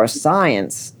biblical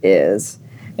science is.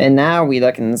 And now we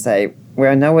look and say,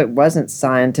 well, no, it wasn't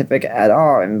scientific at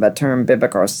all, and the term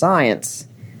biblical science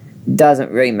doesn't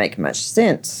really make much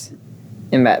sense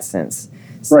in that sense.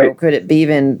 So right. Could it be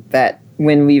then that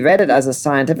when we read it as a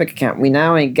scientific account, we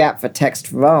not only got the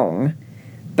text wrong,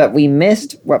 but we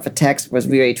missed what the text was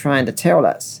really trying to tell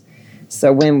us?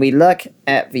 So when we look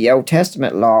at the Old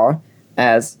Testament law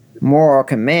as moral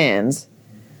commands,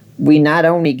 we not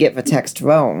only get the text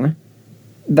wrong,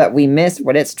 but we miss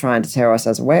what it's trying to tell us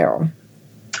as well.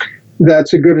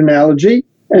 That's a good analogy.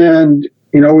 And,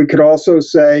 we could also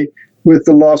say, with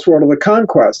the lost world of the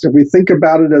conquest, if we think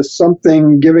about it as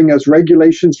something giving us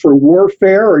regulations for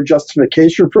warfare or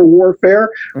justification for warfare,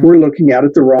 mm-hmm. we're looking at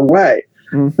it the wrong way.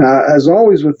 Mm-hmm. As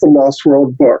always with the Lost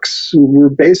World books, we're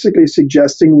basically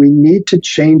suggesting we need to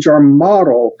change our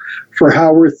model for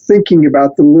how we're thinking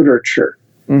about the literature.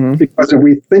 Mm-hmm. Because if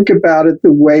we think about it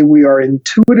the way we are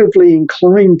intuitively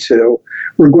inclined to,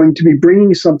 we're going to be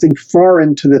bringing something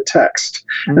foreign to the text.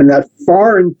 Mm-hmm. And that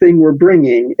foreign thing we're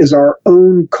bringing is our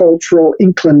own cultural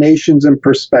inclinations and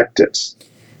perspectives.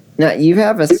 Now, you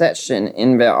have a section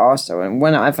in there also, and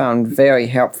one I found very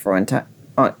helpful,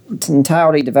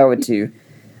 entirely devoted to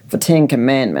the Ten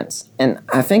Commandments. And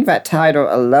I think that title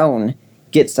alone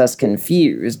gets us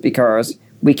confused because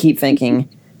we keep thinking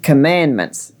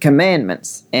commandments,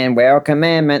 and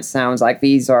commandments sounds like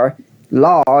these are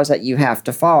laws that you have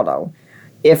to follow.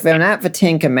 If they're not the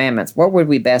Ten Commandments, what would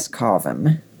we best call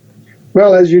them?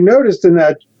 Well, as you noticed in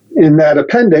that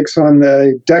appendix on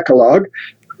the Decalogue,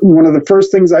 one of the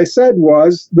first things I said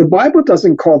was the Bible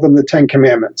doesn't call them the Ten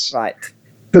Commandments. Right.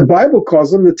 The Bible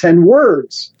calls them the 10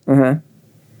 words. Uh-huh.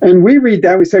 And we read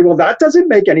that and we say, well, that doesn't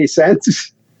make any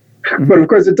sense. Mm-hmm. But of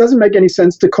course, it doesn't make any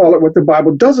sense to call it what the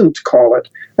Bible doesn't call it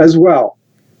as well.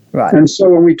 Right. And so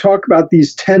when we talk about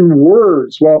these 10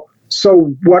 words, well,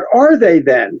 so what are they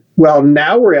then? Well,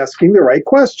 now we're asking the right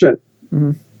question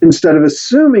mm-hmm. instead of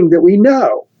assuming that we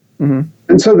know. Mm-hmm.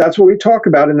 And so that's what we talk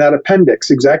about in that appendix.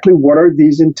 Exactly what are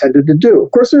these intended to do?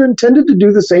 Of course, they're intended to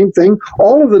do the same thing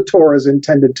all of the Torah is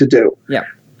intended to do. Yeah.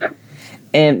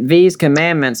 And these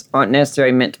commandments aren't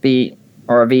necessarily meant to be,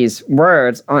 or these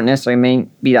words aren't necessarily meant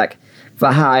to be like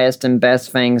the highest and best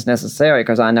things necessary,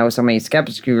 because I know so many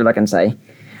skeptics who look and say,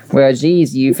 well,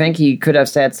 geez, you think he could have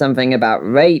said something about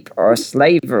rape or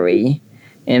slavery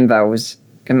in those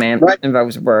right. in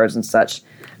those words and such,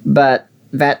 but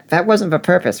that wasn't the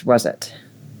purpose, was it?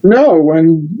 No,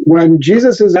 when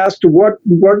Jesus is asked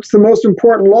what's the most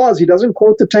important laws, he doesn't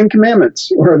quote the 10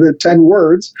 Commandments or the 10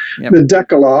 words, yep. the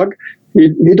Decalogue.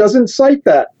 He doesn't cite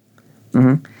that.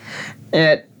 Mm-hmm.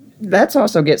 Let's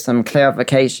also get some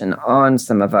clarification on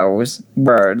some of those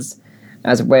words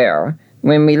as well.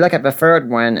 When we look at the third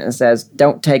one, it says,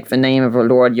 don't take the name of the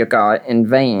Lord your God in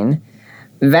vain.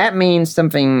 That means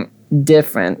something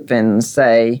different than,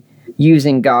 say,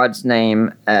 using God's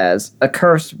name as a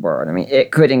curse word. I mean,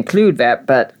 it could include that,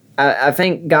 but I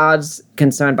think God's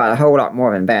concerned about a whole lot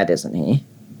more than that, isn't he?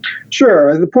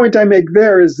 Sure. The point I make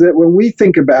there is that when we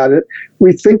think about it,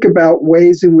 we think about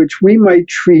ways in which we might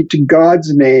treat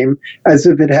God's name as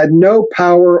if it had no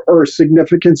power or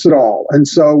significance at all. And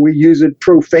so we use it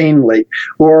profanely,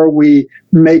 or we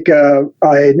make a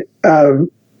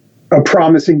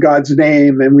promise in God's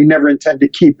name and we never intend to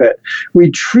keep it. We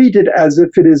treat it as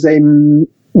if it is a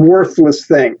worthless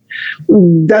thing.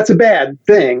 That's a bad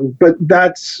thing, but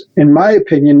that's, in my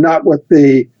opinion, not what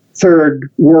the third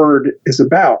word is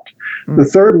about. The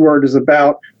third word is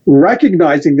about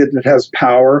recognizing that it has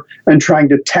power and trying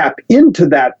to tap into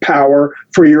that power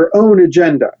for your own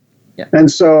agenda. Yeah.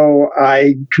 And so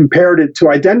I compared it to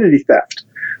identity theft.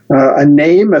 A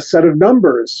name, a set of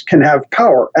numbers can have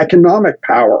power, economic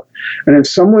power. And if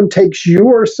someone takes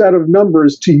your set of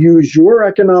numbers to use your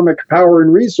economic power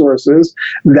and resources,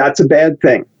 that's a bad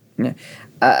thing. Yeah.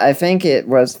 I think it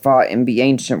was thought in the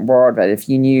ancient world that if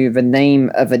you knew the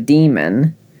name of a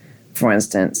demon, for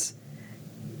instance,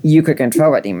 you could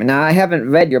control that demon. Now, I haven't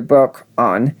read your book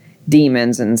on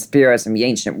demons and spirits in the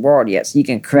ancient world yet, so you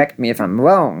can correct me if I'm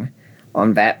wrong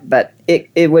on that, but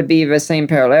it would be the same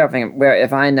parallel thing where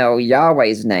if I know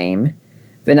Yahweh's name,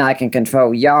 then I can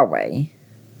control Yahweh.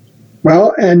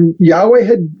 Well, and Yahweh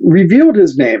had revealed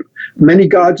his name. Many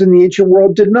gods in the ancient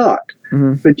world did not.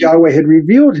 Mm-hmm. But Yahweh had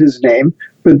revealed his name,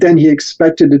 but then he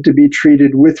expected it to be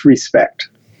treated with respect.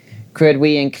 Could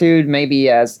we include maybe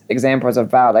as examples of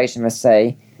violation, let's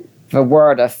say, the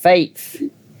word of faith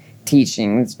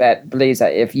teachings that believes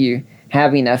that if you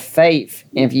have enough faith,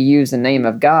 if you use the name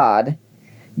of God,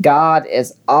 God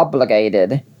is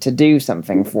obligated to do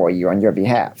something for you on your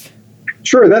behalf.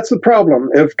 Sure, that's the problem.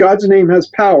 If God's name has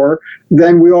power,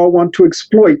 then we all want to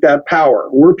exploit that power.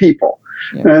 We're people.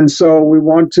 Yeah. And so we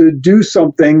want to do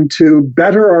something to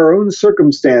better our own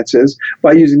circumstances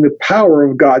by using the power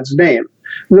of God's name.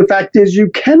 The fact is, you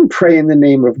can pray in the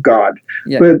name of God,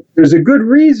 Yeah. but there's a good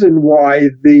reason why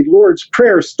the Lord's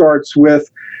Prayer starts with,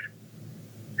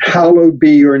 hallowed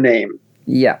be your name.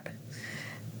 Yep.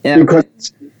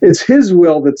 Because it's his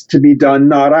will that's to be done,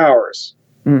 not ours.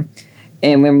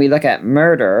 And when we look at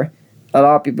murder, a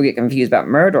lot of people get confused about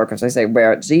murder because they say,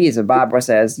 well, geez, the Bible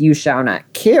says, you shall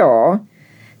not kill.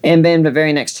 And then the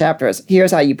very next chapter is,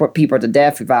 here's how you put people to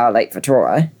death who violate the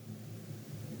Torah.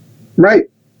 Right.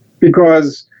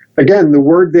 Because, again, the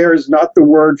word there is not the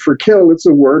word for kill, it's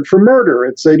a word for murder.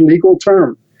 It's a legal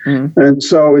term. Mm-hmm. And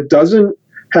so it doesn't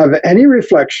have any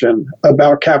reflection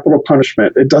about capital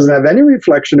punishment. It doesn't have any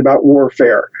reflection about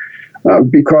warfare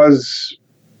because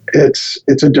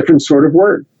it's a different sort of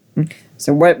word.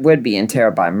 So what would be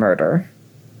entailed by murder?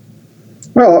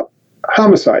 Well,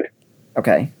 homicide.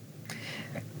 Okay.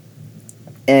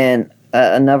 And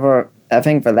another, I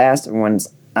think the last ones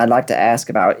I'd like to ask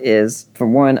about is, for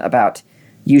one, about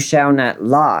you shall not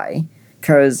lie,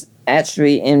 because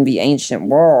actually in the ancient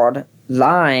world,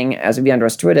 lying, as we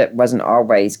understood it, wasn't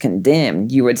always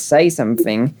condemned. You would say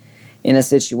something in a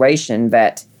situation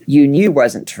that you knew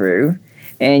wasn't true,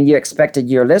 and you expected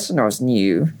your listeners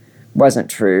knew wasn't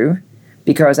true,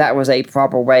 because that was a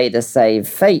proper way to save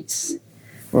face.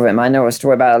 Well, I know a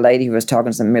story about a lady who was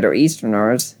talking to some Middle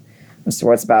Easterners.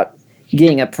 So it's about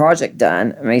getting a project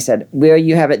done, and they said, will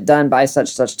you have it done by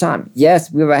such time?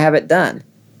 Yes, we will have it done.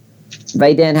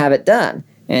 They didn't have it done.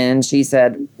 And she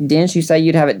said, didn't you say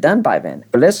you'd have it done by then?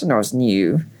 The listeners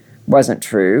knew wasn't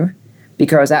true,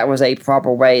 because that was a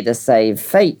proper way to save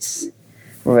face.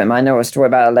 Well, I know a story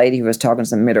about a lady who was talking to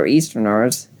some Middle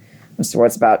Easterners. So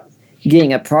it's about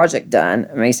getting a project done,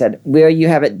 and they said, will you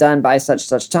have it done by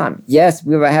such time? Yes,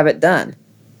 we will have it done.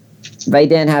 They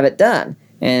didn't have it done.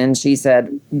 And she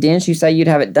said, didn't you say you'd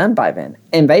have it done by then?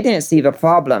 And they didn't see the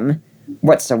problem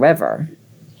whatsoever.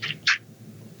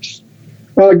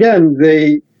 Well, again,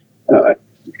 to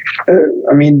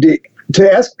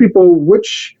ask people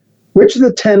which of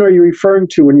the 10 are you referring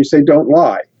to when you say don't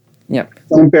lie? Yep.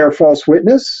 Don't bear false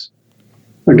witness.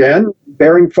 Again,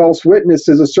 bearing false witness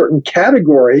is a certain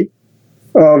category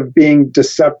of being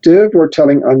deceptive or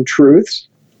telling untruths.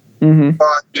 Mm-hmm.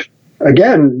 But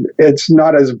again, it's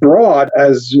not as broad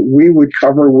as we would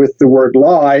cover with the word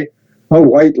lie, a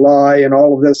white lie, and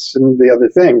all of this and the other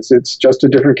things. It's just a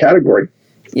different category.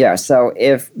 Yeah, so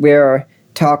if we're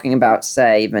talking about,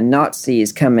 say, the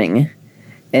Nazis coming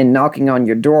and knocking on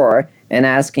your door and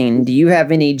asking, do you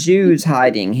have any Jews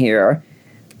hiding here?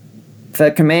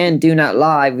 The command, do not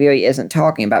lie, really isn't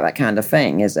talking about that kind of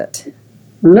thing, is it?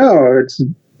 No,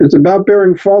 it's about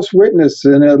bearing false witness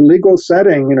in a legal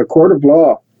setting, in a court of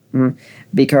law. Mm-hmm.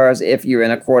 Because if you're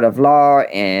in a court of law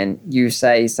and you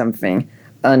say something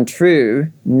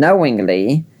untrue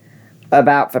knowingly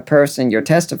about the person you're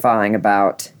testifying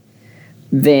about,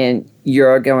 then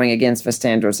you're going against the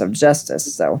standards of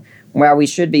justice. So while we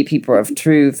should be people of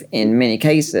truth in many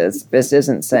cases, this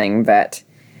isn't saying that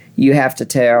you have to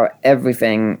tell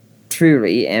everything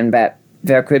truly, and that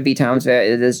there could be times where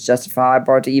it is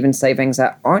justifiable to even say things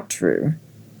that aren't true.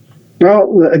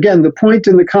 Well, again, the point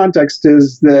in the context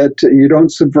is that you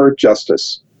don't subvert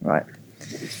justice. Right.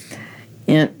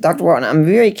 And Dr. Walton, I'm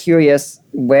very curious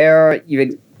where you're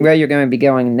going to be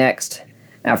going next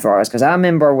after all, because I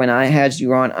remember when I had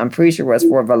you on, I'm pretty sure it was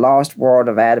for the lost world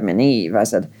of Adam and Eve. I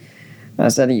said,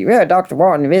 yeah, Dr.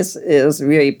 Walton, this is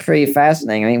really pretty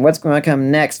fascinating. I mean, what's going to come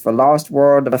next? The lost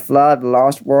world of the flood, the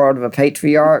lost world of the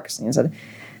patriarchs? And he said,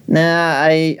 nah,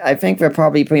 I think we're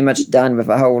probably pretty much done with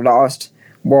the whole lost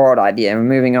world idea, and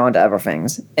we're moving on to other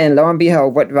things. And lo and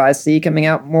behold, what do I see coming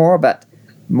out more? But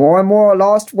more and more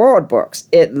lost world books.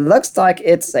 It looks like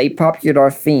it's a popular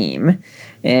theme,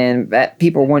 and that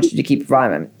people want you to keep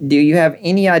writing. Do you have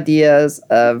any ideas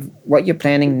of what you're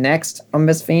planning next on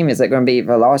this theme? Is it going to be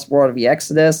the lost world of the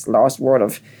Exodus, lost world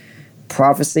of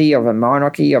prophecy, or the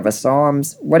monarchy, or the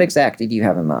Psalms? What exactly do you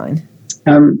have in mind?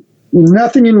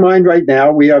 Nothing in mind right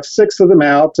now. We have 6 of them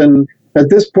out, and at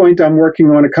this point I'm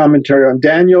working on a commentary on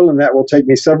Daniel, and that will take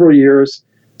me several years.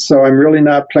 So I'm really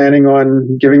not planning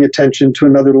on giving attention to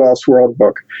another Lost World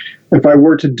book. If I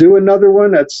were to do another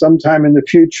one at some time in the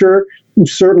future,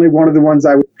 certainly one of the ones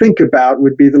I would think about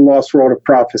would be the Lost World of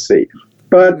Prophecy.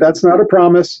 But that's not a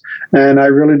promise, and I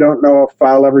really don't know if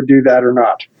I'll ever do that or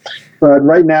not. But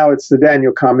right now it's the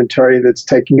Daniel commentary that's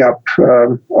taking up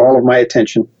all of my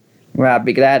attention. Well, I'd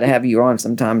be glad to have you on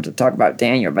sometime to talk about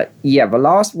Daniel. But yeah, the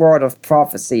Lost World of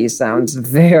Prophecy sounds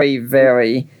very,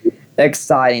 very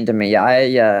exciting to me. I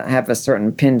have a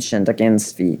certain penchant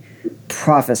against the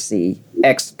prophecy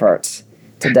experts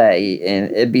today,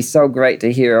 and it'd be so great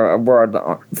to hear a word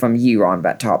from you on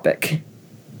that topic.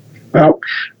 Well,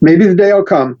 maybe the day will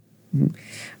come.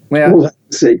 Well, we'll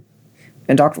see.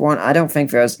 And Dr. Warren, I don't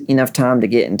think there's enough time to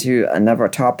get into another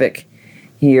topic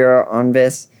here on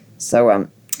this. So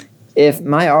if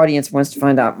my audience wants to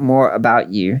find out more about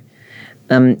you,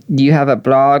 do you have a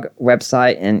blog,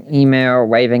 website, and email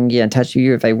where they can get in touch with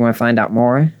you if they want to find out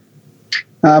more?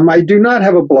 I do not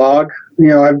have a blog.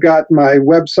 I've got my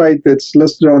website that's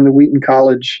listed on the Wheaton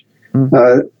College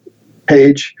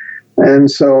page,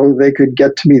 and so they could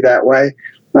get to me that way.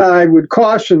 I would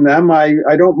caution them. I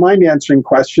don't mind answering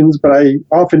questions, but I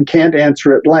often can't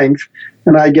answer at length,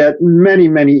 and I get many,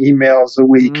 many emails a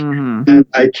week, and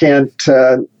I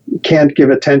can't give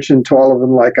attention to all of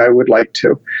them like I would like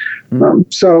to.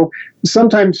 So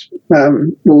sometimes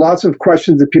lots of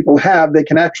questions that people have, they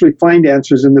can actually find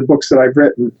answers in the books that I've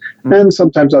written, and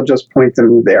sometimes I'll just point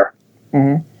them there.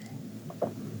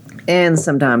 And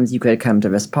sometimes you could come to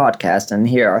this podcast and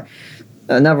hear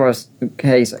another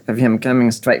case of him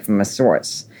coming straight from a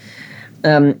source.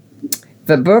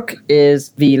 The book is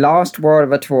The Lost World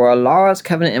of the Torah, Law's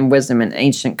Covenant and Wisdom in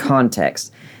Ancient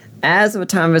Context. As of the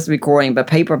time of this recording, the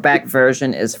paperback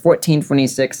version is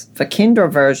 $14.26. The Kindle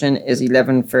version is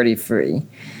 $11.33.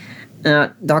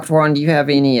 Dr. Warren, do you have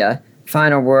any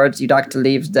final words you'd like to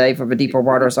leave today for the Deeper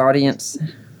Waters audience?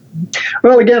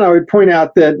 Well, again, I would point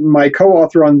out that my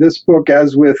co-author on this book,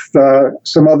 as with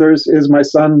some others, is my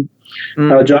son,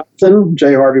 Jonathan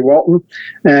J. Harvey Walton.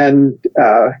 And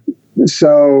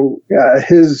so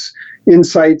his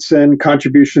insights and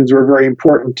contributions were very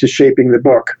important to shaping the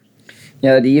book.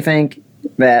 Do you think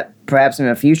that perhaps in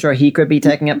the future he could be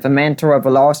taking up the mantle of the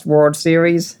Lost World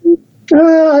series?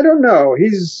 I don't know.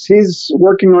 He's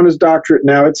working on his doctorate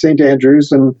now at St.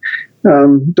 Andrews, and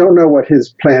don't know what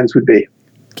his plans would be.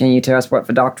 Can you tell us what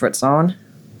the doctorate's on?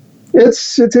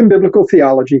 It's in biblical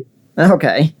theology.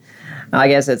 Okay. I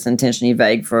guess it's intentionally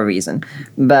vague for a reason.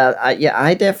 But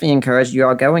I definitely encourage you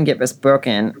all go and get this book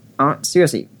and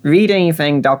seriously, read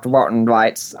anything Dr. Walton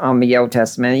writes on the Old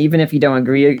Testament. Even if you don't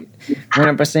agree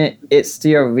 100%, it's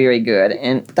still really good.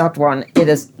 And Dr. Walton, it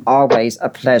is always a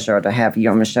pleasure to have you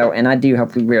on the show, and I do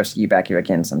hope we will see you back here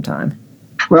again sometime.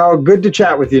 Well, good to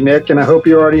chat with you, Nick, and I hope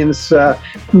your audience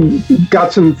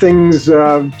got some things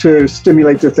to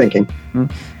stimulate their thinking.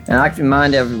 And I'd like to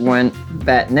remind everyone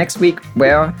that next week,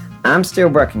 I'm still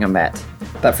working on that.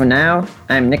 But for now,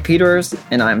 I'm Nick Peters,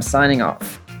 and I'm signing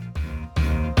off.